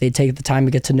whatever, like they take the time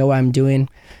to get to know what I'm doing.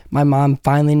 My mom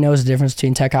finally knows the difference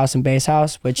between tech house and bass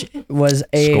house, which was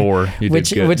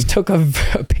which took a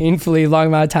painfully long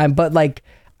amount of time. But like,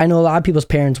 I know a lot of people's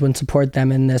parents wouldn't support them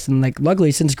in this. And like,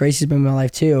 luckily since Gracie's been in my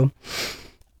life too,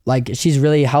 like she's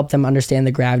really helped them understand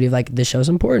the gravity of like, this show's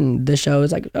important. This show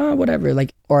is like, oh, whatever.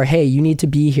 Like, or, hey, you need to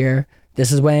be here.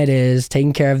 This is when it is,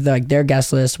 taking care of their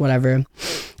guest list, whatever. And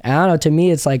I don't know, to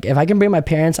me, it's like, if I can bring my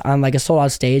parents on like a sold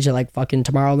out stage at like fucking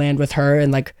Tomorrowland with her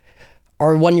and like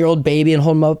our 1-year-old baby and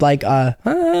hold them up like,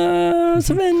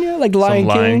 Savannah, like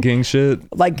Lion King shit.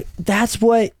 Like, that's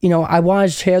what, you know, I want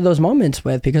to share those moments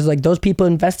with because like those people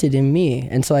invested in me.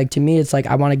 And so like, to me, it's like,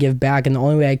 I want to give back. And the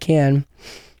only way I can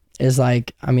is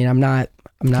like, I mean, I'm not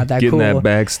that getting cool. That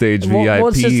backstage VIP. Well,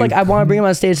 it's just like, I want to bring them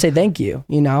on stage and say thank you,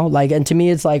 you know? Like, and to me,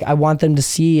 it's like, I want them to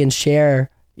see and share,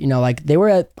 you know, like they were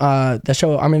at the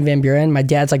show Armin van Buuren. My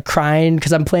dad's like crying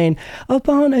because I'm playing Up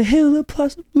on a Hill of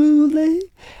Plastic Blue Lake.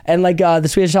 And like the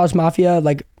Swedish House Mafia,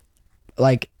 and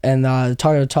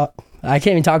talk. I can't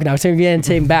even talk now. So I'm getting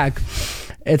taken back.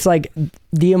 It's like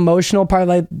the emotional part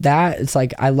like that. It's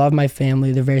like, I love my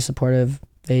family. They're very supportive.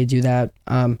 They do that.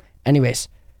 Anyways,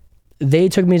 they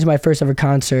took me to my first ever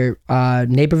concert,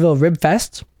 Naperville Rib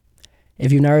Fest.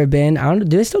 If you've never been, I don't know,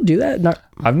 do they still do that?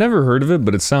 I've never heard of it,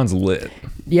 but it sounds lit.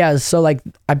 Yeah, so like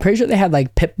I'm pretty sure they had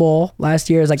like Pitbull last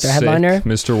year as like their headliner.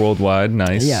 Mr. Worldwide,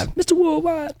 nice. Yeah, Mr.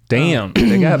 Worldwide. Damn,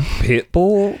 they got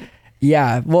Pitbull.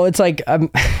 Yeah, well, it's like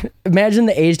imagine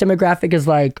the age demographic is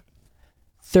like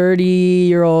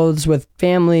 30-year-olds with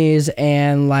families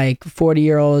and like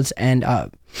 40-year-olds and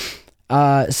up.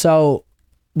 So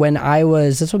when I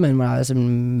was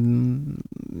in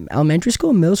elementary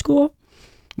school, middle school,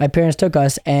 my parents took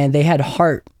us and they had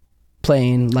Heart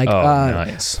playing like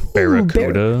nice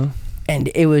Barracuda, and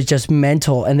it was just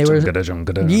mental. And they were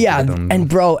and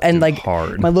bro, and like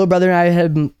hard. My little brother and I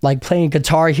had been like playing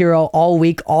Guitar Hero all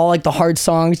week, all like the hard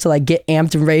songs to like get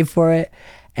amped and rave for it.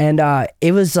 And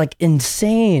it was like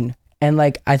insane. And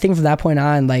like I think from that point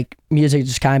on, like music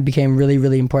just kind of became really,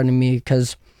 really important to me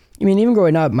because I mean, even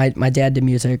growing up, my dad did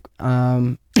music.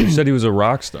 You said he was a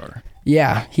rock star.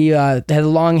 Yeah, he had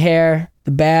long hair,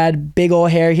 the big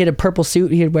old hair. He had a purple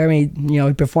suit he'd wear when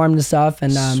he performed and stuff.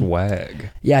 And swag.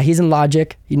 Yeah, he's in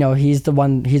Logic. He's the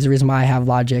reason why I have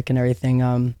Logic and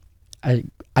everything.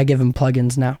 I give him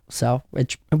plugins now, so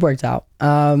it worked out.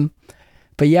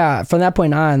 But yeah, from that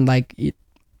point on, like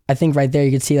I think right there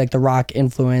you could see like the rock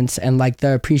influence and like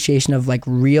the appreciation of like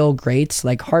real greats.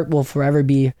 Like Heart will forever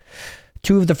be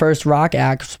two of the first rock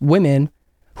acts, women,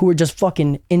 who were just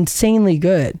fucking insanely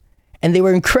good. And they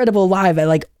were incredible live at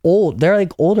like they're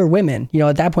like older women,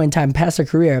 at that point in time, past their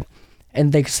career.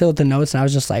 And they still hit the notes and I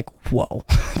was just like, whoa,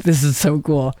 this is so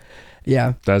cool.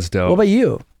 Yeah. That's dope. What about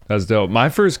you? That's dope. My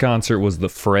first concert was the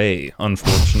Fray,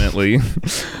 unfortunately.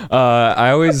 I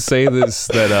always say this,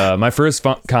 that my first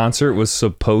concert was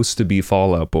supposed to be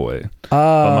Fall Out Boy.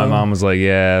 But my mom was like,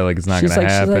 yeah, like it's not going to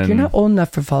happen. She's like, you're not old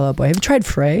enough for Fall Out Boy. Have you tried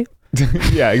Fray?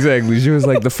 Yeah, exactly. She was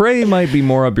like, the Fray might be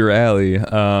more up your alley.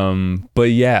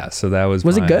 But yeah, so that was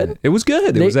it good? It was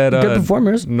good. It was at good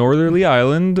performers. Northerly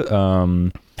Island.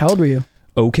 How old were you?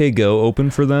 OK Go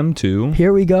opened for them too.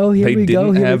 Here we go. They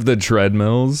didn't have the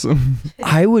treadmills.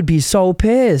 I would be so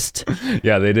pissed.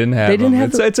 Yeah, they didn't have them.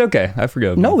 It's okay. I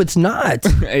forgot. No, it's not.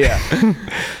 Yeah.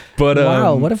 But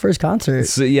wow, what a first concert.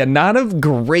 So yeah, not a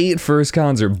great first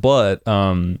concert, but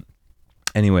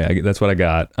anyway, that's what I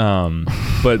got.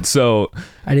 But so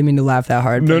I didn't mean to laugh that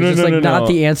hard. No, not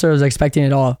the answer I was expecting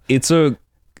at all. It's a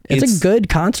good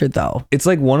concert though. It's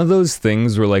like one of those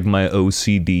things where like my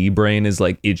OCD brain is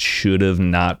like, it should have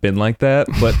not been like that,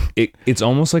 but it's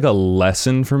almost like a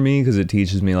lesson for me because it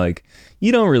teaches me like,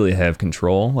 you don't really have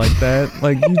control like that.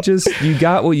 Like you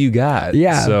got what you got.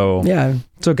 Yeah. So yeah,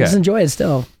 it's okay. Just enjoy it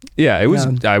still. Yeah, it was.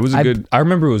 I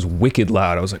remember it was wicked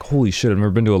loud. I was like, holy shit! I've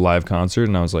never been to a live concert,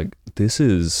 and I was like, this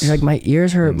is. You're like, my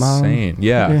ears hurt, insane. Mom.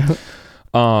 Yeah.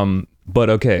 But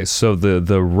okay, so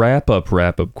the wrap up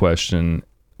question.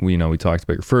 We talked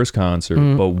about your first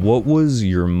concert, but what was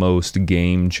your most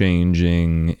game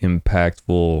changing,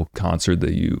 impactful concert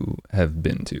that you have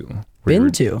been to?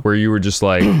 Where you were just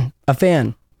like a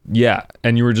fan. Yeah,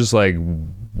 and you were just like,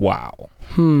 wow.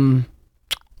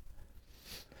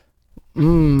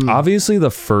 Obviously, the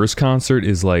first concert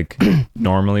is like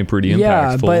normally pretty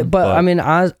impactful. Yeah, but I mean,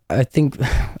 I think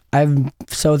I'm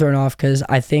so thrown off because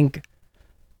I think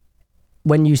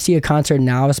when you see a concert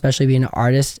now, especially being an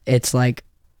artist, it's like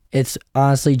it's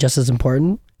honestly just as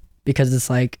important because it's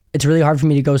like it's really hard for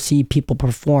me to go see people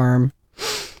perform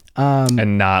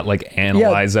and not like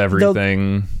analyze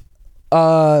everything.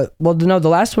 Well, no, the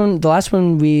last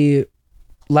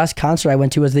concert I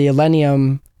went to was the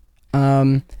Millennium.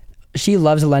 She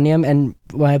loves Millennium, and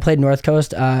when I played North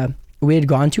Coast, we had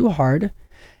gone too hard,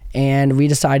 and we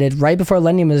decided right before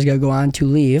Millennium was gonna go on to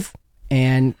leave,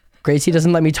 and Gracie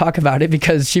doesn't let me talk about it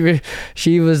because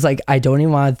she was like, I don't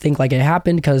even want to think like it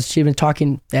happened because she'd been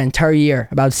talking the entire year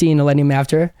about seeing Millennium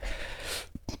after.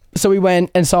 So we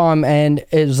went and saw him, and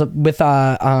it was with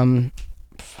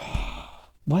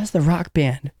what is the rock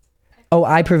band? Oh,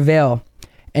 I Prevail.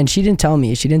 And she didn't tell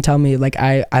me like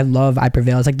I love I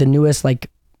Prevail. It's like the newest like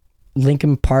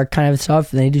Linkin Park kind of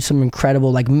stuff. And they do some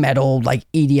incredible like metal,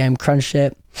 like EDM crunch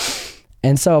shit.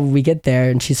 And so we get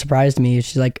there and she surprised me.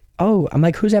 She's like, oh, I'm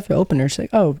like, who's after opener? She's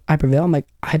like, oh, I Prevail. I'm like,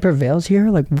 I Prevail's here?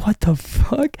 Like, what the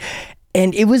fuck?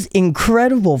 And it was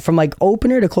incredible from like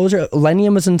opener to closer.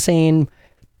 Millennium was insane.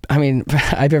 I mean,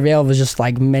 I Prevail was just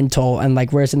like mental and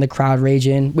like we're in the crowd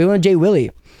raging. We went to Jay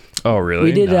Willie. Oh, really?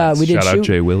 We did. Nice. We did. Shout out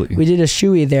Jay Willie. We did a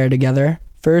shoey there together.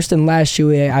 First and last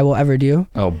shoey I will ever do.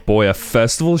 Oh boy, a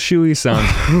festival shoey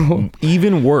sounds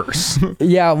even worse.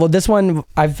 Yeah, well, this one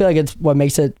I feel like it's what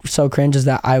makes it so cringe is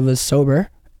that I was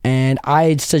sober and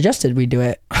I suggested we do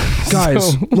it.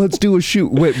 Guys, let's do a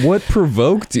shoot. Wait, what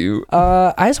provoked you?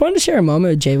 I just wanted to share a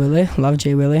moment with Jay Willie. Love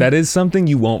Jay Willie. That is something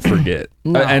you won't forget.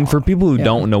 No. And for people who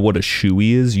don't know what a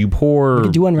shoey is, you pour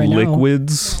do one right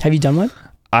liquids. Now. Have you done one?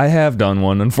 I have done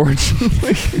one,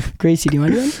 unfortunately. Gracie, do you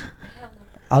want to do one?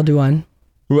 I'll do one.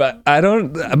 I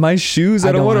don't, my shoes,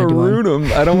 I don't want to ruin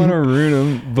them. I don't want to ruin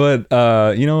them.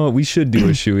 But you know what? We should do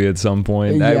a shoey at some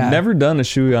point. Yeah. I've never done a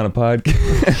shoey on a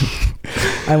podcast.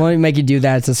 I won't make you do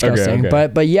that. It's disgusting. Okay.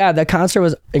 But yeah, the concert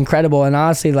was incredible. And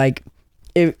honestly, like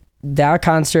that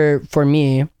concert for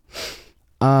me,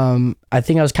 I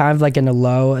think I was kind of like in a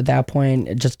low at that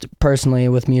point, just personally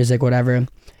with music, whatever.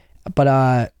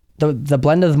 But the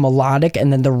blend of the melodic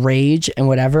and then the rage and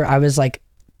whatever, I was like,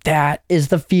 that is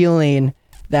the feeling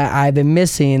that I've been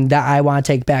missing that I want to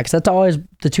take back. So that's always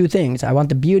the two things. I want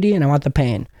the beauty and I want the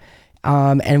pain.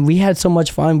 And we had so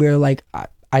much fun. We were like,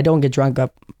 I don't get drunk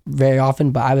up very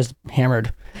often, but I was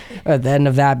hammered at the end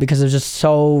of that because it was just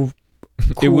so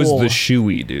cool. It was the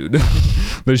shoey, dude.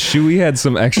 The shoey had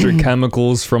some extra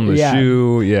chemicals from the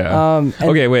shoe. Yeah.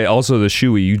 Okay, wait. Also, the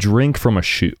shoey, you drink from a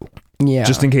shoe. Yeah.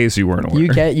 Just in case you weren't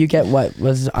aware. You get what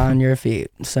was on your feet.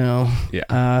 So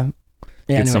yeah.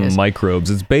 Get anyways. some microbes.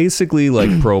 It's basically like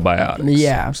probiotics.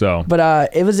 Yeah. So, but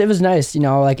it was nice. You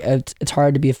know, like it's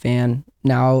hard to be a fan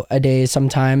nowadays.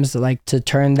 Sometimes, like to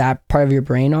turn that part of your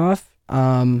brain off.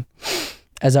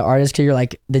 As an artist, because you're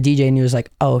like the DJ and he was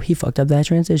like, oh, he fucked up that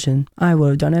transition. I would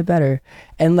have done it better.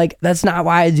 And like that's not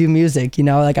why I do music. You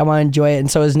know, like I want to enjoy it.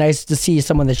 And so it was nice to see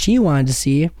someone that she wanted to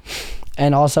see.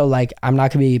 And also like I'm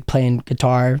not gonna be playing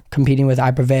guitar, competing with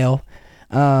I Prevail.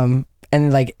 And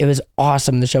like it was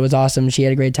awesome. The show was awesome. She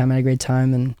had a great time. I had a great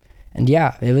time. And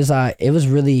yeah, it was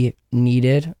really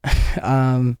needed.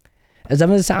 As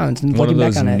dumb as it sounds. And one of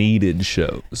those back on needed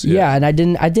shows. Yeah, and I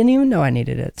didn't even know I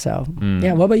needed it. So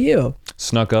yeah, what about you?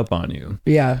 Snuck up on you.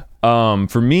 Yeah.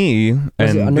 For me,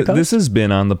 and this has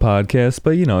been on the podcast,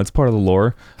 but you know, it's part of the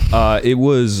lore. It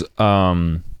was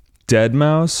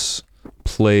Deadmau5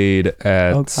 played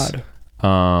at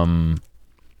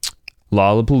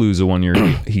Lollapalooza one year.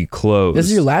 He closed. This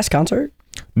is your last concert?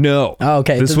 No. Oh,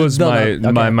 okay. This was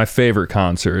my favorite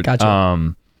concert.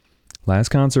 Gotcha. Last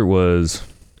concert was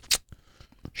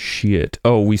shit.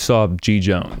 Oh, we saw G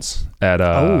Jones at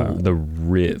the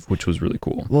Riv, which was really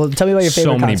cool. Well, tell me about your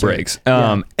favorite concert. So many breaks.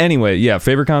 Anyway, yeah,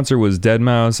 favorite concert was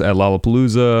Deadmau5 at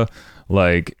Lollapalooza.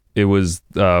 Like it was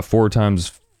 4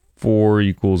 times 4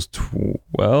 equals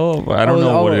 12. I don't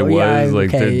know what it was. Yeah,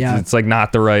 like it's like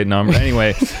not the right number.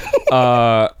 Anyway,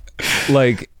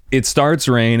 like it starts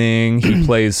raining. He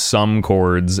plays some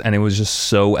chords, and it was just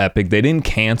so epic. They didn't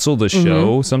cancel the show.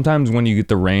 Mm-hmm. Sometimes when you get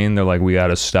the rain, they're like, "We got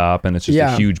to stop," and it's just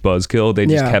a huge buzzkill. They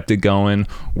just kept it going.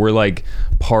 We're like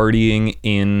partying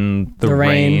in the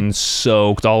rain,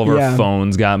 soaked. All of our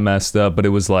phones got messed up, but it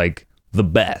was like the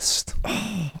best.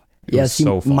 Yeah, see,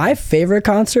 so my favorite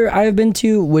concert I've been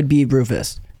to would be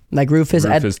Rufus. Like Rufus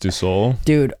du Sol.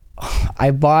 Dude,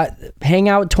 I bought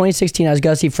Hangout 2016. I was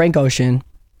going to see Frank Ocean.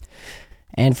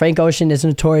 And Frank Ocean is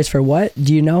notorious for what?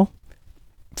 Do you know?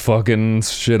 Fucking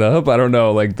shit up? I don't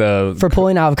know. Like for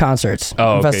pulling out of concerts.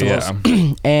 Oh, okay, festivals.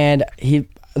 yeah. And the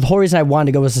whole reason I wanted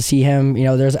to go was to see him. You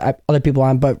know, there's other people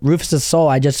on, but Rufus du Sol,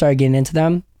 I just started getting into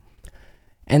them.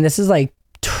 And this is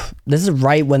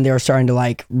right when they were starting to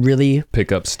like really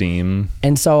pick up steam.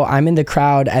 And so I'm in the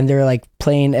crowd and they're like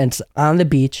playing, and it's on the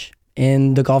beach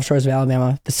in the Gulf Shores of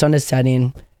Alabama. The sun is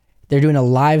setting. They're doing a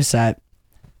live set,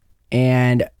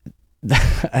 and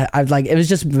I like it was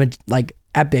just like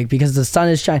epic because the sun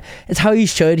is shining. It's how you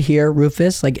should hear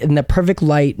Rufus, like in the perfect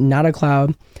light, not a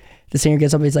cloud. The singer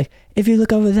gets up and he's like, "If you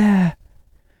look over there,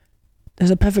 there's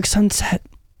a perfect sunset.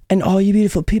 And all you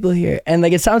beautiful people here." And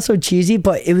like it sounds so cheesy,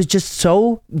 but it was just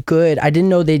so good. I didn't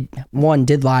know they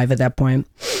did live at that point,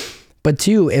 but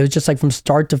 2, it was just like from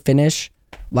start to finish,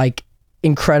 like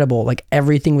incredible. Like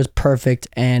everything was perfect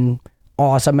and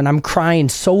awesome. And I'm crying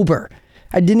sober.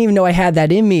 I didn't even know I had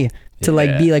that in me to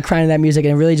like be like crying to that music,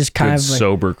 and really just kind of like,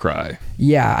 sober cry.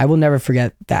 Yeah, I will never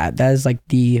forget that. That is like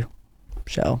the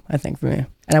show, I think, for me.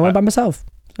 And I went by myself.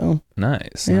 So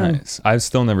nice. I've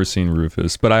still never seen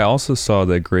Rufus, but I also saw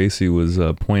that Gracie was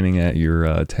pointing at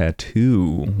your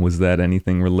tattoo. Was that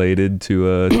anything related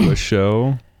to a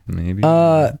show? Maybe.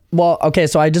 Well, okay.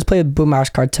 So I just played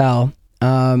Boombox Cartel,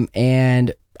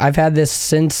 and I've had this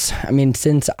since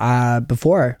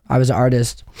before I was an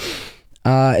artist.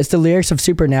 It's the lyrics of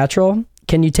Supernatural.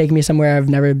 Can you take me somewhere I've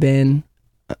never been?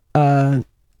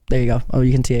 There you go. Oh,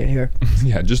 you can see it here.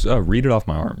 Yeah, just read it off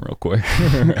my arm real quick.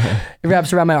 It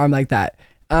wraps around my arm like that.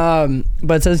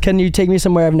 But it says, can you take me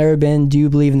somewhere I've never been? Do you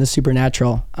believe in the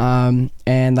supernatural?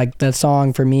 And like that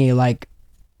song for me, like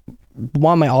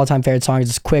one of my all-time favorite songs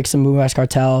is Quicks and Movie Max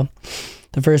Cartel.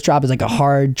 The first drop is like a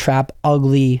hard trap,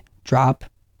 ugly drop.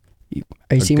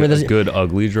 Are you seeing where this? Good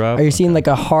ugly drop. Are you seeing like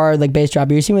a hard like bass drop?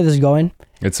 Are you seeing where this is going?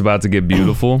 It's about to get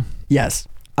beautiful. Yes.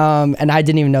 And I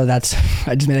didn't even know that's.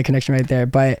 I just made a connection right there.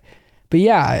 But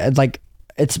yeah, like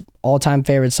it's all-time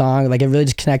favorite song. Like it really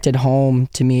just connected home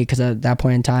to me because at that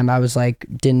point in time I was like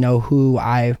didn't know who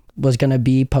I was gonna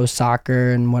be post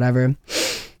soccer and whatever.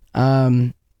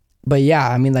 But yeah,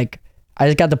 I mean like I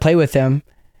just got to play with him,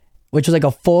 which was like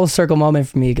a full circle moment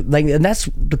for me. Like, and that's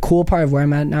the cool part of where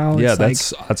I'm at now. Yeah,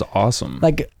 it's that's awesome.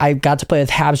 Like I got to play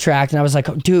with Abstract and I was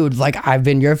like, dude, like I've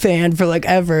been your fan for like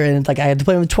ever. And it's like I had to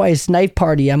play with him twice. Knife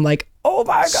Party. I'm like, oh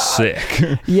my God.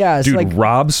 Sick. Yeah. Dude, so like,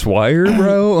 Rob Swire,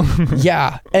 bro.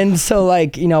 yeah. And so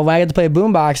like, you know, when I got to play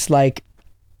Boombox, like,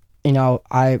 you know,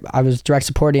 I was direct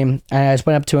supporting him and I just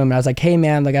went up to him and I was like, hey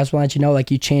man, like I just want to let you know, like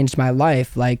you changed my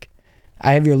life. Like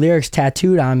I have your lyrics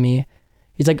tattooed on me.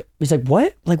 He's like,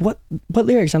 what? Like what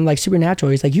lyrics? I'm like, Supernatural.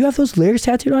 He's like, you have those lyrics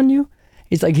tattooed on you?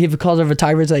 He's like, he calls a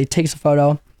photographer, so he takes a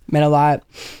photo. Meant a lot.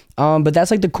 But that's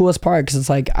like the coolest part because it's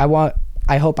like,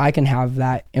 I hope I can have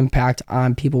that impact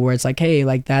on people where it's like, hey,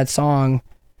 like that song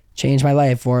changed my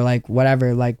life or like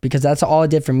whatever. Like, because that's all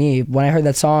it did for me. When I heard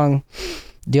that song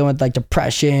dealing with like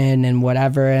depression and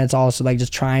whatever, and it's also like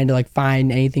just trying to like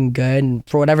find anything good. And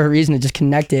for whatever reason, it just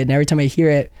connected. And every time I hear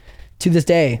it to this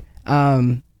day,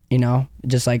 you know,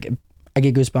 just like I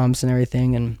get goosebumps and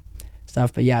everything and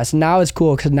stuff. But yeah, so now it's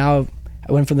cool because now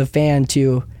I went from the fan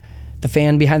to the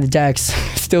fan behind the decks,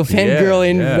 still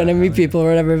fangirling when I meet people or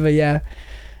whatever. But yeah.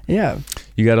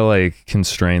 You gotta like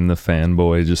constrain the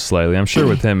fanboy just slightly. I'm sure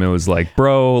with him it was like,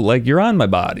 bro, like you're on my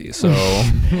body, so.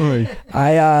 You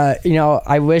know,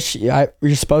 I wish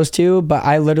you're supposed to, but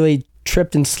I literally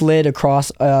tripped and slid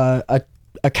across a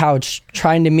couch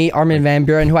trying to meet Armin van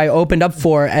Buren, who I opened up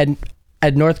for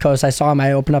at North Coast. I saw him.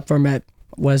 I opened up for him at,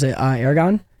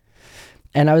 Aragon?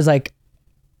 And I was like,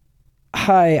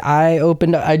 hi,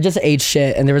 I just ate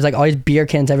shit and there was like all these beer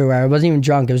cans everywhere. I wasn't even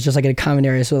drunk. It was just like in a common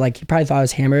area. So like he probably thought I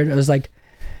was hammered. I was like,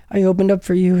 I opened up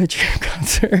for you at your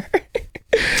concert.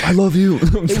 I love you.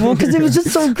 Well, because it was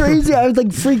just so crazy. I was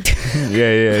like freaked.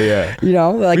 Yeah. You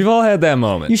know, like we've all had that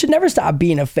moment. You should never stop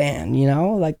being a fan, you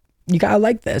know? Like you gotta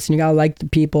like this and you gotta like the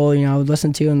people, you know,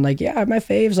 listen to and like, yeah, my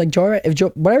faves, like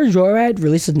Joyride, whatever Joyride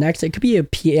releases next, it could be a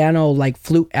piano like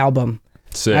flute album.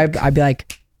 Sick. I'd be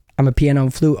like, I'm a piano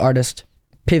and flute artist.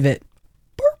 Pivot.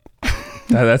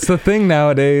 That's the thing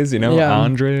nowadays, you know, Yeah.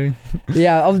 Andre.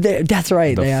 Yeah, that's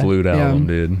right. The flute album,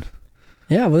 dude.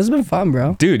 Yeah, well, this has been fun,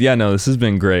 bro. Dude, yeah, no, this has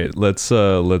been great. Let's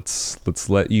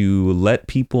let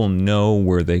people know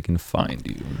where they can find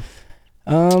you.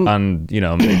 On, you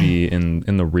know, maybe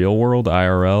in the real world,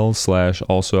 IRL /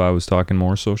 also I was talking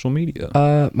more social media.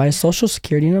 My social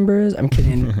security number is, I'm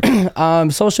kidding.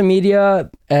 Social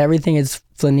media, everything is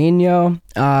FLYNNINHO,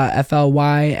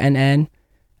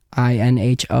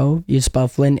 FLYNNINHO. You spell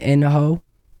FLYNNINHO.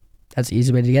 That's the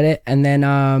easy way to get it. And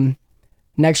then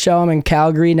next show, I'm in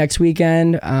Calgary next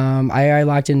weekend. I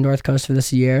locked in North Coast for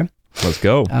this year. Let's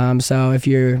go. So if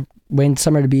you're waiting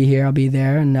summer to be here, I'll be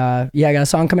there. And yeah, I got a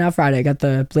song coming out Friday. I got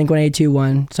the Blink-182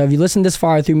 one. So if you listen this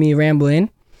far through me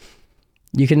rambling,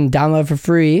 you can download for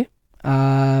free.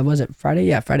 Was it Friday?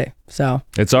 Yeah, Friday. So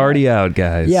it's already out,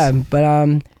 guys. Yeah,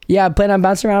 but yeah, I plan on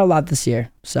bouncing around a lot this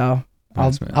year. So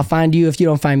I'll find you if you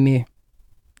don't find me.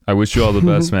 I wish you all the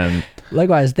best, man.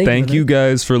 Likewise. Thank you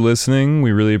guys for listening.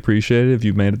 We really appreciate it if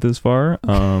you've made it this far.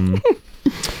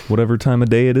 Whatever time of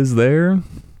day it is there,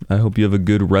 I hope you have a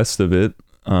good rest of it.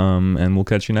 And we'll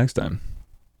catch you next time.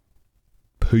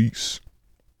 Peace.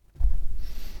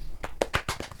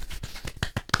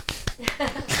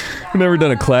 I've never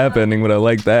done a clap ending, but I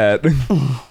like that.